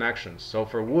tank connections? So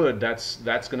for wood, that's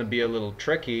going to be a little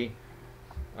tricky.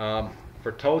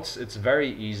 For totes, it's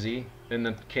very easy. In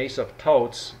the case of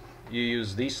totes, you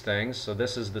use these things. So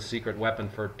this is the secret weapon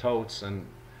for totes, and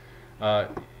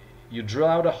you drill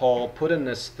out a hole, put in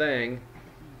this thing,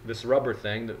 this rubber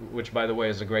thing, which by the way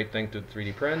is a great thing to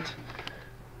 3D print.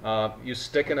 You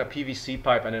stick in a PVC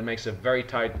pipe and it makes a very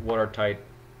tight, watertight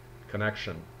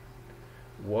connection.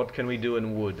 What can we do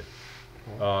in wood?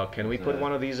 Can we put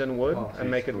one of these in wood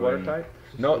and make it watertight?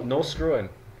 No, no screw-in.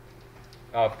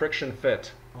 Friction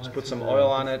fit. Just put some oil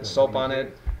on it, soap on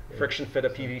it, friction fit a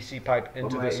PVC pipe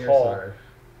into this hole,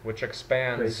 which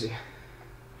expands.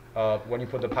 When you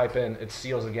put the pipe in, it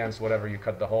seals against whatever you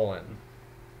cut the hole in.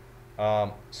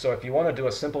 So if you want to do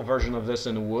a simple version of this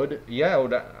in wood,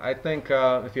 yeah, I think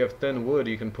if you have thin wood,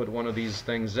 you can put one of these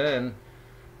things in,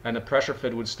 and the pressure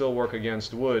fit would still work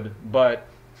against wood. But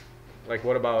like,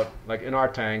 what about like in our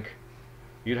tank?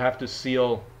 You'd have to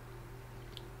seal.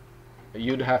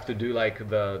 You'd have to do like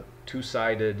the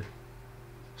two-sided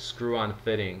screw-on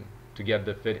fitting to get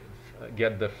the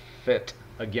fit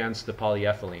against the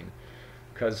polyethylene.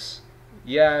 Because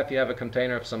yeah, if you have a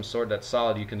container of some sort that's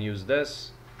solid, you can use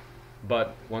this.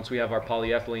 But once we have our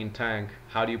polyethylene tank,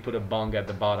 how do you put a bung at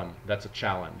the bottom? That's a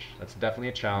challenge. That's definitely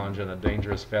a challenge and a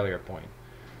dangerous failure point.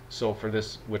 So for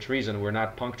this, which reason, we're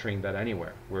not puncturing that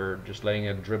anywhere. We're just letting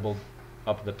it dribble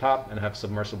up the top and have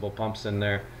submersible pumps in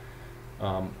there,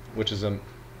 which is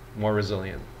more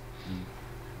resilient.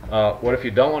 What if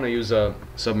you don't want to use a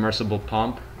submersible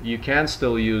pump? You can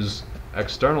still use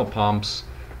external pumps,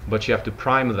 but you have to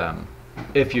prime them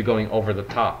if you're going over the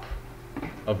top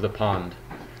of the pond.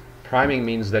 Priming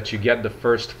means that you get the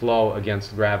first flow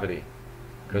against gravity,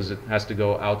 because it has to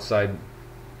go outside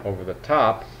over the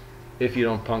top if you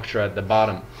don't puncture at the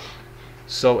bottom.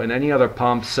 So in any other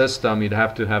pump system, you'd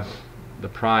have to have the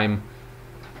prime.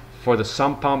 For the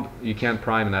sump pump, you can't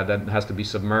prime that. That has to be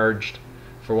submerged.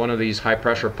 For one of these high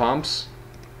pressure pumps,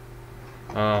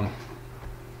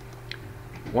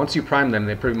 once you prime them,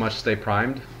 they pretty much stay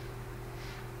primed.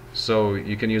 So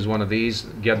you can use one of these,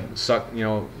 get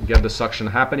the suction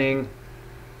happening.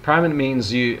 Priming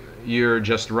means you're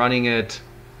just running it.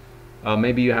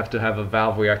 Maybe you have to have a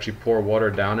valve where you actually pour water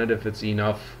down it if it's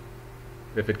enough,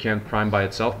 if it can't prime by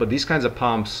itself. But these kinds of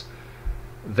pumps,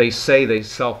 they say they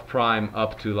self-prime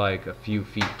up to like a few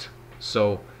feet.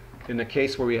 So in the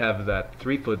case where we have that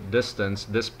 3-foot distance,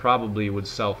 this probably would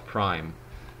self-prime.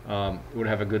 It would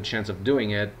have a good chance of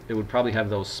doing it. It would probably have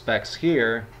those specs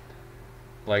here,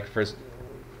 like for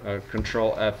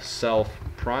Control F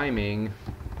self-priming.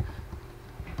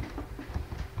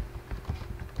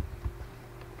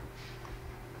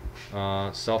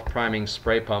 Self-priming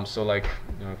spray pump. So like,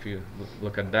 if you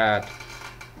look at that,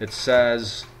 it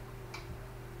says,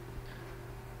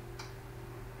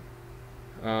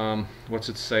 what's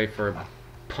it say for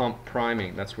pump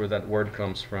priming? That's where that word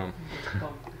comes from.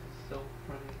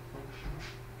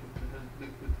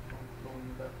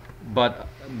 But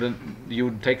you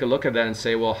would take a look at that and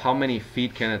say, well, how many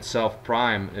feet can it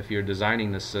self-prime if you're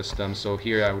designing this system? So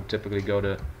here I would typically go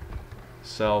to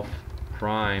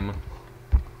self-prime.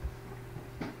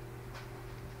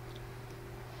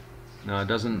 No, it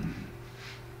doesn't.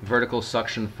 Vertical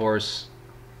suction force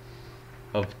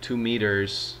of 2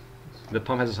 meters. The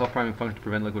pump has a self-priming function to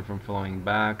prevent liquid from flowing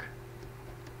back.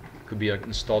 Could be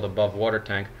installed above water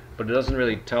tank, but it doesn't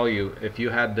really tell you if you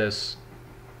had this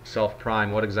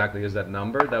self-prime, what exactly is that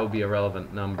number? That would be a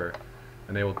relevant number,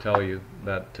 and they will tell you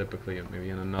that typically, maybe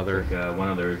in another. Like, one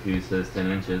of the reviews says 10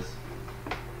 inches.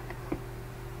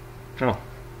 Oh,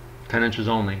 10 inches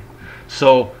only.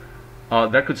 So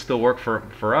that could still work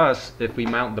for us if we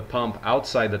mount the pump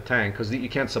outside the tank, because you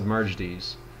can't submerge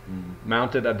these.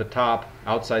 Mount it at the top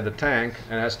outside the tank,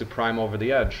 and it has to prime over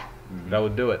the edge. That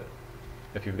would do it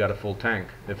if you've got a full tank.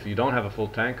 If you don't have a full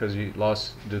tank because you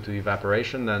lost due to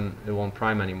evaporation, then it won't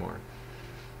prime anymore.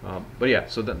 But yeah,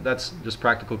 so that's just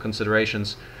practical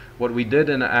considerations. What we did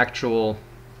in actual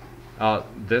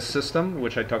this system,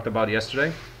 which I talked about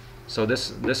yesterday, so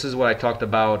this is what I talked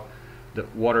about, the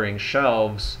watering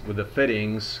shelves with the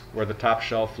fittings where the top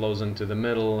shelf flows into the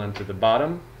middle and to the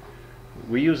bottom.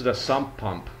 We used a sump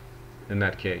pump in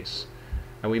that case,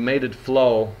 and we made it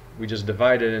flow. We just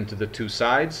divided it into the 2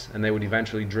 sides, and they would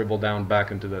eventually dribble down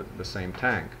back into the same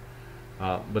tank.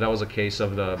 But that was a case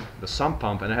of the sump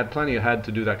pump, and it had plenty of head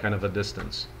to do that kind of a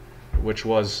distance, which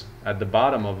was at the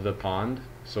bottom of the pond,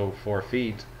 so 4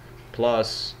 feet,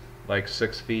 plus like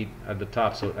 6 feet at the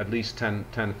top, so at least 10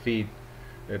 feet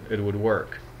it would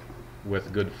work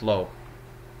with good flow.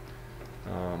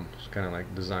 It's kind of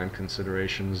like design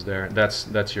considerations there.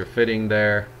 That's your fitting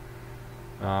there.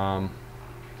 How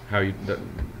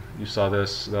you saw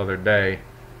this the other day,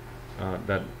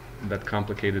 that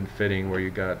complicated fitting where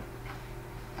you got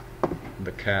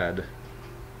the CAD.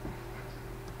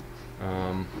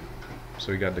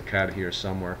 So you got the CAD here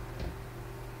somewhere.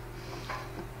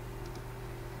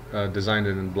 designed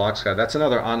it in BlockSCAD. That's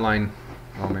another online.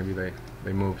 Oh, maybe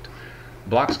they moved.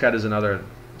 BlockSCAD is another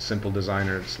simple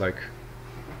designer. It's like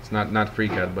it's not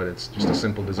FreeCAD, but it's just a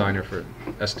simple designer for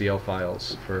STL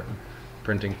files, for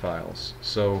printing files.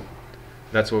 So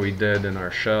that's what we did in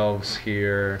our shelves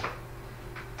here.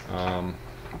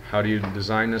 How do you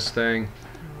design this thing?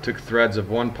 Took threads of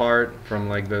one part from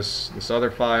like this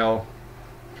other file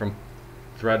from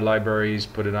thread libraries,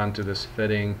 put it onto this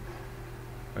fitting.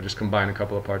 I just combined a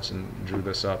couple of parts and drew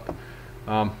this up.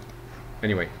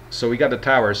 Anyway, so we got the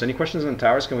towers. Any questions on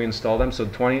towers? Can we install them? So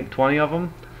 20 of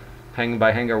them, hanging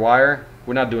by hanger wire.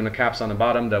 We're not doing the caps on the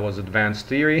bottom. That was advanced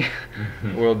theory.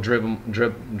 We'll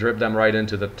drip them right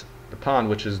into the pond,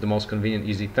 which is the most convenient,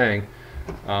 easy thing.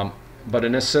 But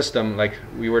in this system, like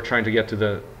we were trying to get to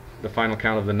the final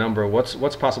count of the number.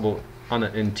 What's possible on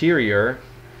the interior?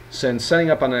 Since setting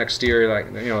up on the exterior,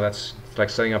 like that's like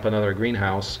setting up another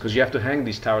greenhouse, because you have to hang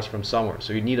these towers from somewhere.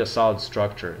 So you need a solid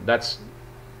structure. That's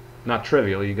not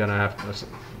trivial. You're gonna have a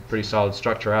pretty solid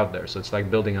structure out there. So it's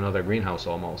like building another greenhouse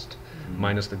almost,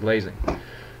 minus the glazing.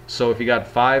 So if you got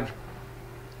five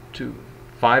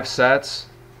sets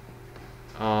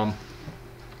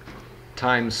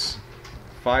times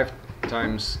 5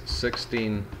 times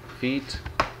 16 feet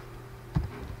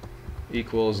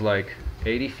equals like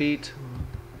 80 feet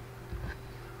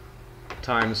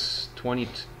times 20.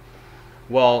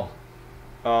 Well,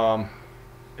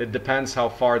 it depends how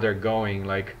far they're going.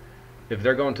 Like if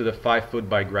they're going to the 5 foot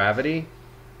by gravity,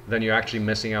 then you're actually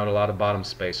missing out a lot of bottom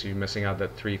space. You're missing out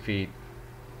that 3 feet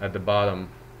at the bottom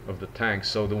of the tank.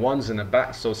 So the ones in the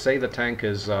back, so say the tank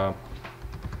is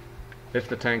if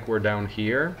the tank were down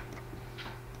here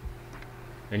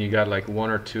and you got like 1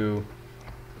 or 2,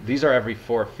 these are every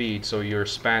 4 feet, so you're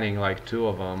spanning like 2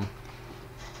 of them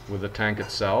with the tank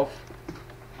itself.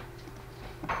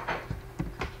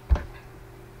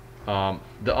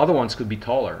 The other ones could be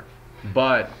taller,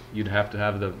 but you'd have to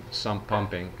have the sump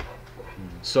pumping.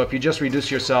 So if you just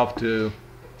reduce yourself to,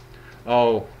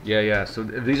 oh yeah, so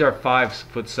if these are 5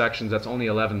 foot sections, that's only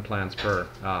 11 plants per.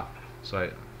 So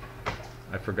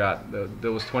I forgot.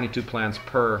 There was 22 plants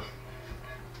per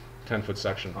 10 foot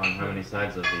section. On how many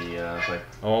sides of the pipe?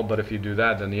 Oh, but if you do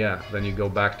that, then yeah, then you go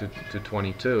back to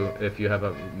 22 if you have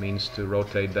a means to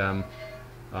rotate them,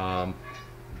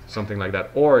 something like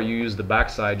that. Or you use the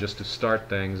backside just to start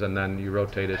things, and then you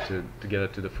rotate it to get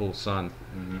it to the full sun.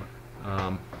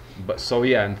 But so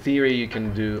yeah, in theory you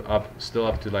can do still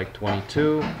up to like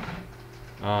 22.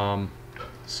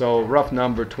 So rough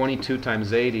number, 22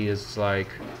 times 80 is like,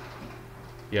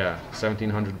 yeah,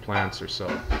 1,700 plants or so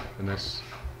in this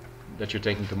that you're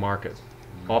taking to market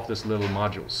off this little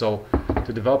module. So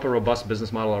to develop a robust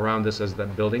business model around this as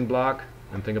that building block,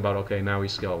 and think about, okay, now we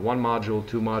scale 1 module,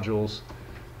 2 modules.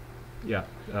 Yeah,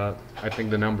 I think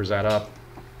the numbers add up.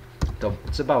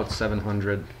 It's about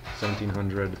 700,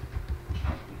 1,700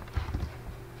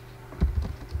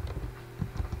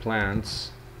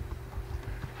 plants.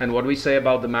 And what do we say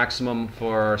about the maximum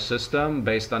for our system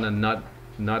based on a nut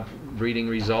breeding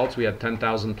results? We had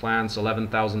 10,000 plants,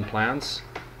 11,000 plants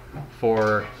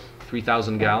for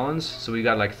 3,000 gallons. So we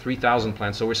got like 3,000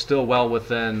 plants. So we're still well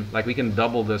within, like we can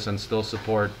double this and still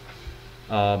support,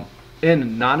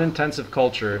 in non-intensive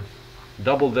culture,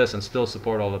 double this and still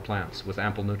support all the plants with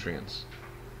ample nutrients.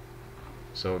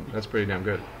 So that's pretty damn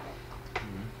good.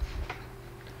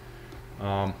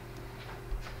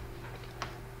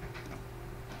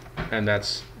 And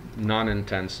that's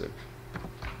non-intensive.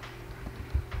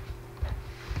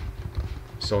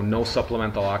 So no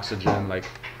supplemental oxygen. Like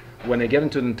when they get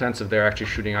into the intensive, they're actually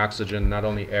shooting oxygen, not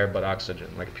only air but oxygen,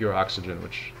 like pure oxygen,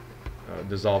 which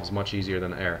dissolves much easier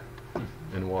than air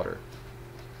in water.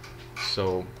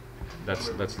 So that's.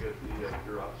 You get the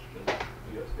pure oxygen.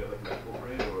 You guys get like medical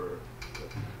grade or?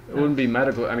 It wouldn't be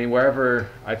medical. I mean, wherever.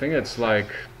 I think it's like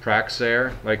Prax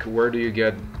air. Like where do you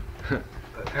get?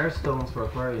 Air stones for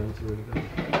aquariums are really good.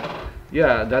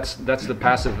 Yeah, that's the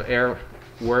passive air.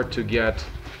 Where to get?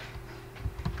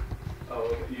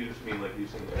 Oh, you just mean like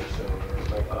using air stone or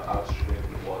like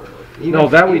oxygenated water? Like Even, no,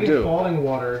 that we even do. Falling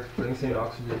water brings in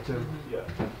oxygen too. Yeah.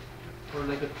 Or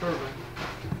like a turbine,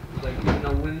 like in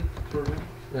a wind turbine.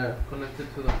 Yeah.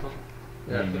 Connected to the pump.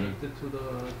 Yeah. Connected to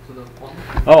the pump.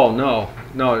 Oh no,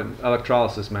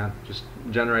 electrolysis, man. Just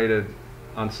generated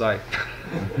on site.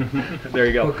 There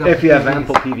you go. If you have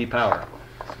ample PV power,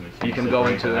 you can go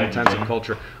into intensive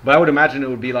culture. But I would imagine it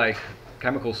would be like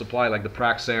chemical supply, like the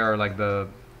Prax air, or like the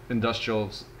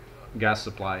industrial gas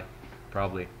supply,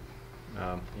 probably.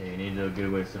 Yeah, you need a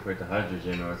good way to separate the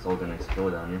hydrogen, or it's all going to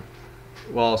explode on you.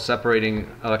 Well, separating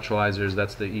electrolyzers,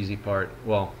 that's the easy part.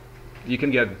 Well, you can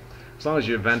get, as long as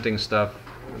you're venting stuff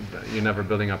you're never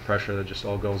building up pressure. That just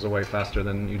all goes away faster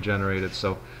than you generated,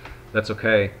 so that's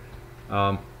okay.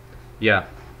 Yeah.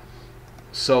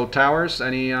 So towers,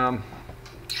 any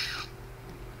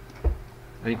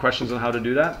questions on how to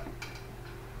do that?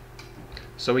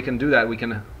 So we can do that. We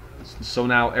can. So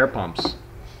now air pumps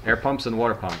and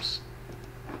water pumps.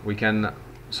 We can.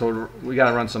 So we got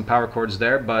to run some power cords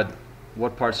there, but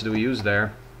what parts do we use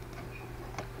there?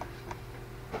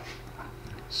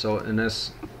 So in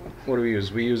this, what do we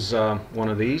use? We use one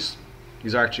of these.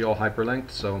 These are actually all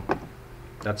hyperlinked, so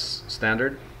that's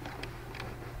standard.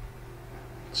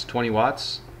 It's 20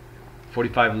 watts,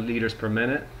 45 liters per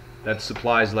minute. That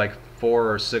supplies like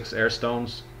 4 or 6 air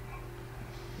stones.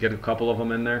 Get a couple of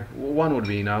them in there. One would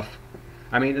be enough.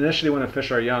 I mean, initially when the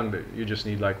fish are young, you just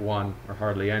need like one or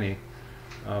hardly any.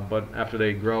 But after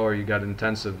they grow or you got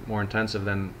more intensive,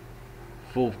 then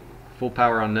full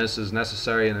power on this is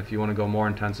necessary, and if you want to go more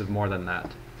intensive, more than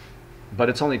that. But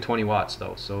it's only 20 watts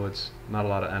though, so it's not a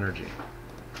lot of energy.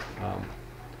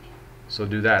 So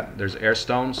do that. There's air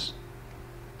stones,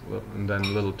 and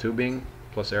then little tubing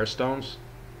plus air stones.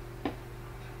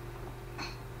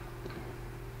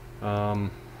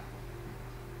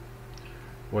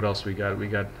 What else we got? We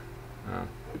got.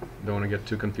 Don't want to get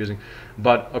too confusing,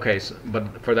 but okay. So,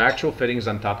 but for the actual fittings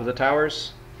on top of the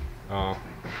towers,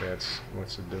 okay,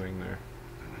 what's it doing there?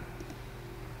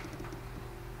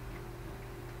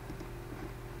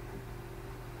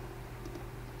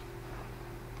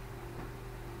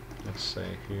 Let's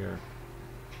say here.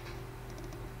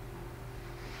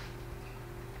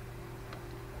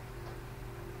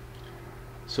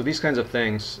 So these kinds of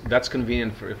things, that's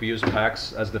convenient for if we use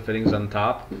PEX as the fittings on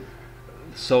top.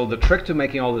 So the trick to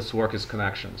making all this work is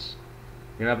connections.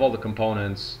 You have all the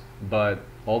components, but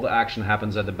all the action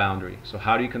happens at the boundary. So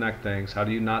how do you connect things? How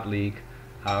do you not leak?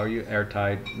 How are you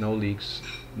airtight? No leaks,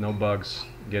 no bugs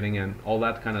getting in, all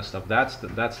that kind of stuff. That's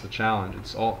the challenge.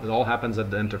 It all happens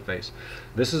at the interface.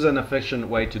 This is an efficient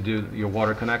way to do your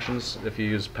water connections. If you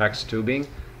use PEX tubing,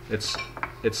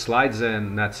 it slides in,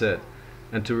 and that's it.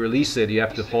 And to release it, you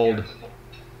have to hold.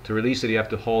 To release it, you have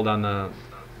to hold on the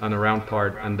round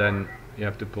part, and then you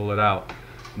have to pull it out.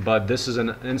 But this is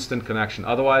an instant connection.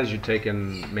 Otherwise, you take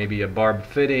in maybe a barbed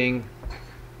fitting,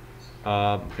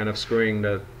 kind of screwing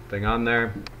the thing on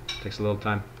there. Takes a little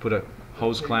time. Put a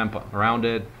hose clamp around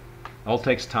it. All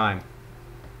takes time.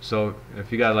 So if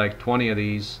you got like 20 of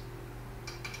these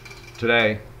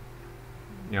today,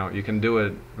 you know, you can do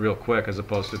it real quick as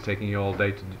opposed to taking you all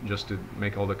day just to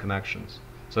make all the connections.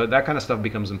 So that kind of stuff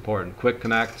becomes important. Quick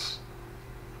connects,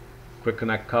 quick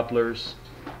connect couplers.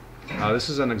 This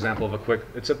is an example of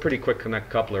it's a pretty quick connect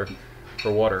coupler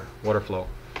for water flow.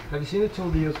 Have you seen the tool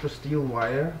they use for steel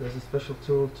wire? There's a special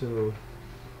tool to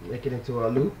make it into a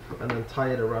loop and then tie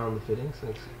it around the fittings.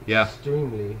 And it's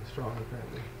extremely strong,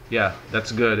 apparently. Yeah,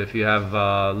 that's good. If you have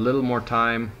a little more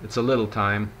time, it's a little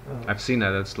time. I've seen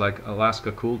that. It's like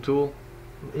Alaska Cool Tool.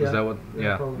 Yeah. Is that what?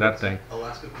 Yeah, that thing.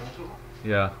 Alaska Cool Tool?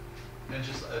 Yeah. And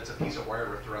it's a piece of wire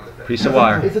wrapped around the fitting. Piece of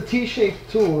wire. It's a T-shaped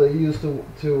tool that you use to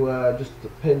just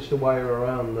pinch the wire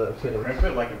around the fitting. Is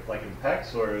it like in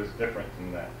PEX, or is it different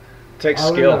than that? Takes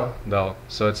skill though,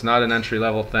 so it's not an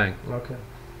entry-level thing. Okay.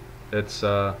 It's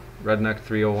Redneck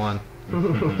 301.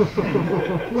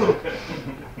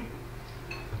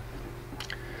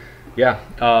 Yeah.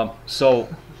 So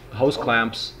hose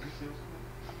clamps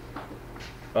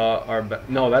are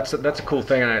no. That's a cool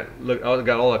thing, and I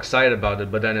got all excited about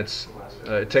it. But then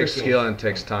it takes skill and it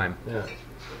takes time. Yeah.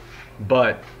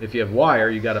 But if you have wire,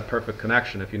 you got a perfect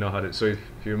connection if you know how to. So if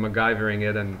you're MacGyvering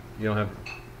it and you don't have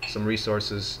some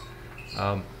resources,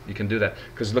 you can do that.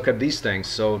 Because look at these things.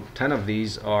 So 10 of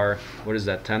these are, what is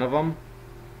that? 10 of them,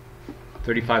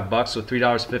 $35. So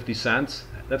 $3.50.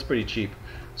 That's pretty cheap.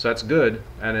 So that's good,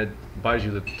 and it buys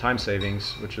you the time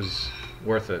savings, which is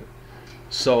worth it.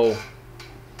 So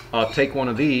take one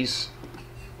of these,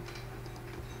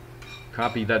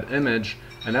 copy that image,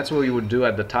 and that's what you would do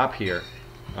at the top here.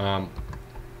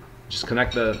 Just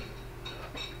connect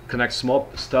small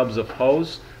stubs of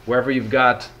hose wherever you've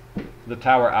got the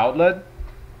tower outlet.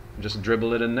 Just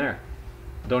dribble it in there.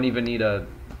 Don't even need a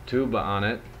tube on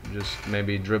it. Just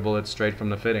maybe dribble it straight from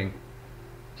the fitting.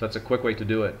 So that's a quick way to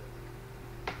do it.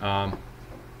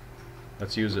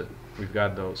 Let's use it. We've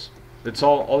got those. It's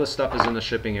all this stuff is in the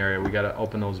shipping area. We got to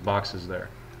open those boxes there.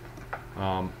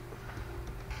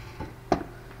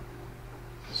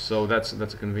 So that's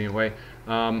a convenient way.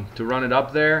 To run it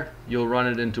up there, you'll run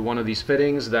it into one of these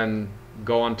fittings, then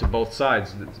go onto both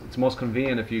sides. It's most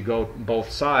convenient if you go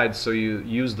both sides, so you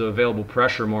use the available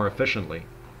pressure more efficiently.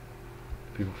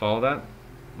 People follow that?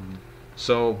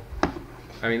 So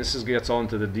I mean, this gets all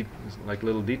into the like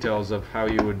little details of how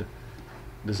you would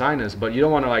design this, but you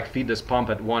don't want to like feed this pump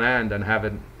at one end and have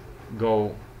it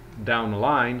go down the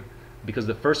line, because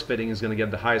the first fitting is going to get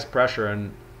the highest pressure,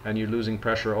 and you're losing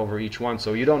pressure over each one,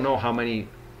 so you don't know how many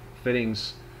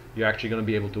fittings you're actually going to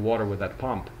be able to water with that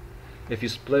pump. If you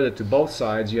split it to both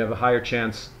sides, you have a higher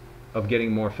chance of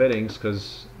getting more fittings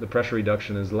because the pressure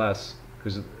reduction is less,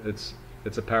 because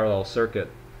it's a parallel circuit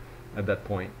at that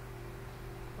point.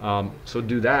 So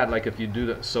do that, like if you do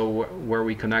that, so where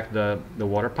we connect the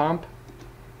water pump,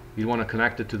 you want to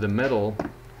connect it to the middle.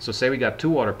 So say we got 2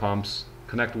 water pumps,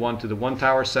 connect one to the one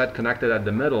tower set, connect it at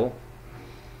the middle.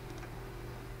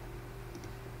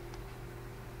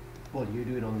 Well, you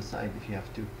do it on the side if you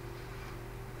have to.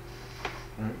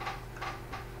 Right?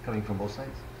 Coming from both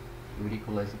sides, you would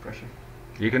equalize the pressure.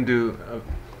 You can do,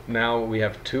 now we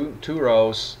have two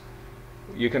rows,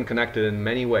 you can connect it in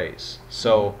many ways.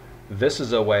 So this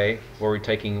is a way where we're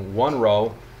taking one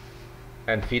row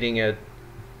and feeding it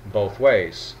both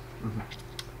ways.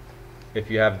 If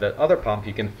you have the other pump,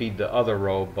 you can feed the other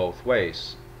row both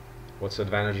ways. What's the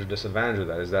advantage or disadvantage of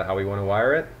that? Is that how we want to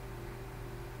wire it?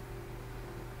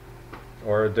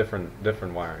 Or a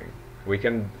different wiring? We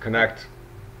can connect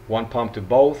one pump to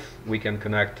both, we can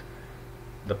connect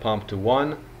the pump to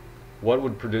one. What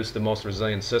would produce the most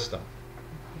resilient system?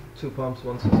 2 pumps,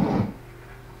 1 system.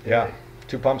 Yeah,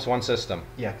 2 pumps, 1 system.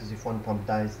 Yeah, because if one pump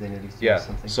dies, then at least you have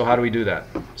something. So how do we do that?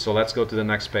 So let's go to the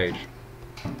next page.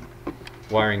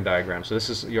 Wiring diagram. So this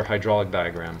is your hydraulic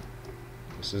diagram.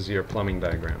 This is your plumbing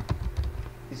diagram.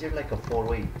 Is there like a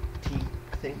 4-way T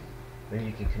thing? Maybe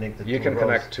you can connect the 2 You can rows.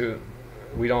 connect 2.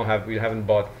 We haven't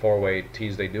bought 4-way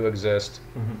T's. They do exist.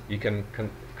 You can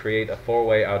create a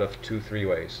 4-way out of 2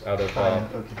 3-ways. Out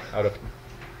of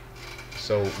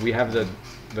so we have the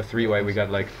 3-way. We got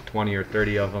like 20 or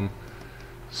 30 of them.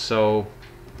 So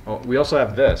we also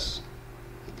have this.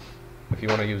 If you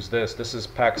want to use this, this is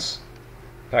PEX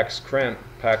crimp,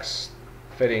 PEX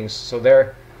fittings. So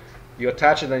there, you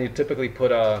attach it, and you typically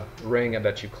put a ring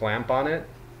that you clamp on it.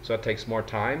 So it takes more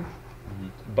time.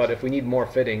 But if we need more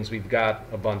fittings, we've got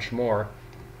a bunch more.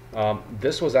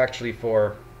 This was actually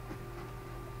for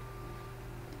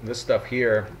this stuff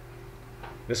here.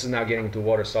 This is now getting into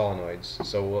water solenoids,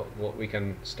 so we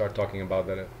can start talking about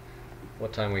that at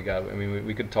what time we got. I mean,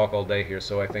 we could talk all day here,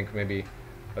 so I think maybe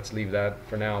let's leave that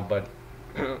for now. But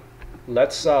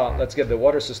let's get the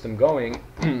water system going.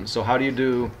 So how do you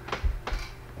do?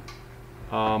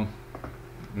 No,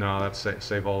 let's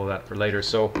save all of that for later.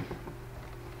 So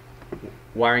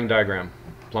wiring diagram,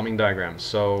 plumbing diagram.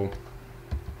 So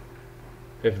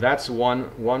if that's one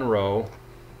row,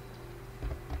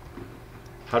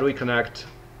 how do we connect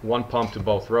one pump to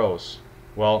both rows?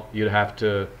 Well, you'd have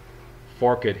to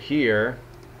fork it here.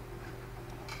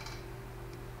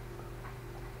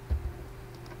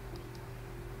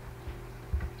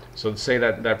 So say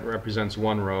that represents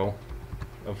one row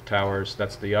of towers,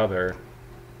 that's the other.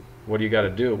 What do you got to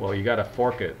do? Well, you got to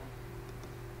fork it.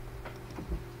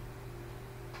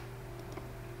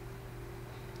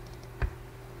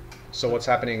 So what's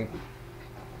happening?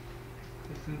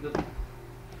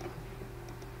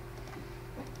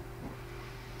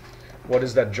 What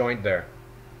is that joint there?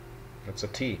 That's a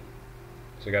T.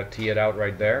 So you got to tee it out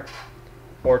right there,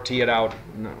 or tee it out.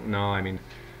 No, I mean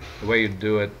the way you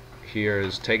do it here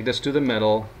is take this to the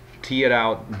middle, tee it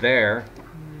out there,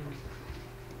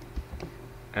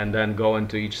 and then go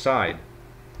into each side.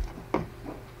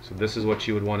 So this is what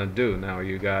you would want to do. Now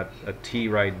you got a T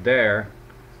right there,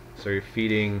 so you're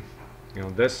feeding,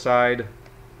 this side,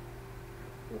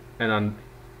 and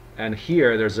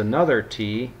here there's another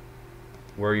T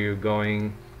where you're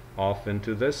going off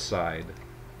into this side.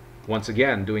 Once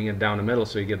again, doing it down the middle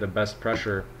so you get the best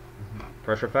pressure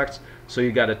effects. So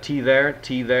you got a T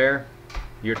there,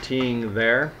 you're teeing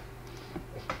there.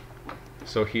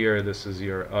 So here, this is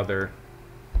your other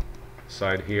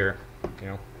side here.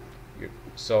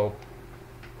 So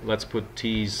let's put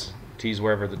T's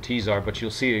wherever the T's are, but you'll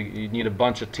see you need a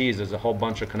bunch of T's. There's a whole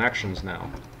bunch of connections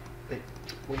now.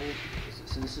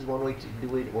 So this is one way to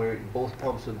do it, where both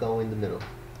pumps would go in the middle,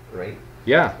 right?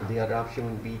 Yeah. The other option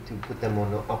would be to put them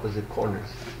on the opposite corners.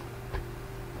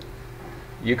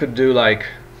 You could do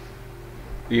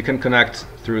you can connect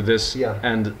through this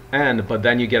end, but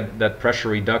then you get that pressure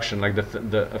reduction, like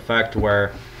the effect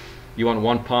where you want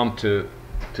one pump to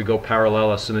go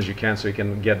parallel as soon as you can, so you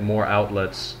can get more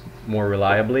outlets more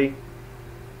reliably.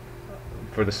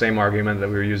 For the same argument that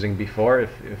we were using before,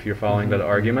 if you're following that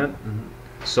argument.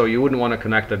 So you wouldn't want to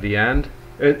connect at the end.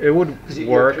 It would work.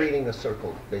 You're creating a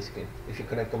circle, basically, if you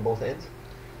connect on both ends.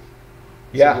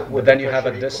 Yeah, but then you have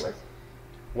a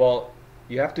well,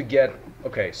 you have to get,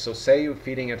 okay, so say you're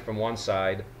feeding it from one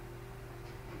side.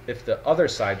 If the other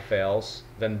side fails,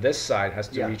 then this side has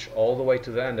to reach all the way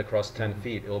to the end across 10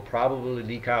 feet. It will probably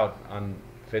leak out on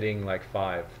fitting like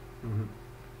 5.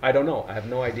 I don't know. I have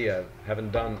no idea. I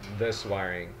haven't done this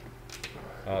wiring.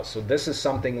 So this is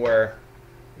something where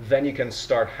then you can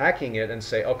start hacking it and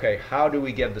say, okay, how do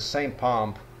we get the same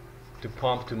pump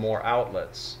to more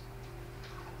outlets?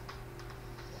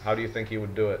 How do you think you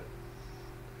would do it?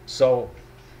 So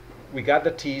we got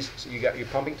the T's, so you're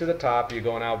pumping to the top, you're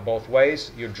going out both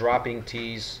ways, you're dropping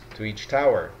T's to each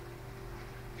tower.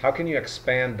 How can you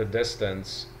expand the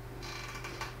distance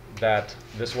that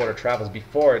this water travels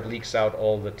before it leaks out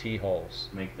all the T holes?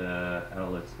 Make the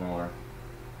outlet smaller.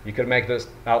 You could make this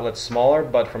outlet smaller,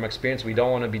 but from experience we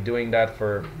don't want to be doing that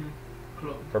for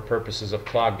purposes of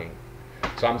clogging.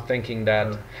 So I'm thinking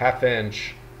that ½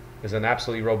 inch is an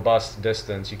absolutely robust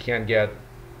distance. You can't get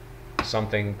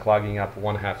something clogging up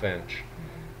 1/2 inch.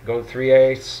 Go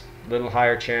 3/8, little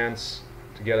higher chance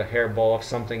to get a hairball of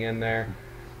something in there.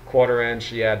 1/4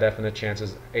 inch, yeah, definite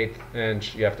chances. 1/8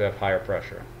 inch, you have to have higher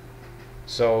pressure.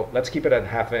 So let's keep it at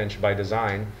 ½ inch by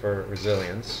design for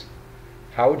resilience.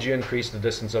 How would you increase the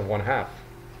distance of 1/2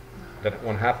 that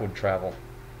 1/2 would travel?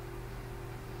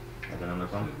 Another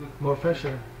pump? More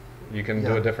pressure. You can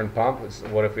do a different pump.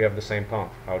 What if we have the same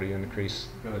pump? How do you increase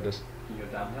the distance? Can you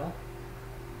go downhill?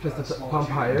 Just the pump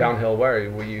higher. Downhill where?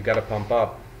 Well, you got to pump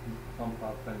up. Pump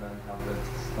up and then have it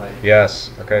slide.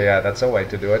 Yes. Okay. Yeah, that's a way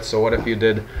to do it. So what if you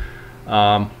did?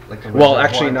 Like a well,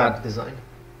 actually not. Design.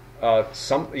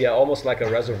 Almost like a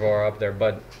reservoir up there,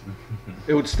 but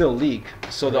it would still leak.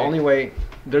 So the only way,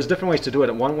 there's different ways to do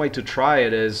it. One way to try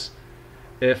it is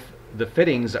if the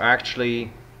fittings are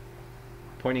actually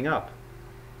pointing up,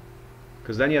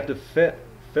 because then you have to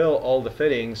fill all the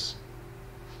fittings.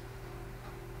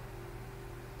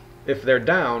 If they're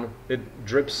down, it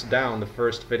drips down the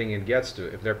first fitting it gets to.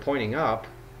 If they're pointing up,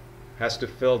 has to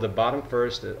fill the bottom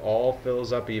first. It all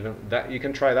fills up even. That you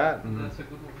can try that. That's a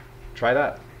good one. Try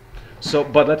that. So,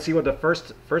 but let's see what the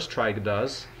first try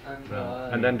does,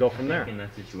 and then go from there. In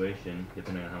that situation,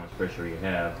 depending on how much pressure you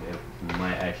have, it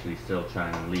might actually still try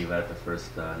and leave at the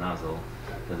first nozzle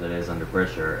because it is under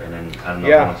pressure, and then I don't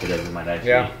know how much it is. It might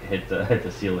actually hit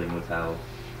the ceiling with how.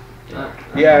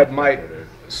 It might.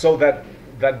 So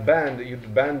that bend,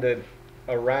 you'd bend it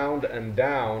around and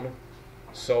down.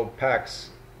 So PEX,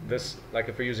 this, like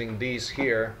if we're using these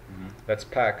here, that's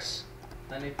PEX.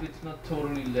 And if it's not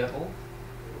totally level.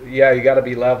 Yeah, you got to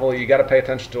be level. You got to pay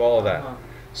attention to all of that.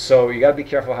 So you got to be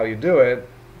careful how you do it,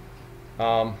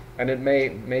 and it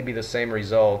may be the same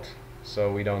result.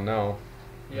 So we don't know.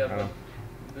 Yeah,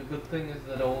 but the good thing is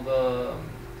that all the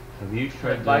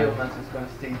biomass is going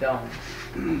to stay down.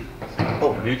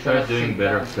 Have you tried doing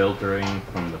better filtering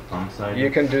from the pump side? You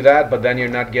can do that, but then you're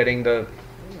not getting the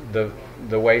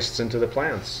wastes into the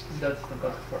plants. That's the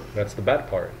bad part. That's the bad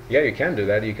part. Yeah, you can do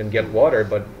that. You can get water,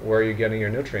 but where are you getting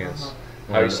your nutrients?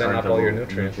 How are you setting up all your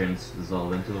nutrients?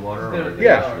 Dissolve into the water, or are they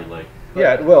yeah, actually like?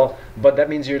 Yeah, it will. But that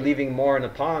means you're leaving more in the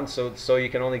pond, so you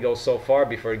can only go so far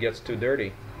before it gets too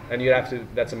dirty, and you have to.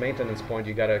 That's a maintenance point.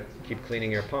 You got to keep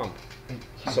cleaning your pump.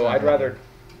 So I'd rather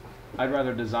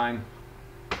design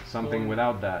something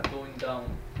without that. Going down.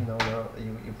 No,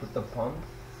 you put the pump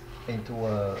into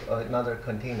another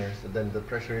container, so then the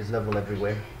pressure is level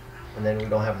everywhere, and then we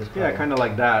don't have this problem. Yeah, kind of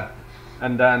like that,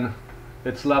 and then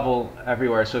it's level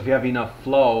everywhere. So if you have enough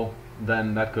flow,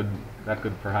 then that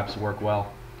could perhaps work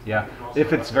well. Yeah,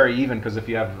 if it's very even, because if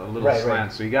you have a little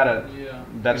slant, so you gotta. Yeah.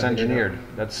 That's engineered.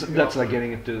 That's like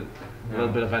getting into a little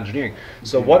bit of engineering.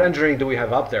 So what engineering do we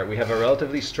have up there? We have a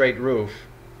relatively straight roof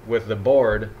with the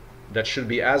board that should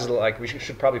be we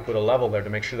should probably put a level there to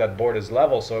make sure that board is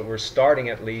level. So we're starting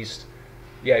at least.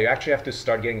 Yeah, you actually have to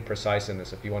start getting precise in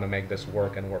this if you want to make this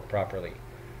work and work properly.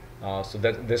 So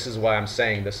this is why I'm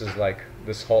saying this is like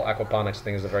this whole aquaponics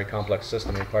thing is a very complex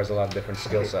system. It requires a lot of different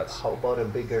skill sets. How about a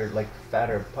bigger, like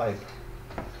fatter pipe?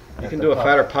 You can do a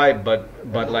fatter pipe, but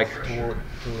like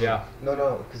yeah.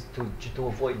 No, because to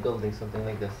avoid building something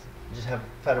like this, you just have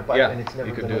fatter pipe and it's never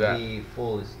going to be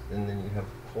full, and then you have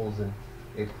holes in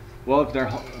it. Well, if there are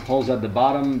holes at the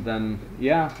bottom, then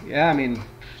yeah. I mean,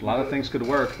 a lot of things could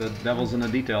work. The devil's in the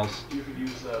details. You could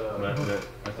use that. But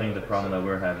I think the problem that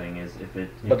we're having is if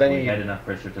we had enough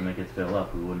pressure to make it fill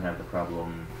up, we wouldn't have the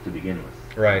problem to begin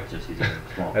with. Right. Just using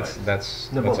small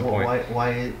that's a point.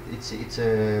 Why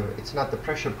it's not the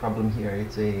pressure problem here.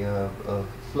 It's a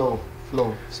flow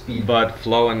speed. But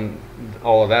flow and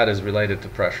all of that is related to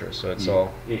pressure, so it's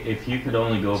all. If you could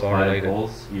only go 5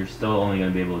 holes, you're still only going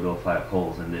to be able to go 5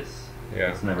 holes in this.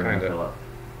 Yeah, it's never going to fill up.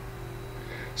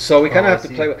 So we kind of have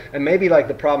to play with, and maybe like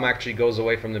the problem actually goes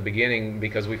away from the beginning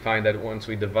because we find that once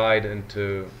we divide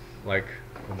into like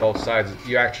both sides,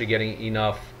 you're actually getting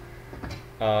enough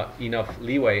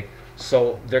leeway.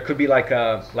 So there could be like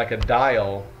a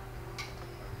dial.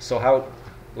 So how,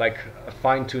 like a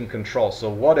fine-tuned control. So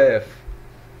what if,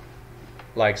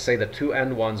 like say the two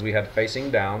end ones we had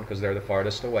facing down because they're the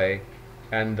farthest away,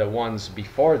 and the ones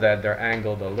before that they're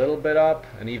angled a little bit up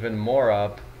and even more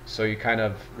up. So you're kind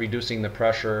of reducing the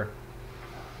pressure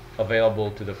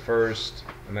available to the first,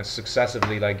 and then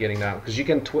successively like getting down, because you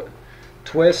can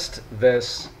twist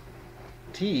this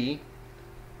T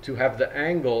to have the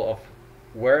angle of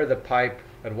where the pipe,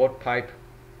 at what pipe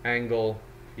angle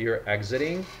you're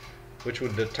exiting, which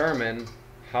would determine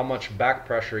how much back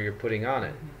pressure you're putting on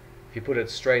it. If you put it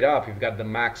straight up, you've got the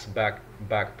max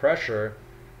back pressure.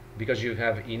 Because you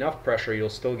have enough pressure, you'll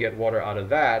still get water out of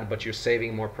that, but you're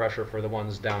saving more pressure for the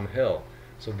ones downhill.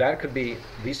 So that could be,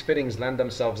 these fittings lend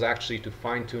themselves actually to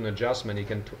fine-tune adjustment. You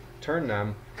can turn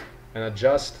them and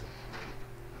adjust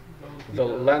the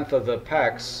length of the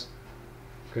pegs,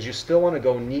 because you still want to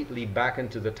go neatly back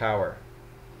into the tower.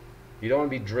 You don't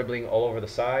want to be dribbling all over the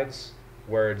sides,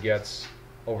 where it gets,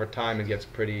 over time, it gets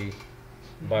pretty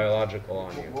biological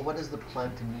on you. Well, what does the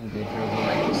plant need in terms of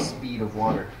like the speed of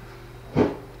water?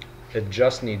 It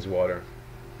just needs water.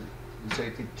 So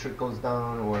if it trickles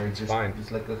down, or it's just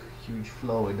like a huge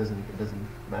flow, it doesn't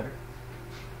matter.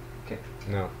 Okay.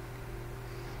 No.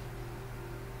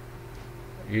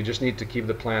 You just need to keep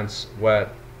the plants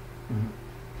wet.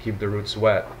 Keep the roots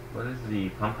wet. What is the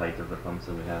pump height of the pumps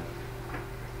that we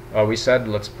have? We said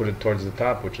let's put it towards the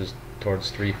top, which is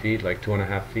towards 3 feet, like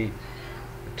 2.5 feet,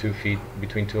 2 feet,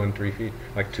 between 2 and 3 feet,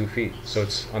 like 2 feet. So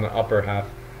it's on the upper half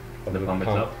of the pump.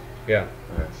 Itself? Yeah.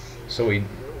 Okay. So we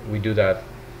do that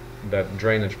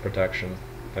drainage protection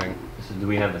thing. So do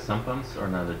we have the sump pumps or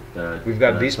not? We've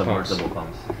got the these pumps. Submersible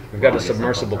pumps. We've got the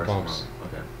submersible pumps.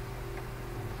 Okay.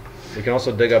 We can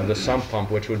also dig up the sump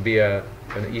pump, which would be an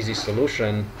easy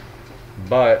solution,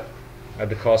 but at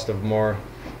the cost of more.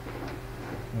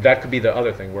 That could be the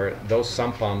other thing, where those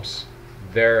sump pumps,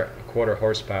 they're 1/4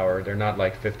 horsepower. They're not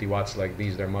like 50 watts like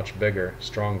these. They're much bigger,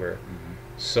 stronger.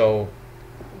 So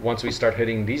once we start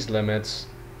hitting these limits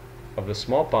of the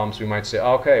small pumps, we might say,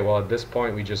 okay, well at this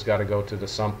point we just got to go to the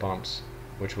sump pumps,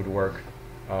 which would work.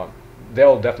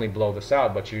 They'll definitely blow this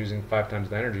out, but you're using 5 times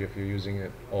the energy if you're using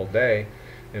it all day,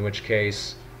 in which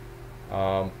case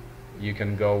you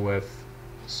can go with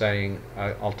saying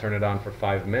I'll turn it on for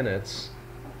 5 minutes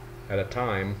at a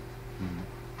time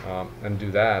and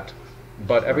do that.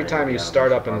 But every time you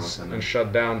start up and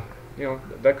shut down, you know,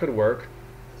 that could work.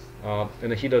 In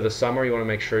the heat of the summer, you want to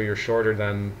make sure you're shorter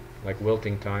than like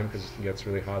wilting time, because it gets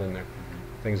really hot in there.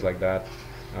 Things like that.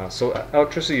 So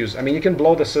electricity use, I mean, you can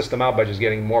blow the system out by just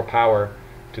getting more power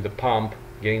to the pump,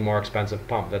 getting more expensive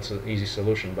pump. That's an easy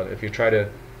solution. But if you try to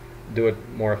do it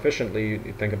more efficiently,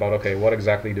 you think about, okay, what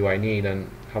exactly do I need and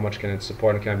how much can it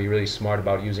support, and can I be really smart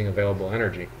about using available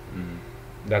energy?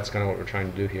 That's kind of what we're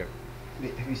trying to do here.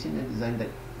 Have you seen the design that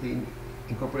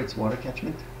incorporates water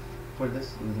catchment for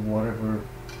this? The water where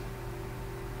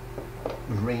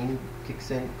rain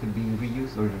kicks in could be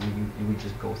reused, or you would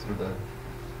just go through the...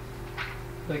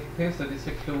 Like things that it's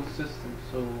a closed system,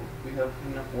 so we have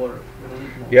enough water. We don't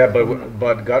need more. Yeah,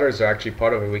 but gutters are actually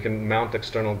part of it. We can mount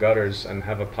external gutters and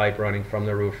have a pipe running from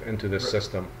the roof into this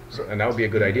system. So, and that would be a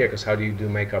good idea, because how do you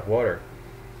make up water?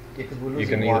 Yeah, because we're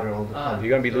losing water all the time. You're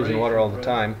going to be losing water all the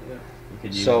time. You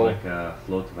could use like a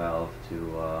float valve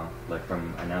to, like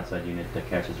from an outside unit that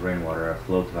catches rainwater, a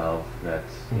float valve that,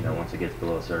 you know, once it gets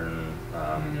below a certain,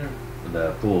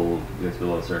 the pool gets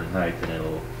below a certain height, and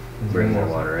it'll bring more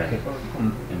water in.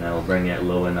 And that'll bring it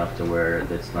low enough to where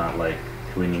it's not like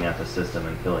cleaning out the system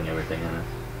and killing everything in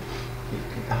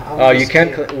it. You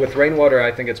can't, with rainwater,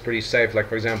 I think it's pretty safe. Like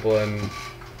for example, in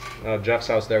Jeff's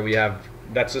house there, we have,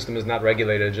 that system is not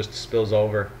regulated, it just spills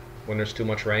over when there's too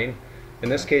much rain. In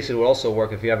this case, it will also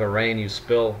work if you have a rain, you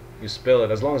spill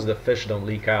it, as long as the fish don't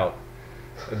leak out.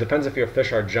 It depends if your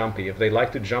fish are jumpy. If they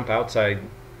like to jump outside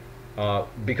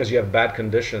because you have bad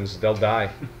conditions, they'll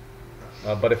die.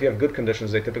 But if you have good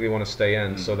conditions, they typically want to stay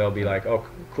in, so they'll be like, oh,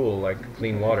 cool, like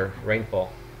clean water,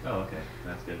 rainfall. Oh, okay,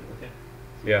 that's good. Okay.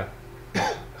 Yeah.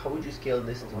 How would you scale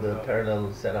this to the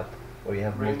parallel setup, where you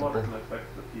have rainwater multiple? can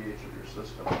affect the pH of your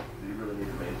system. You really need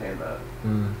to maintain that.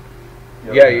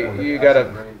 Yeah, you gotta.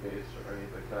 Rain base or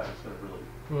anything like that, it's gonna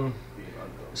really be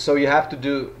unknown. So you have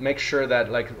to make sure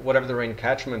that like whatever the rain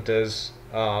catchment is,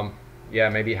 yeah,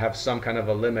 maybe have some kind of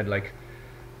a limit, like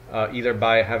either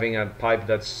by having a pipe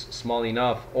that's small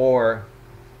enough, or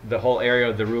the whole area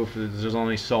of the roof, there's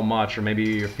only so much, or maybe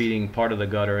you're feeding part of the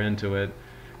gutter into it.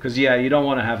 Because yeah, you don't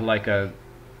want to have like a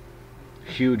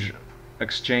huge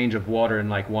exchange of water in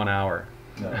like 1 hour.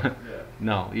 No, yeah.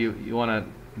 No, you want to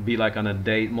be like on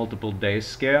a multiple days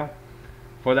scale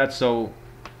for that. So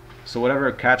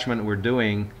whatever catchment we're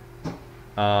doing,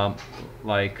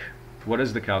 like what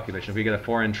is the calculation? If we get a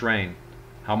 4-inch rain,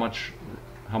 how much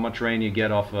rain you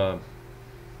get off a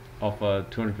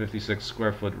 256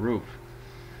 square foot roof?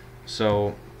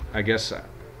 So I guess a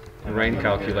rain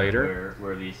calculator.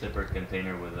 Where the separate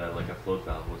container with like a float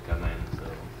valve would come in. So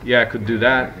yeah, could do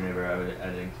that. You're never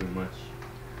adding too much.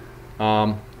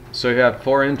 So you have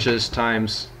 4 inches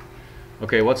times.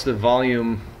 Okay, what's the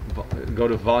volume? Go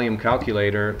to volume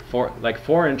calculator.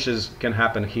 4 inches can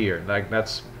happen here. Like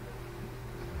that's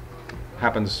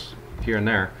happens here and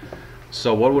there.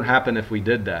 So what would happen if we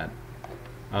did that?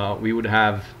 We would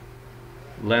have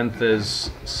length is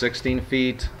 16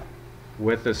 feet,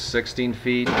 width is 16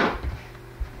 feet,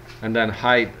 and then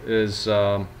height is,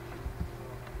 if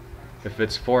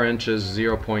it's 4 inches,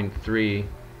 0.3.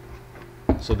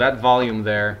 So that volume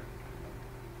there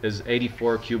is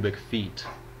 84 cubic feet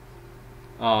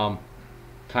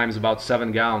times about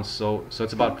 7 gallons. So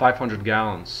it's about 500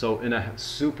 gallons. So in a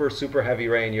super heavy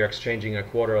rain, you're exchanging a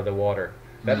quarter of the water.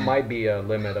 That might be a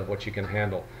limit of what you can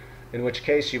handle. In which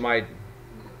case you might,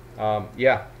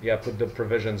 put the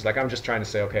provisions. Like I'm just trying to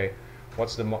say, okay,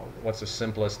 what's the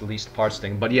simplest, least parts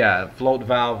thing? But yeah, float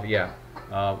valve. Yeah,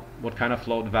 what kind of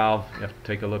float valve? You have to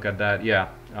take a look at that. Yeah,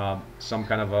 some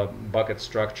kind of a bucket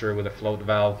structure with a float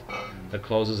valve that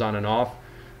closes on and off.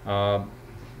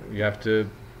 You have to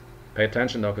pay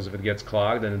attention though, because if it gets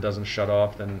clogged and it doesn't shut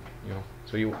off, then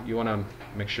so you want to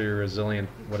make sure you're resilient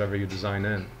whatever you design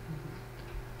in.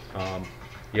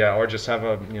 Yeah, or just have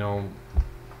a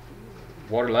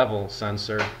water level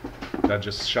sensor that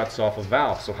just shuts off a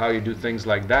valve. So how you do things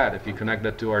like that, if you connect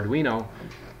that to Arduino,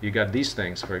 you got these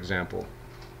things, for example.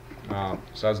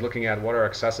 So I was looking at what are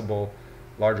accessible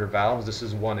larger valves. This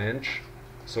is 1 inch,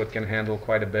 so it can handle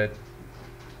quite a bit.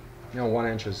 1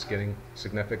 inch is getting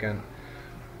significant,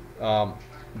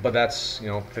 but that's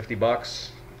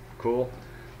 $50. Cool.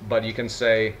 But you can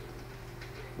say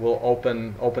we'll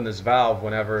open this valve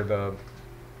whenever the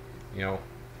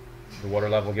water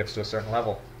level gets to a certain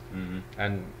level.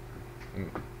 And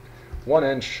 1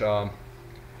 inch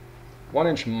 1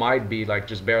 inch might be like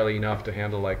just barely enough to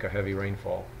handle like a heavy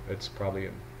rainfall. It's probably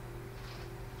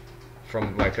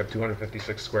from like a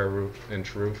 256 square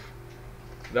inch roof.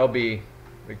 We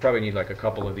probably need like a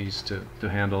couple of these to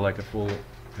handle like a full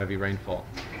heavy rainfall.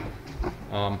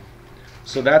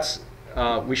 So that's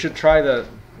we should try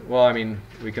well, I mean,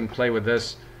 we can play with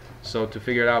this so to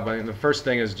figure it out, but the first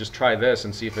thing is just try this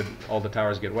and see if all the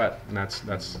towers get wet, and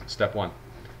that's step 1.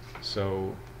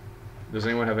 So does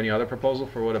anyone have any other proposal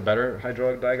for what a better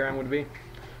hydraulic diagram would be?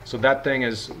 So that thing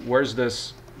is, where's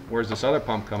this other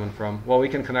pump coming from? Well, we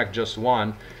can connect just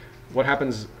one. What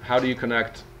happens, how do you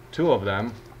connect 2 of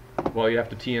them? Well, you have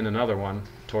to tee in another one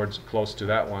close to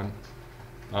that one.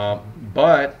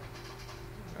 But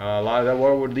a lot of that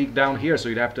water would leak down here, so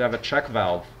you'd have to have a check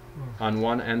valve on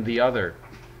one and the other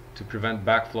to prevent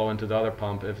backflow into the other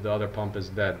pump if the other pump is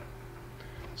dead.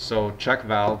 So check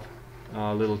valve,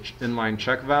 little inline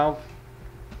check valve,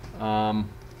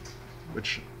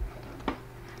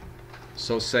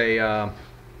 so say 1/2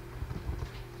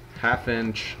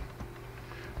 inch.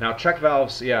 Now check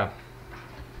valves, yeah,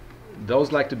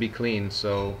 those like to be clean,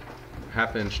 so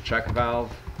 1/2 inch check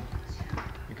valve.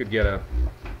 You could get a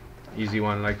easy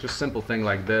one, like just simple thing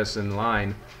like this in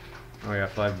line. Oh yeah,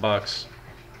 $5.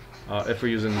 If we're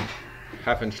using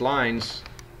 1/2 inch lines,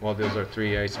 well, those are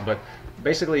 3/8, but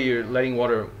basically you're letting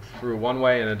water through one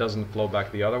way and it doesn't flow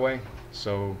back the other way.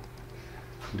 So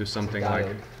do something like,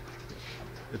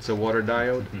 it's a water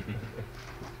diode.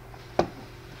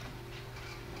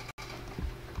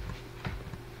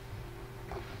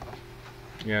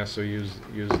 Yeah, so use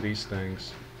these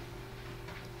things.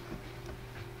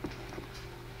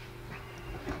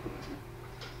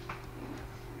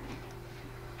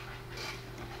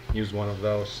 Use one of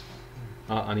those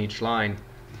on each line.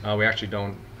 We actually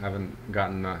haven't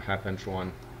gotten a 1/2 inch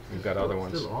one. We've got other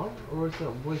ones. Still on, or is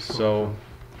that voice? So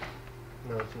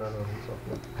no, it's not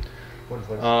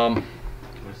on.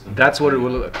 That's what it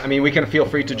will. I mean, we can feel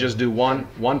free to just do one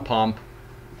pump,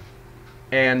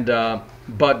 and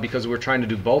but because we're trying to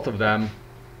do both of them,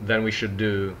 then we should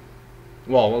do.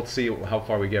 Well, we'll see how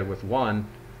far we get with one.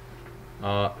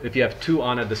 If you have 2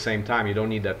 on at the same time, you don't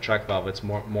need that check valve. It's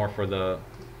more for the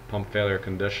pump failure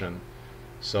condition.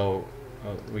 So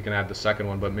we can add the second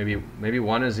one, but maybe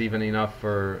 1 is even enough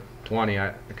for 20.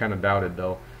 I kind of doubt it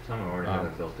though. Some already have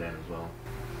it built in as well.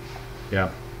 Yeah.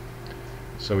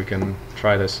 So we can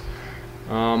try this.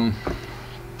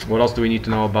 What else do we need to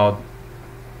know about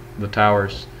the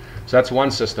towers? So that's one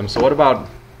system. So what about,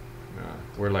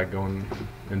 we're like going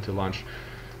into lunch,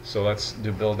 so let's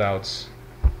do build outs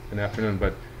in the afternoon,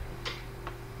 but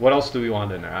what else do we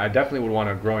want in there? I definitely would want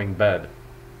a growing bed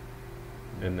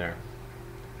in there.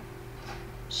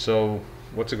 So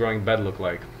what's a growing bed look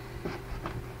like?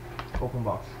 Open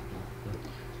box.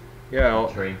 Yeah,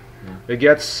 tree. It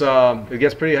gets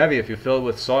pretty heavy if you fill it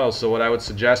with soil. So what I would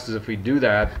suggest is if we do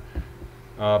that,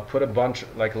 put a bunch,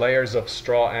 like layers of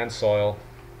straw and soil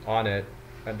on it,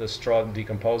 and the straw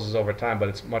decomposes over time, but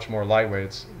it's much more lightweight,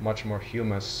 it's much more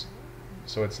humus,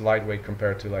 so it's lightweight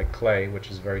compared to like clay, which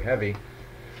is very heavy.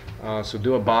 So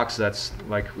do a box that's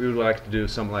like, we would like to do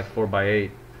something like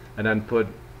 4x8, and then put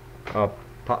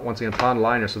once again pond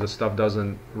liner so the stuff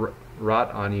doesn't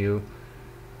rot on you,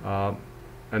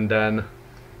 and then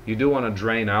you do want to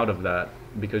drain out of that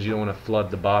because you don't want to flood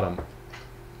the bottom,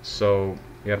 so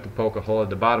you have to poke a hole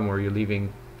at the bottom where you're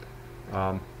leaving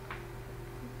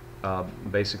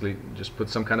basically just put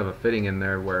some kind of a fitting in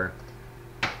there where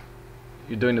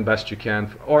you're doing the best you can.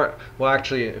 Or, well,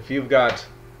 actually, if you've got,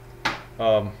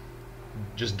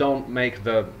 just don't make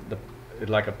it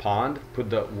like a pond. Put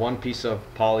the one piece of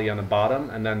poly on the bottom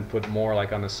and then put more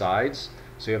like on the sides,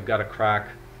 so you've got a crack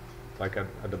like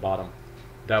at the bottom.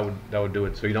 That would do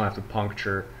it, so you don't have to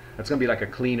puncture. It's gonna be like a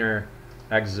cleaner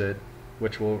exit,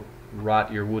 which will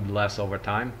rot your wood less over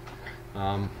time.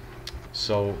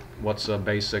 So what's a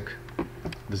basic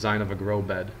design of a grow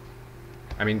bed?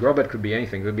 I mean, grow bed could be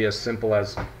anything. It could be as simple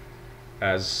as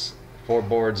 4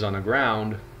 boards on the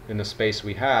ground in the space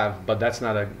we have, but that's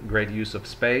not a great use of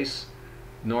space,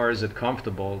 nor is it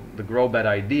comfortable. The grow bed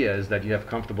idea is that you have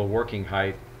comfortable working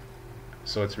height,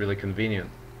 so it's really convenient.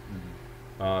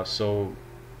 So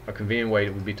a convenient way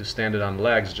would be to stand it on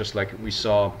legs, just like we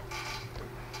saw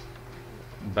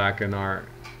back in the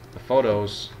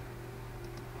photos.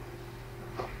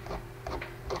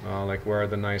 Like, where are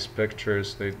the nice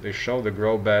pictures? They show the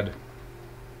grow bed.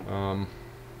 I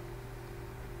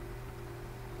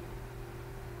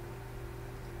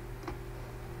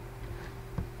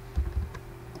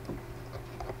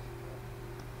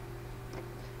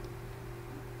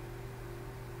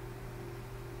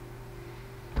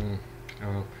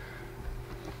don't know.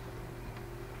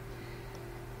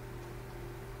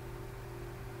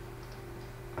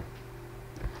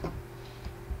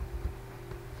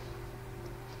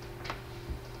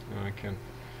 I can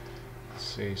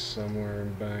see somewhere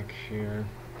back here.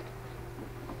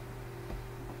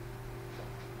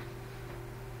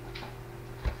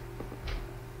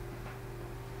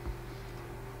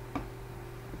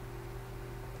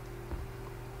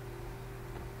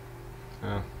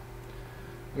 I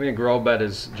mean, a grow bed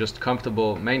is just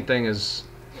comfortable. Main thing is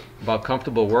about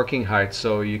comfortable working height,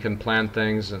 so you can plant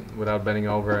things without bending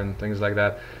over and things like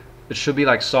that. It should be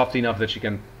like soft enough that you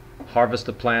can harvest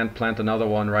a plant, plant another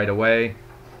one right away.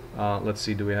 Let's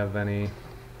see, do we have any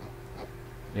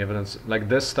evidence? Like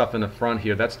this stuff in the front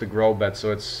here, that's the grow bed,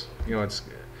 so it's,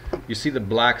 you see the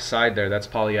black side there, that's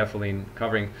polyethylene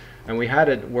covering, and we had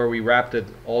it where we wrapped it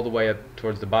all the way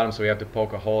towards the bottom, so we have to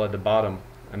poke a hole at the bottom,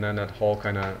 and then that hole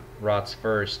kind of rots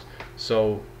first.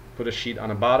 So put a sheet on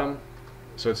the bottom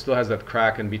so it still has that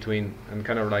crack in between, and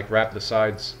kind of like wrap the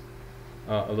sides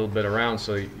a little bit around,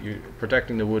 so you're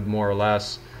protecting the wood more or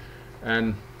less.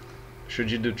 And should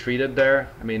you do treated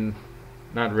there? I mean,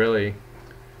 not really.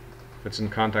 If it's in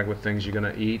contact with things you're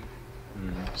gonna eat,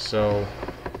 so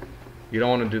you don't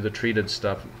want to do the treated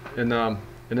stuff. In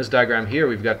this diagram here,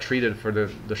 we've got treated for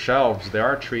the shelves. They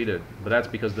are treated, but that's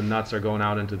because the nuts are going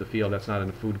out into the field. That's not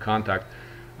in food contact.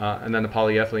 And then the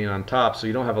polyethylene on top, so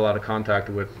you don't have a lot of contact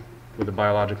with the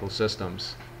biological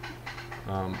systems.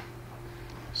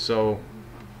 So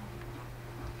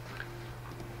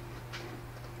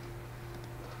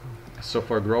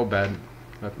for a grow bed,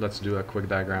 let's do a quick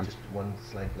diagram. Just one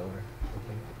slide lower.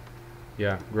 Okay.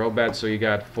 Yeah, grow bed. So you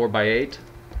got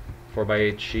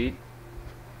 4x8 sheet.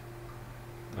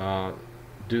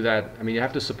 Do that. I mean, you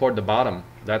have to support the bottom.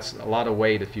 That's a lot of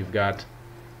weight if you've got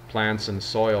plants and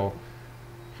soil.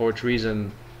 For which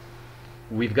reason,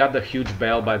 we've got the huge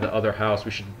bale by the other house.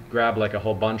 We should grab like a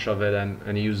whole bunch of it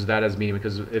and use that as medium,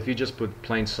 because if you just put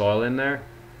plain soil in there,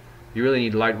 you really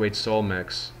need lightweight soil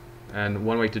mix. And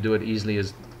one way to do it easily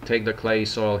is take the clay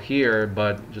soil here,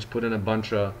 but just put in a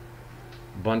bunch of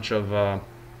the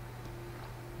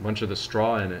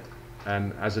straw in it,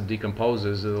 and as it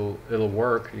decomposes, it'll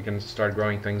work. You can start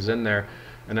growing things in there,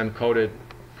 and then put a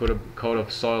coat of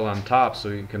soil on top, so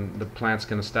the plants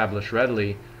can establish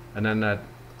readily, and then that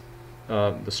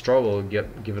the straw will give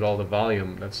it all the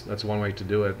volume. That's one way to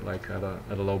do it, like at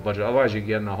a low budget. Otherwise, you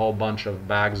get in a whole bunch of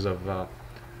bags of a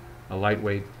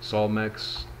lightweight soil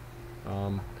mix,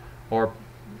 or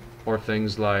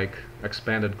things like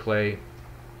expanded clay.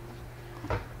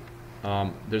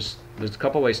 There's a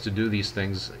couple ways to do these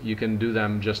things. You can do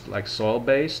them just like soil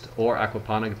based or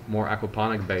more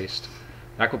aquaponic based.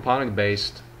 Aquaponic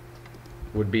based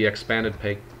would be expanded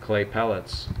clay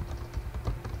pellets.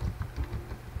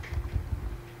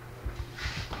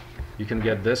 You can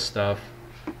get this stuff,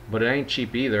 but it ain't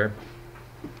cheap either.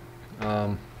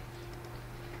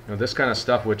 This kind of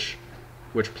stuff, which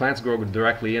plants grow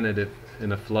directly in it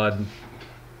in a flood,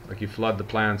 like you flood the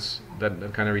plants,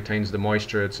 that kind of retains the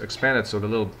moisture. It's expanded so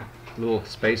the little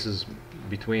spaces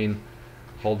between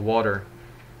hold water.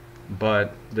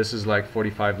 But this is like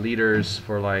 45 liters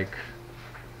for like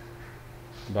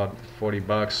about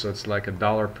 $40, so it's like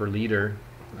 $1 per liter.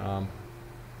 Not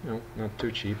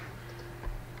too cheap.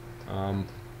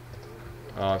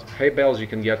 Hay bales you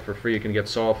can get for free. You can get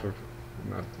soil for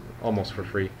almost for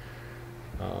free.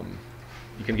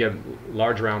 You can get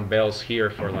large round bales here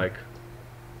for like,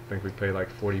 I think we pay like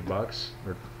 $40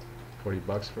 or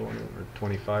 $40 for one, or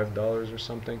 $25 or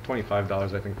something.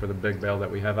 $25 I think for the big bale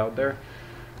that we have out there.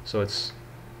 So it's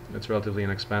relatively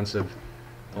inexpensive,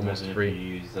 almost free. If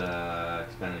you use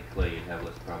expanded clay, you have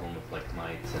less problem with like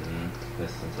mites and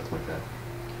pests and stuff like that.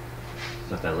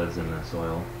 Stuff that lives in the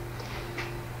soil.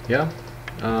 Yeah.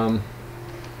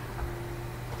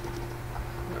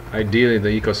 Ideally, the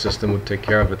ecosystem would take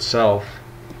care of itself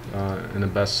in the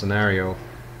best scenario.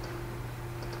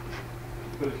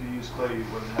 But if you use clay, you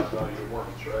wouldn't have your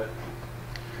worms, right?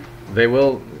 They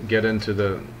will get into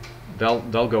the.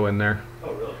 They'll go in there.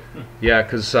 Oh, really? Yeah,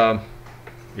 because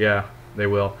yeah, they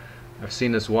will. I've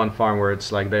seen this one farm where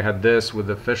it's like they had this with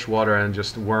the fish water and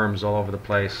just worms all over the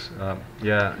place.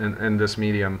 Yeah, in this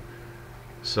medium.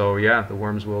 So yeah, the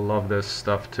worms will love this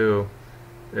stuff too.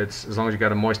 It's as long as you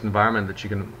got a moist environment that you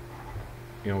can,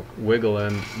 wiggle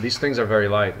in. These things are very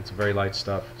light. It's very light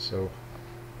stuff. So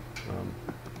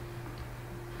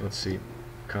let's see,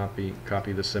 copy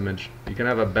this image. You can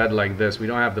have a bed like this. We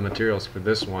don't have the materials for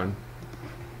this one,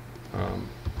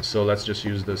 so let's just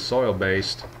use the soil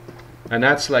based. And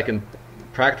that's like, in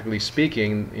practically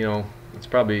speaking, it's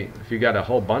probably, if you got a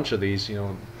whole bunch of these,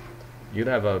 you'd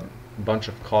have a bunch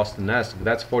of cost to nest. If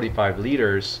that's 45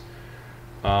 liters,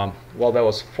 well, that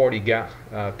was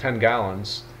 10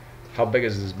 gallons. How big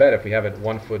is this bed? If we have it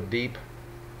 1 foot deep,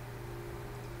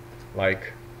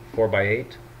 like 4 by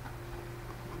 8,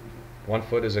 1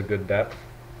 foot is a good depth.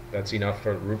 That's enough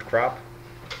for root crop.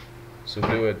 So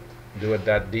do it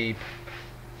that deep.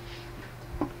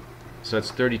 So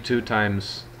that's 32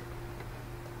 times.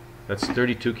 That's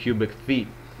 32 cubic feet.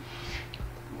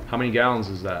 How many gallons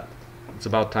is that? It's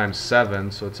about times 7,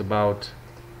 so it's about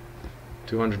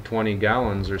 220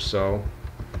 gallons or so.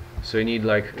 So you need,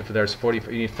 like, if there's 40,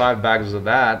 you need 5 bags of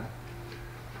that.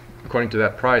 According to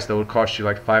that price, that would cost you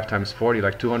like 5 times 40,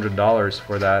 like $200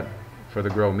 for that, for the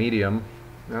grow medium.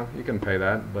 You can pay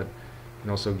that, but you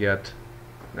can also get.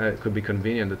 It could be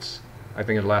convenient. I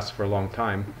think it lasts for a long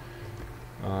time.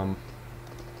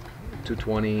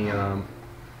 220.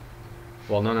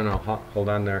 Well, no. Hold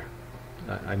on there.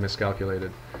 I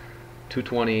miscalculated.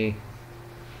 220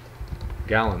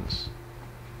 gallons.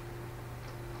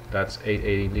 That's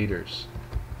 880 liters.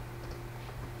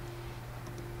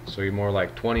 So you're more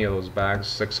like 20 of those bags,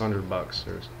 $600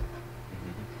 or.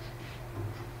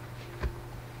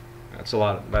 That's a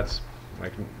lot. That's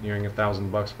like nearing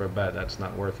 $1,000 for a bed. That's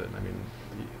not worth it. I mean,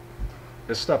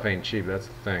 this stuff ain't cheap. That's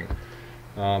the thing.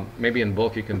 Maybe in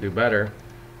bulk you can do better,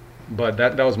 but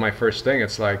that was my first thing.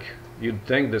 It's like you'd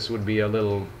think this would be a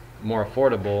little more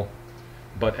affordable,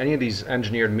 but any of these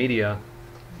engineered media,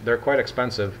 they're quite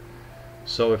expensive.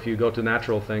 So if you go to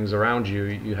natural things around you,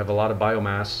 you have a lot of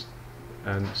biomass,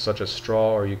 and such as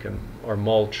straw, or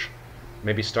mulch.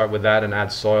 Maybe start with that and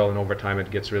add soil, and over time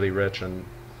it gets really rich and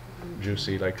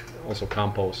juicy, like also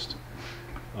compost.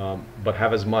 But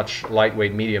have as much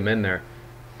lightweight medium in there,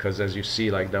 because as you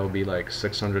see, like that would be like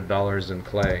 $600 in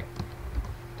clay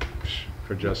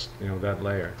for just that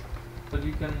layer. But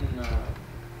you can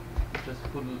just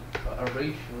put a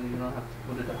ratio. You don't have to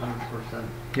put it 100%.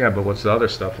 Yeah, but what's the other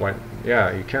stuff? Why? Yeah,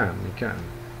 you can.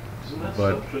 Isn't that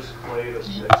stuff just clay that's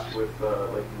mixed with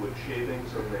like wood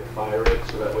shavings, and they fire it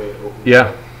so that way it opens?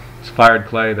 Yeah, it's fired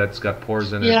clay that's got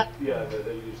pores in it. Yeah,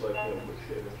 they use like wood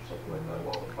shavings or something like that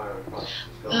while the firing process is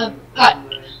going.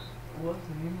 What's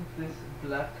the name of this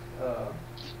black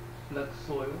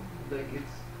soil? Like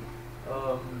it's.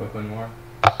 Quick one more.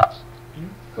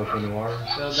 Coco Noir.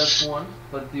 So that's one,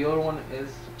 but the other one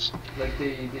is like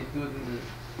they do it in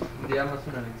the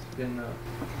Amazon, and it's been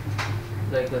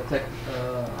like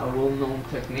a well-known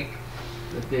technique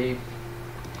that they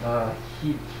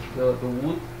heat the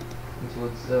wood until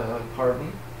it's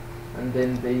carbon, and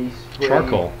then they spray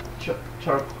charcoal.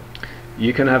 Charcoal.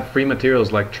 You can have free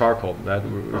materials like charcoal that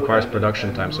requires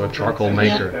production time, so a charcoal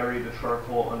maker. You bury the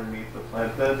charcoal underneath the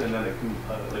plant bed, and then it can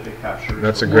like it captures.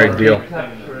 That's a great deal.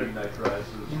 And it nitrizes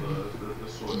the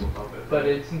soil of it. But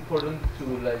it's important to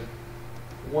like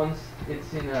once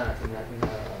it's in a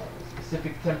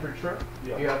specific temperature,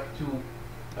 you have to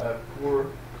pour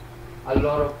a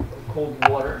lot of cold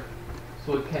water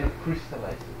so it can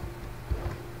crystallize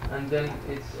it, and then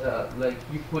it's like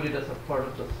you put it as a part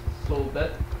of the soil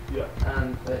bed. Yeah.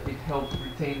 And it helps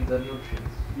retain the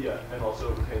nutrients. Yeah, and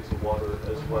also retains the water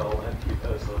as well, and you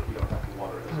don't have to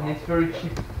water it as and often. it's very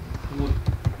cheap wood.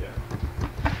 Yeah.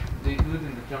 They do it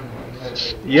in the jungle.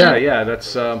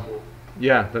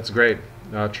 Yeah, that's great.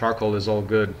 Charcoal is all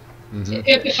good. Mm-hmm.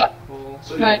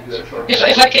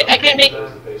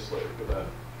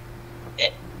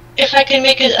 If I can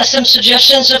make some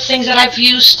suggestions of things that I've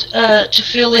used to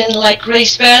fill in like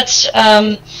raised beds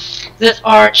that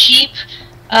are cheap.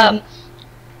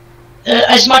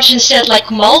 As Marcin said, like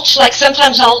mulch, like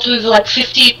sometimes I'll do like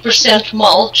 50%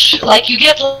 mulch. Like you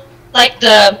get like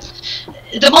the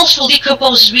mulch will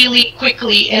decompose really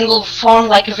quickly and will form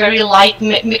like a very light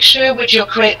mixture with your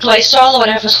clay soil or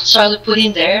whatever soil you put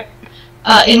in there.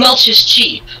 And mulch is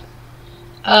cheap.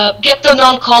 Get the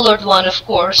non-colored one, of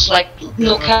course, like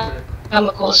no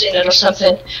chemicals in it or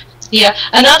something. Yeah,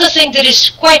 another thing that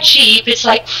is quite cheap, it's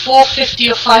like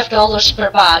 $4.50 or $5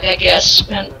 per bag, I guess,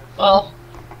 and well,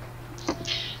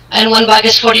 and one bag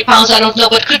is 40 pounds, I don't know,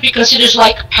 but could be considered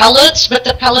like pellets, but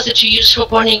the pellets that you use for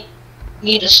burning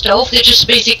in the stove, they're just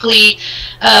basically,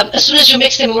 as soon as you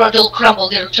mix them around, they'll crumble,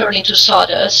 they'll turn into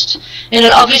sawdust. And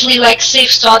then obviously like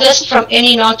safe sawdust from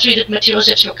any non-treated materials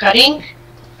that you're cutting,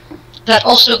 that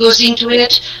also goes into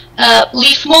it.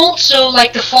 Leaf mold, so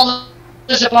like the fall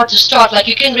is about to start, like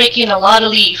you can rake in a lot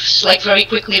of leaves like very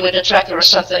quickly with a tractor or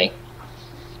something.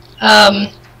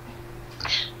 The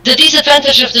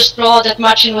disadvantage of the straw that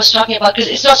Marcin was talking about, because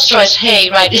it's not straw, it's hay,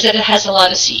 right, is that it has a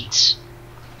lot of seeds.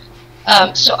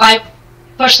 So I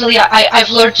personally, I've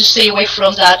learned to stay away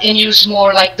from that and use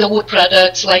more like the wood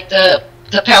products, like the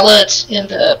pellets and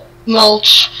the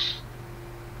mulch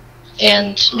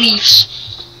and leaves.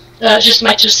 Just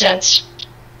my 2 cents.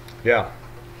 Yeah,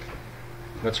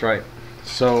 that's right.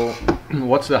 So,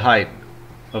 what's the height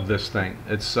of this thing?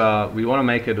 It's we want to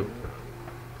make it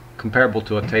comparable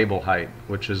to a table height,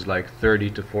 which is like 30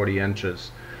 to 40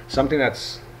 inches. Something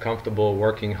that's comfortable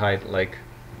working height, like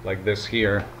this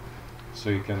here, so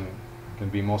you can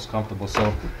be most comfortable.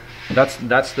 So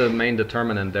that's the main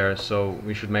determinant there. So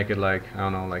we should make it like, I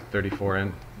don't know, like 34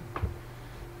 in,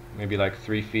 maybe like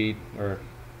 3 feet or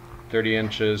 30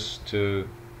 inches to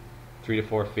 3 to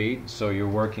 4 feet. So you're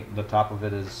working, the top of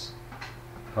it is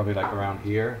probably like around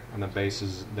here, and the base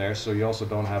is there. So you also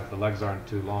don't have, the legs aren't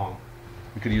too long.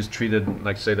 You could use treated,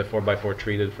 like say the 4x4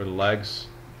 treated for the legs,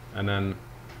 and then,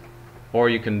 or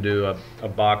you can do a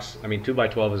box. I mean,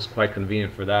 2x12 is quite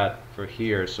convenient for that, for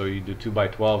here. So you do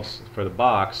 2x12s for the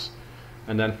box,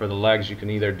 and then for the legs you can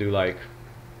either do like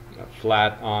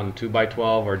flat on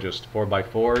 2x12 or just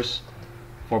 4x4s.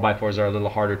 4x4s are a little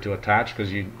harder to attach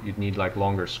because you'd need like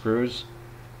longer screws.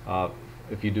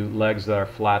 If you do legs that are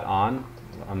flat on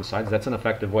the sides, that's an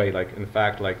effective way. Like in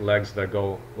fact, like legs that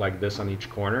go like this on each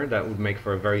corner, that would make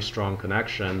for a very strong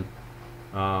connection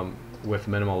with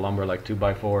minimal lumber, like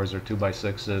 2x4s or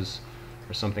 2x6s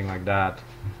or something like that.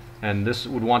 And this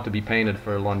would want to be painted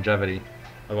for longevity,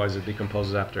 otherwise it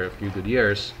decomposes after a few good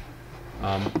years.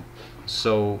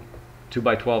 So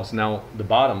 2x12s. Now the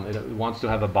bottom, it wants to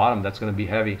have a bottom that's going to be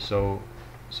heavy, so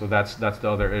that's the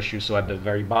other issue. So at the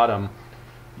very bottom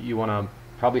you want to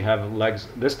probably have legs.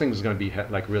 This thing is going to be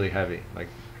like really heavy, like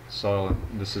soil.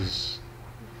 This is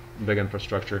big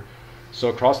infrastructure. So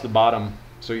across the bottom,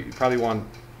 so you probably want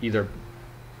either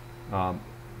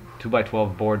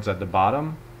 2x12 boards at the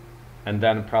bottom, and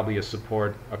then probably a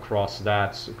support across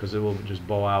that, because it will just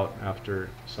bow out after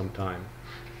some time.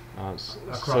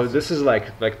 So this is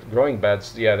like growing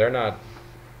beds. Yeah, they're not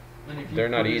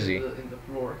easy. In the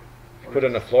floor. If you put it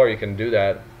on the floor, you can do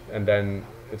that, and then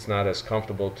it's not as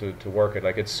comfortable to work it.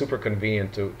 Like it's super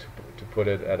convenient to put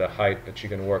it at a height that you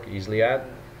can work easily at.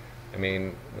 I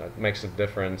mean, that makes a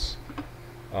difference,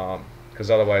 because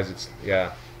otherwise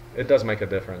it does make a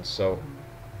difference. So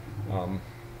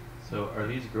so are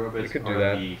these grow beds part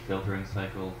of the filtering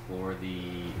cycle for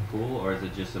the pool, or is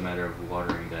it just a matter of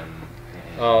watering them?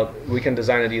 We can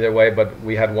design it either way, but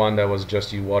we had one that was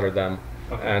just you water them,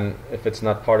 and if it's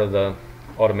not part of the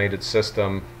automated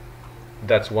system,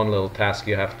 that's one little task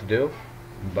you have to do,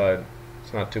 but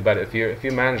it's not too bad. If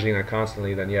you're managing it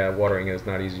constantly, then yeah, watering it is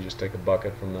not easy. Just take a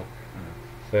bucket from the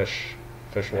fish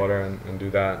water and do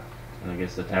that. And I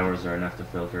guess the towers are enough to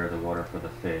filter the water for the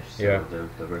fish, so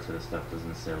the rest of the stuff doesn't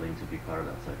necessarily need to be part of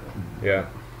that cycle. Yeah.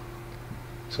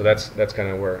 So that's kind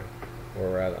of where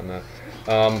we're at on that.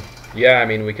 Yeah, I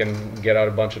mean, we can get out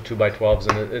a bunch of 2x12s,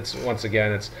 and it's once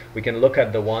again, we can look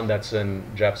at the one that's in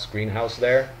Jeff's greenhouse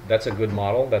there. That's a good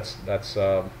model. That's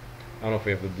I don't know if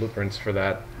we have the blueprints for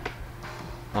that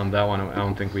on that one. I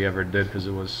don't think we ever did because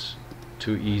it was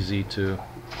too easy to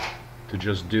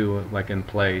just do like in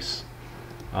place.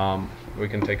 We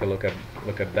can take a look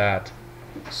at that.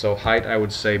 So height, I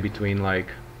would say between like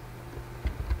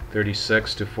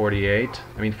 36 to 48.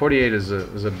 I mean, 48 is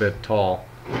a bit tall.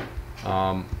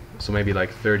 So maybe like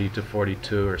 30 to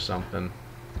 42 or something.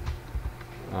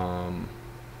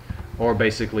 Or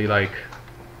basically like,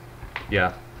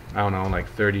 yeah, I don't know, like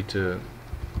 30 to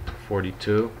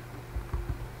 42.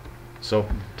 So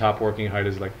top working height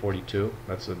is like 42.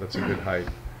 That's a good height.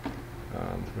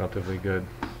 Relatively good.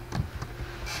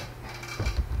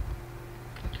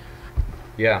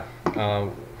 Yeah,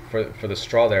 for the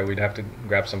straw there, we'd have to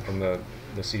grab some from the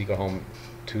Seed Home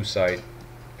 2 site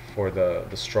for the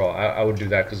straw. I would do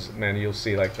that because, man, you'll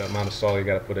see like the amount of soil you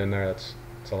got to put in there. It's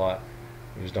a lot.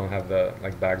 You just don't have the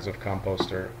like bags of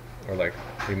compost or like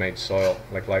pre-made soil,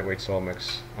 like lightweight soil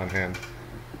mix on hand.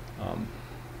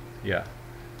 Yeah,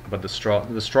 but the straw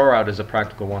route is a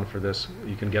practical one for this.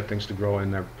 You can get things to grow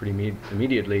in there pretty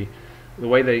immediately. The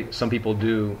way some people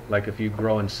do, like if you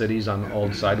grow in cities on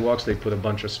old sidewalks, they put a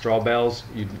bunch of straw bales.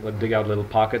 You dig out little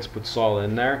pockets, put soil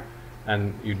in there,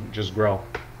 and you just grow.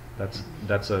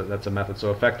 That's a method.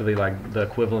 So effectively, like the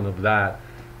equivalent of that,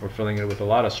 we're filling it with a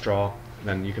lot of straw.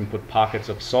 Then you can put pockets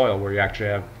of soil where you actually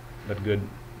have that good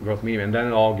growth medium, and then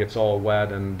it all gets all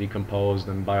wet and decomposed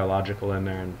and biological in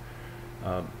there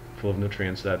and full of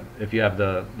nutrients. That if you have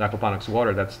the aquaponics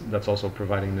water, that's also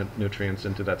providing nutrients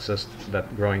into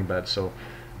that growing bed. So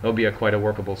it'll be quite a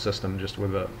workable system just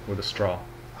with a straw.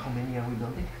 How many are we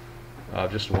building?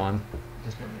 Just one.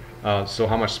 Just one. So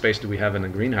how much space do we have in the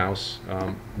greenhouse?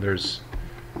 There's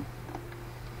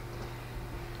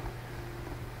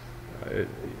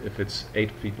if it's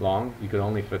 8 feet long, you could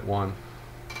only fit one.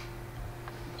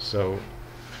 So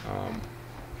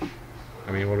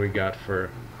I mean, what do we got for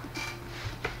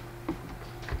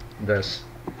this?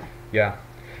 Yeah,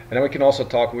 and then we can also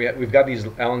talk. We've got these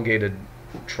elongated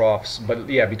troughs, but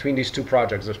yeah, between these two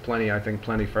projects, there's plenty. I think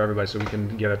plenty for everybody. So we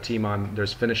can get a team on.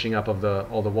 There's finishing up of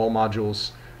all the wall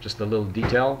modules, just the little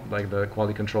detail, like the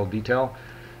quality control detail.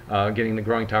 Getting the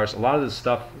growing towers. A lot of this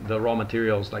stuff, the raw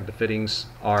materials, like the fittings,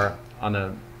 are on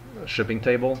a shipping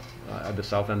table at the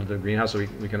south end of the greenhouse, so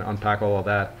we can unpack all of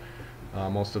that.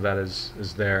 Most of that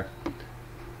is there.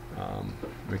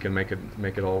 We can make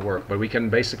it all work, but we can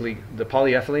basically, the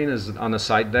polyethylene is on the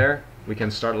side there. We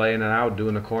can start laying it out,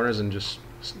 doing the corners, and just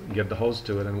get the hose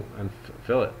to it and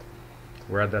fill it.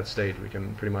 We're at that stage. We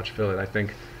can pretty much fill it. I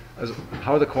think.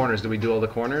 How are the corners? Did we do all the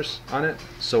corners on it?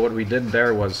 So what we did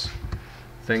there was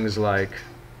things like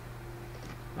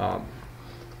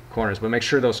corners, but make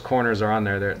sure those corners are on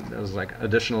there. There's like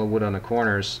additional wood on the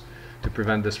corners to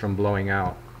prevent this from blowing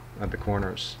out at the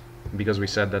corners, because we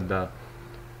said that the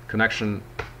connection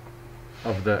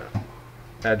of the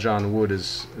edge on wood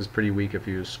is pretty weak if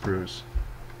you use screws.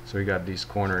 So we got these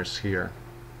corners here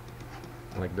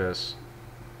like this,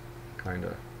 kind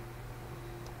of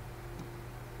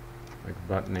like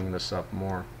buttoning this up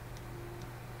more.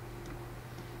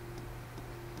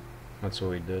 That's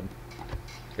what we did.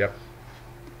 Yep.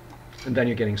 And then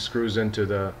you're getting screws into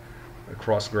the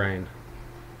cross grain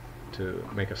to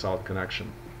make a solid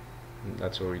connection. And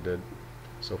that's what we did.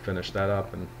 So finish that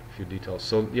up and a few details.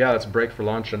 So yeah, let's break for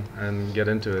lunch and get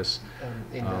into this.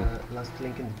 In the last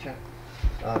link in the chat,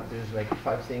 there's like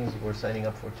 5 things we're signing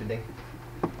up for today.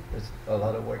 There's a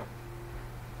lot of work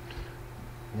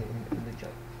in the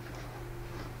chat.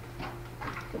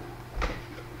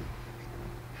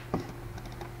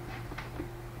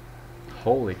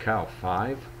 Holy cow,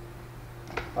 5?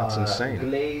 That's insane.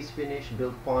 Glaze, finish,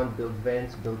 build pond, build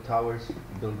vents, build towers,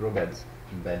 build grow beds.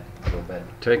 Grow bed.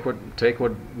 Take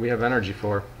what we have energy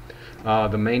for.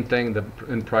 The main thing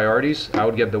in priorities, I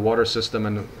would get the water system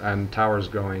and towers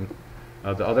going.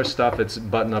 The other stuff, it's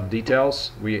button up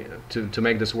details. To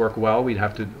make this work well, we'd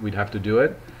have to do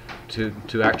it.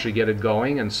 To actually get it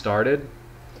going and started,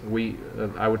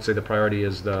 I would say the priority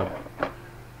is the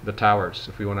the towers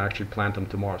if we want to actually plant them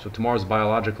tomorrow. So tomorrow's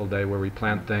biological day where we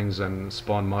plant things and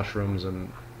spawn mushrooms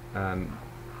and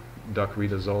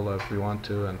duckweedazola if we want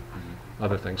to, and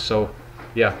other things. So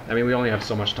yeah, I mean we only have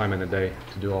so much time in the day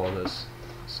to do all of this.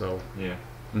 So yeah.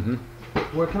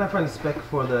 Where can I find the spec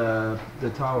for the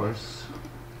towers?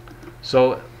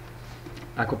 So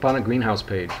Aquaponic greenhouse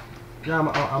page. Yeah,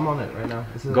 I'm on it right now.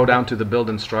 Go down to the build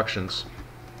instructions.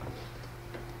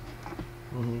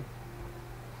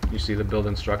 You see the build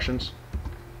instructions?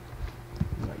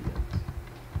 Not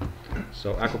yet.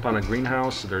 So Aquaponic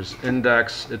greenhouse, there's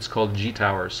index, it's called G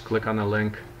Towers. Click on the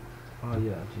link. Oh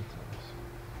yeah, G Towers.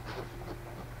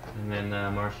 And then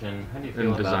Marcin, how do you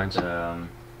feel about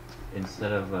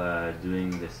instead of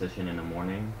doing the session in the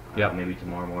morning, maybe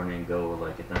tomorrow morning go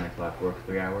like at 9 o'clock, work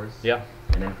 3 hours? Yeah.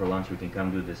 And then for lunch we can come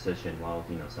do this session while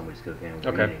somebody's cooking and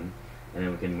we're eating. And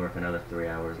then we can work another 3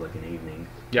 hours like in the evening.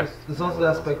 Yeah. There's also the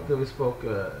aspect that we spoke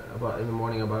about in the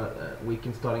morning about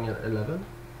weekend starting at 11.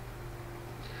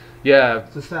 Yeah.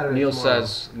 So Saturday Neil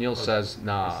tomorrow. says,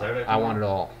 nah, I want it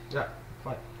all. Yeah,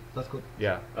 fine. That's good.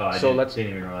 Yeah. Oh, I didn't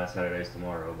even realize Saturday's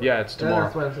tomorrow. But yeah, it's tomorrow. Yeah,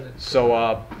 that's what I said.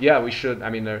 So yeah, we should. I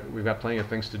mean, we've got plenty of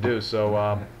things to do.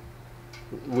 So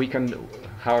we can.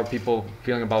 How are people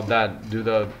feeling about that?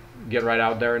 Get right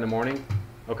out there in the morning?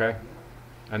 Okay.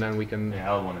 And then we can.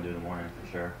 Yeah, I would want to do the morning for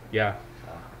sure. Yeah.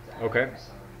 Okay.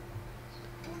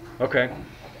 Okay.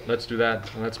 Let's do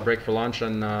that. Let's break for lunch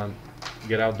and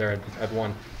get out there at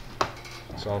 1.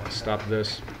 So I'll stop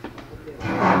this.